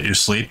 hours that you're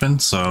sleeping,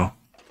 so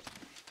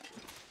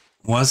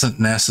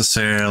wasn't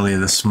necessarily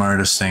the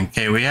smartest thing.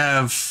 Okay, we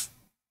have,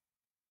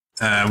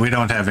 we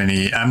don't have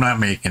any, I'm not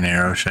making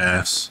arrow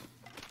shafts.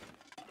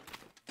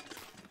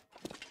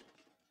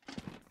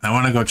 I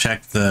want to go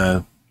check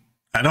the,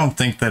 I don't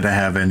think that I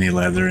have any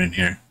leather in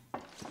here.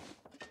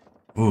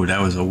 Ooh,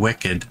 that was a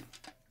wicked.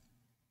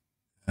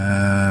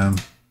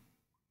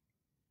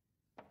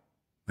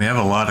 We have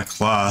a lot of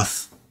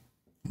cloth,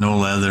 no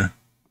leather.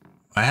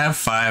 I have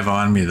 5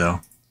 on me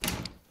though,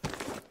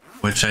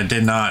 which I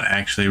did not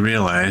actually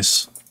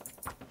realize.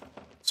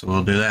 So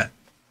we'll do that.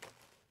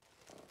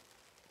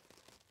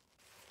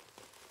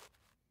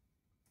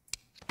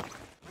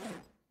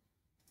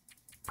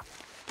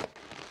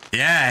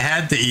 Yeah, I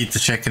had to eat the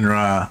chicken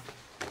raw.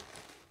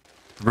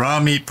 Raw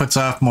meat puts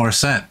off more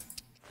scent.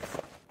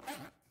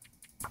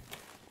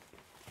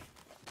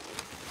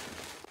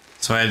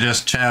 So I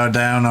just chowed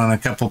down on a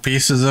couple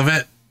pieces of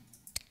it.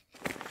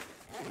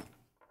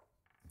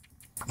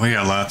 We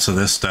got lots of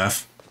this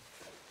stuff.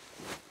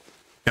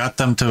 Got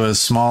them to as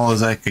small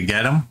as I could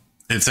get them.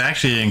 It's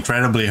actually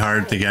incredibly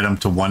hard to get them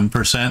to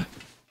 1%.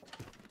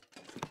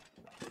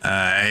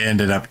 I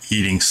ended up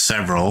eating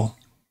several.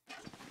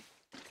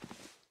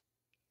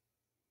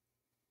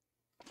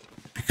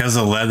 Because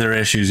of leather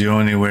issues, you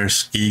only wear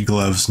ski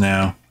gloves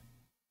now.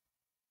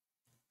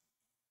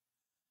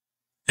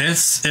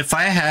 If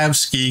I have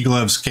ski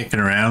gloves kicking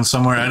around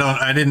somewhere,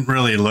 I didn't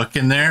really look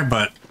in there,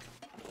 but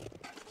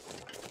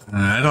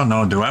I don't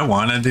know. Do I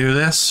want to do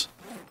this?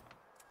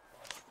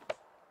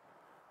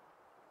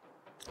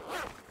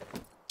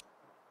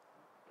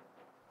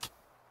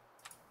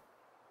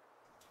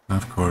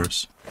 Of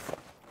course.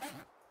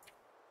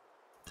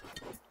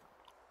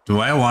 Do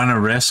I want to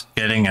risk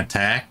getting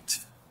attacked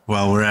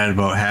while we're at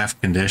about half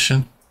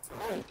condition?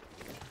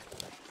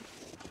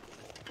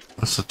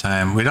 What's the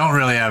time? We don't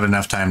really have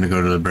enough time to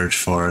go to the birch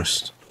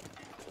forest.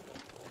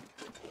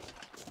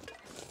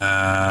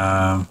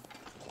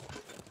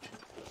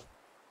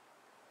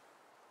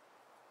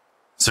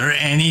 Is there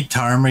any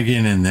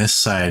ptarmigan in this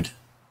side?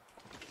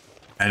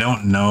 I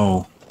don't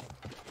know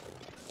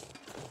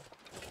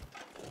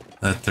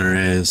that there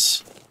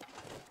is.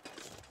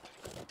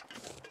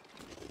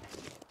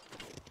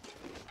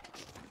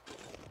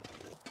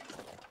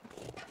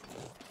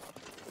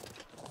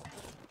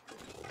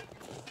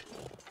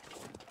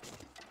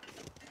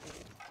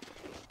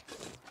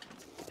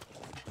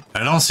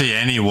 I don't see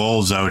any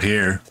wolves out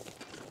here.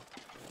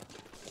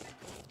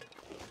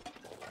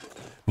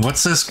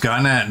 What's this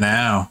gun at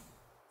now?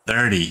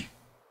 30.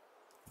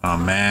 Oh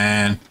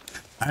man.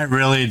 I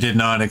really did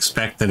not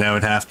expect that I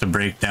would have to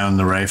break down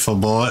the rifle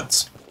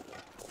bullets.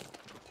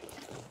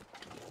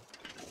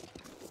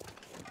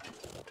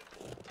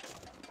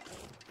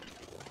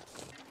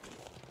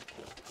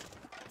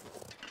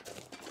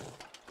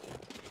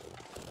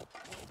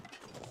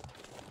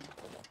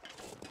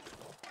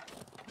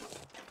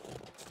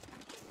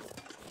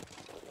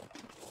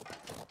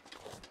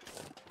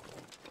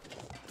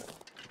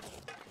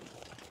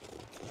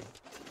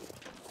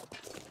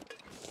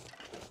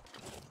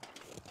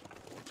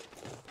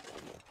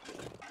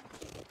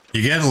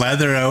 You get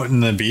leather out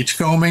in the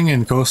beachcombing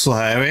in Coastal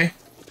Highway?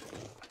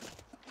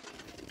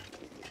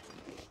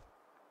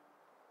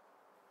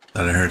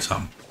 Thought I heard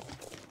something.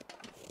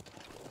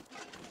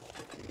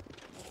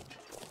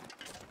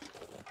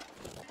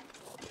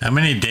 How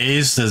many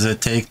days does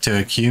it take to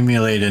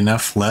accumulate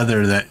enough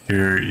leather that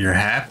you're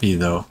happy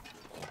though?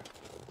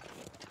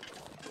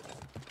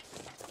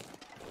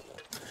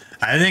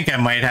 I think I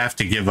might have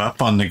to give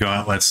up on the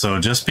gauntlets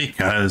though, just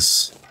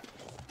because.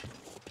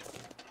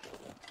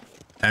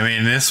 I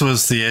mean, this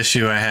was the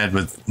issue I had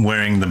with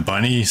wearing the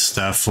bunny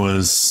stuff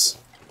was,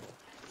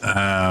 you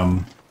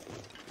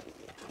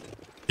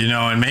know,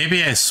 and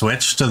maybe I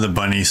switched to the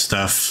bunny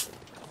stuff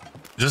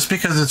just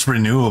because it's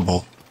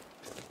renewable.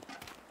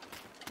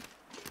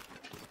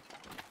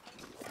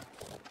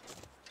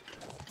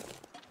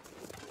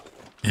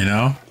 You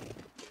know?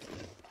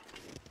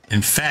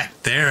 In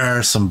fact, there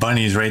are some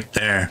bunnies right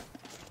there.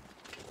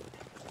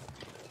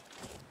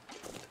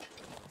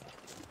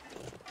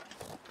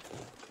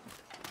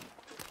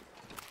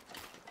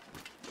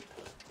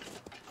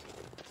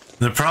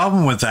 The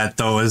problem with that,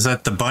 though, is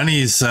that the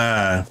bunnies,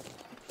 I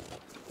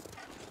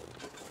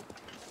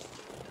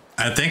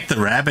think the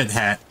rabbit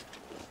hat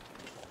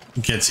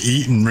gets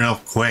eaten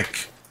real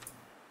quick.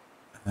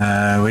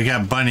 We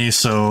got bunnies,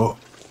 so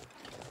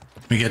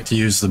we get to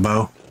use the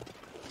bow.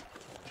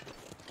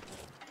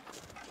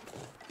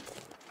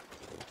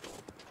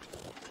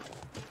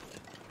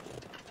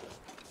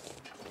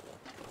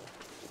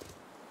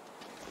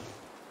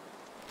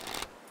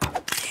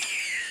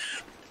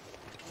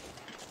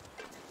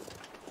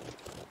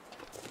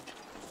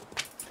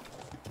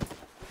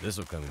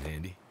 This'll come in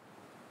handy.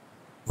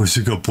 Where's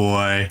a good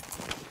boy?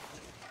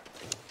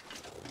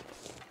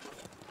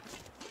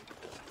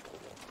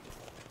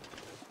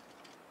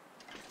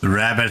 The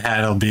rabbit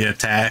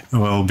hat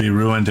will be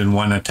ruined in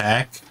one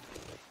attack.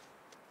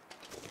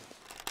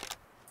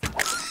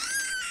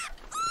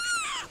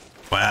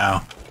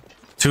 Wow.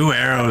 2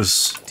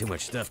 arrows. Too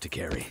much stuff to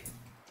carry.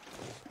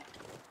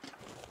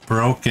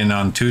 Broken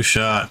on 2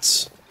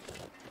 shots.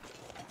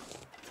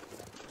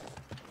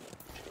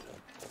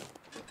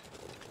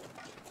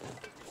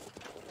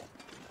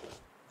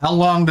 How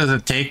long does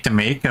it take to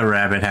make a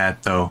rabbit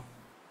hat, though?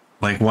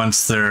 Like,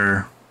 once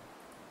you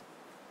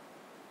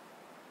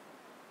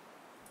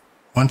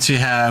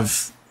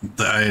have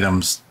the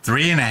items,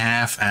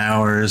 3.5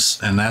 hours,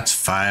 and that's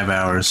 5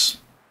 hours.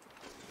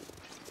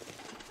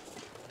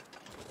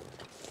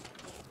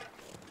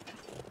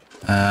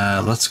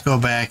 Let's go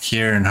back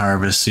here and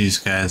harvest these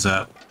guys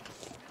up.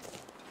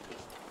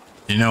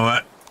 You know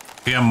what?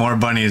 We got more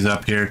bunnies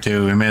up here,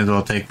 too. We may as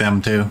well take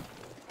them, too.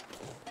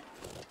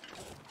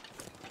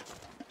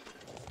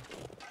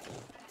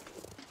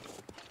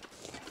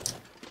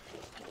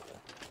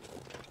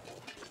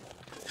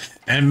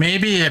 And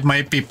maybe it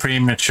might be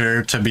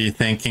premature to be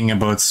thinking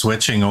about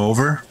switching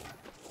over.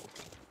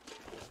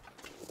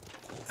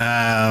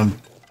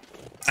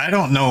 I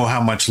don't know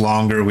how much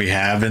longer we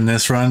have in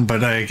this run,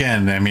 but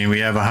again, I mean, we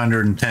have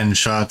 110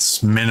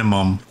 shots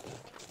minimum.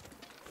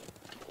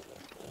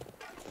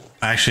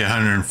 Actually,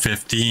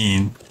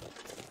 115.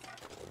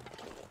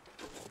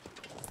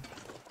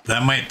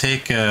 That might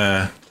take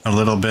a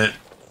little bit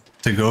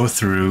to go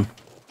through.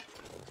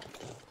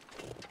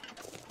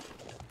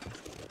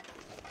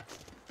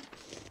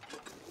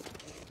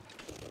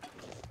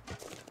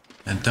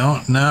 I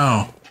don't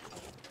know.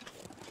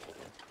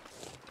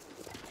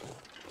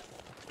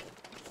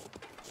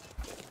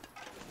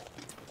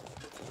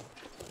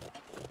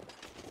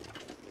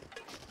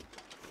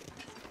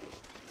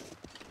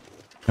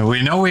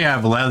 We know we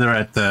have leather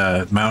at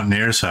the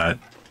Mountaineer's hut.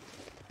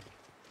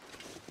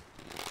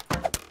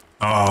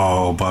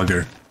 Oh,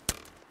 bugger.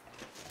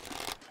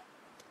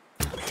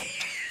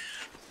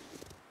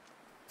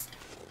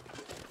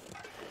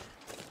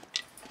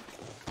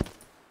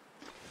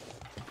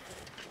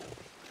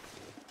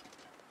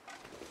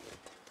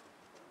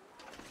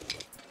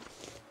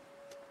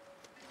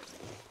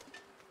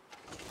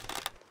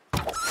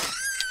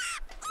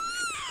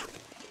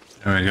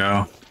 There we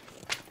go.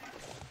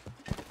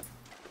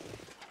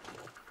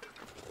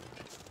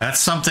 That's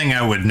something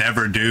I would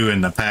never do in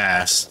the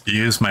past.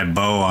 Use my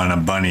bow on a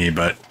bunny,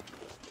 but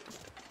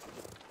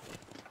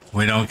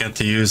we don't get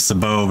to use the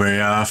bow very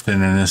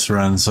often in this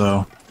run,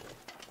 so.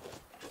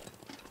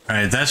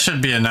 Alright, that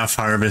should be enough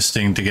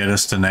harvesting to get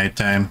us to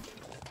nighttime.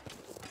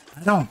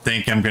 I don't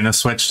think I'm gonna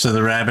switch to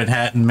the rabbit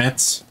hat and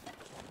mitts.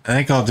 I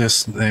think I'll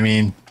just, I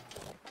mean...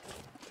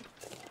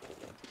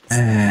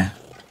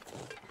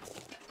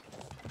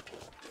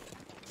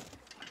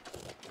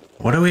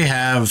 What do we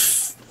have?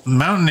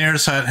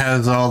 Mountaineer's hut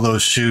has all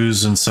those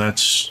shoes and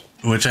such,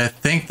 which I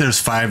think there's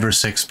 5 or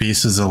 6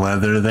 pieces of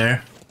leather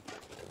there.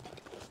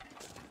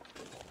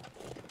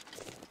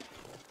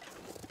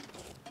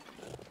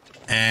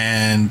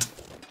 And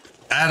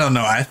I don't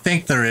know, I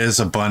think there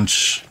is a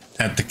bunch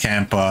at the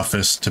camp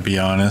office, to be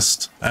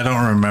honest. I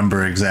don't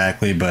remember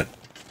exactly, but...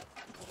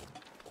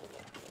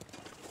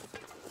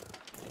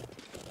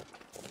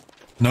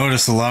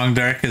 Notice the long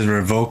dark is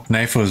revoked.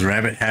 Knife was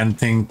rabbit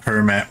hunting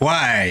permit.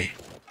 Why?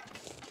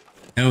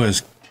 It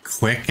was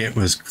quick. It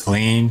was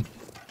clean.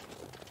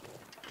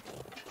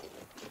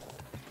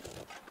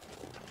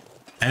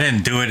 I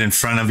didn't do it in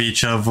front of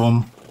each of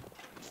them.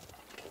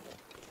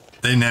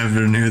 They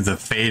never knew the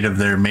fate of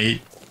their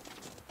mate.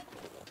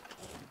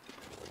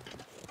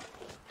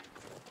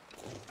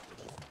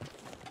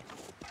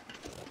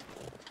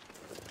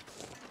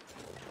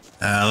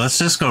 Let's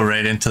just go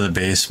right into the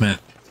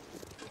basement.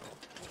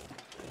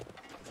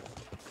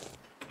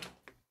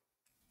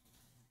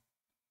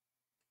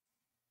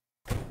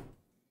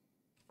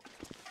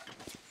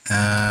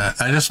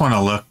 I just want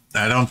to look.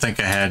 I don't think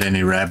I had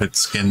any rabbit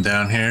skin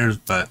down here,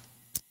 but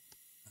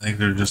I think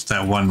they're just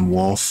that one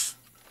wolf.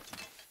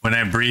 When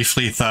I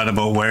briefly thought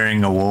about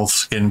wearing a wolf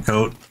skin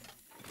coat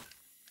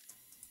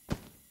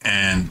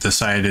and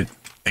decided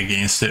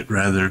against it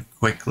rather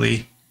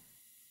quickly.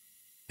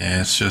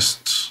 Yeah, it's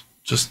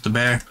just the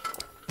bear.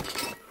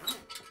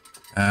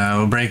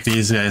 We'll break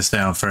these guys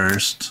down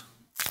first.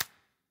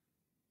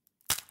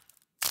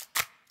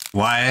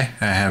 Why?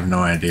 I have no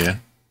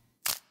idea.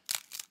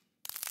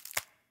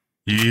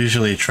 You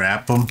usually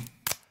trap them.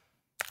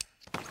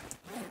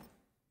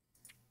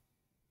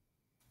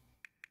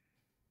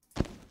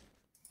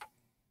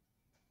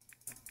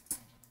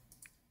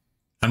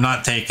 I'm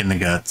not taking the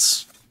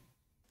guts.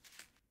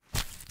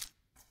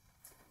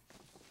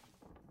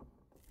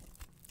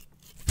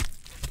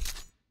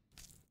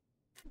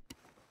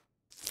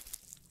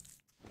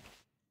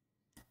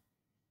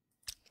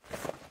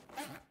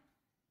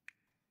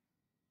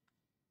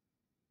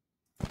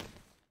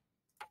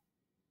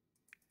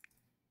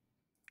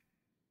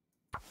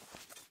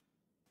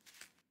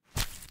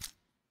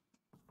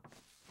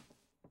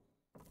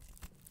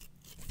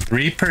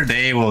 Three per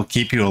day will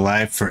keep you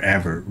alive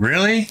forever.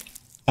 Really?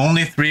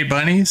 Only 3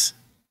 bunnies?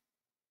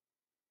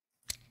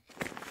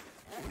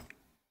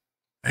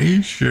 Are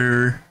you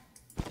sure?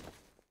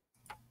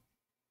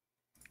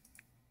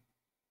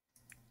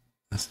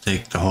 Let's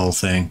take the whole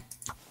thing.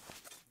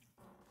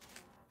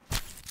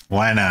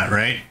 Why not,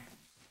 right?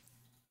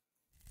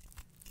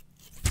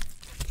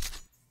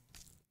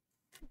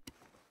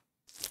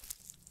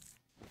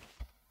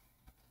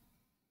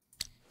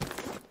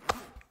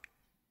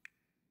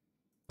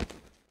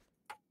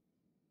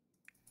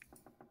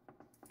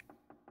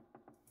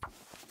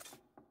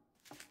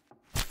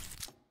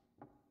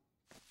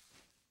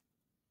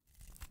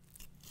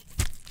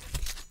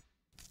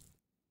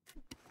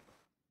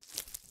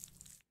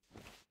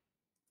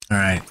 All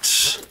right.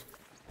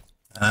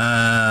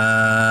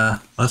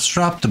 Let's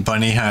drop the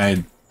bunny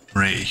hide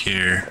right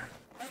here.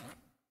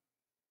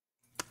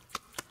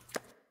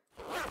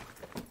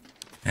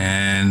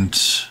 And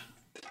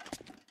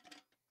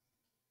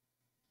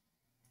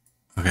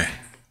okay.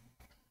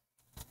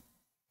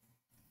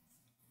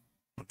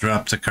 We'll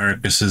drop the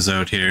carcasses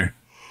out here.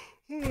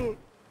 Oh,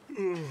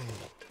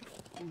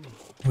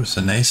 it's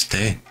a nice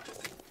day.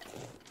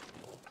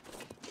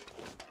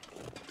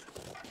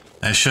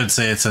 I should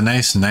say it's a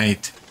nice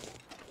night.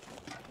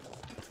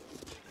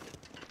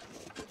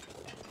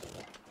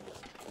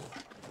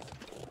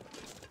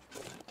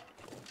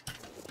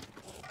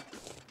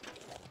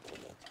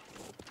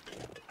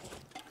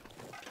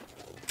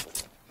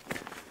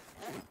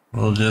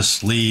 We'll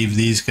just leave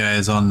these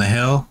guys on the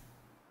hill.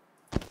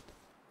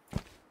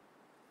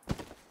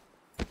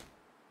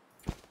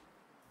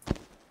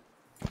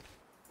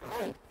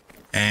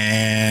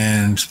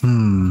 And,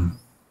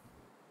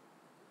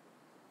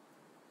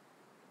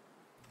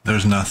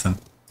 there's nothing.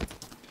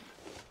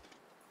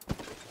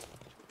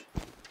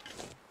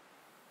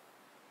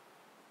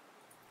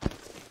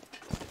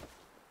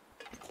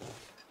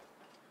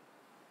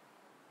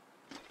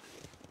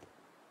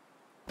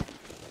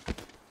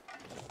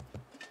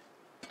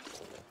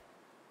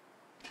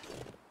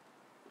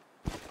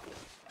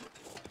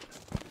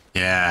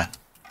 Yeah.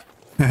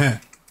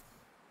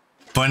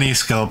 Bunny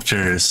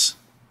sculptures.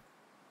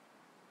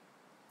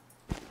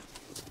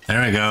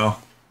 There we go.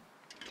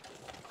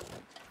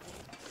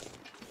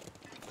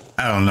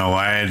 I don't know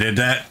why I did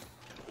that.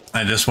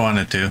 I just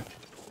wanted to.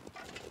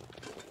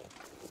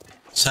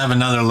 Let's have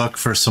another look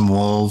for some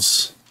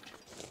wolves.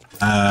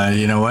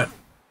 You know what?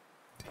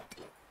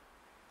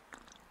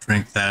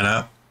 Drink that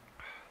up.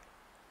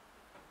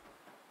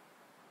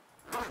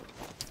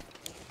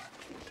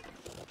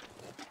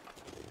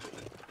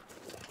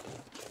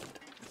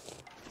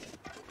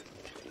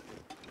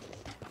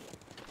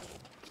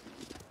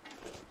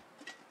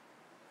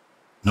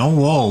 No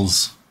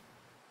wolves.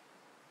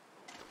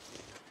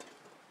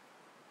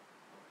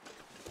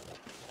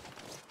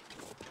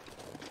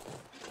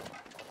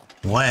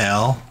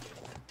 Well,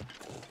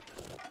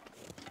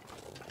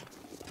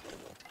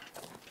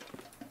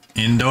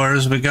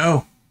 indoors we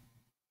go.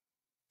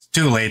 It's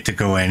too late to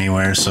go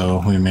anywhere,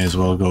 so we may as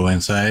well go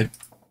inside.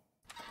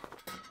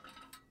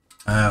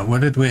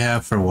 What did we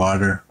have for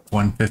water?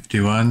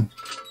 151.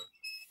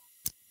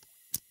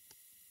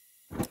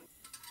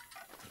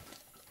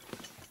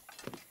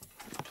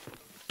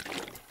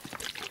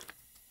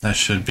 That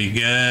should be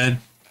good.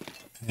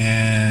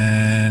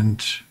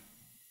 And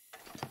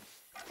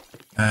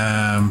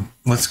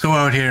let's go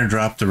out here and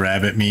drop the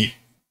rabbit meat.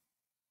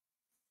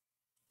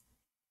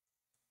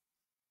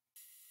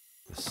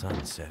 The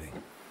sun's setting.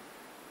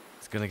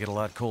 It's gonna get a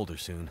lot colder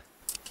soon.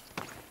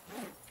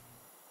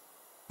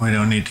 We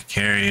don't need to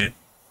carry it.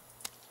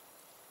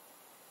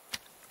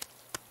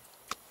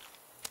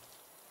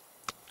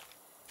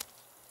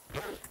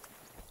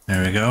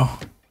 There we go.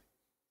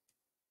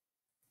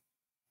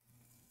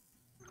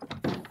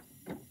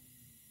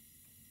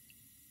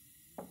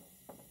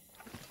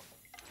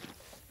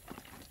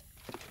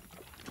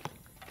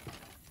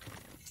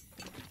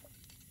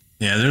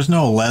 Yeah, there's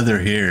no leather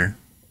here.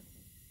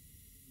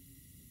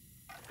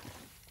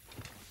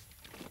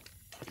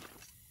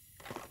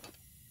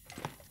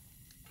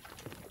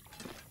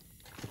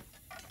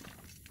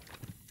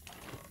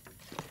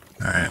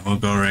 Alright, we'll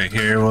go right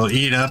here. We'll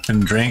eat up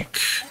and drink.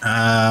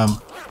 I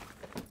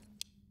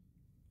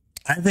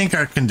think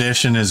our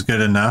condition is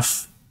good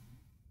enough.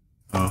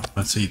 Oh,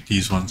 let's eat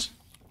these ones.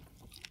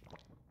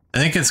 I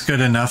think it's good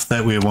enough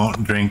that we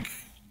won't drink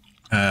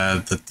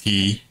the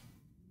tea.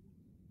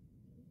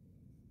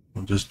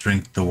 We'll just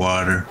drink the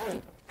water.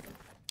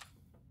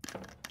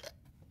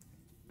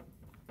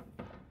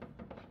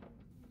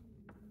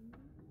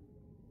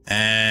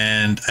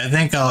 And I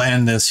think I'll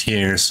end this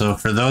here. So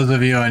for those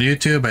of you on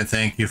YouTube, I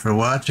thank you for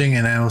watching,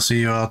 and I will see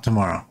you all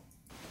tomorrow.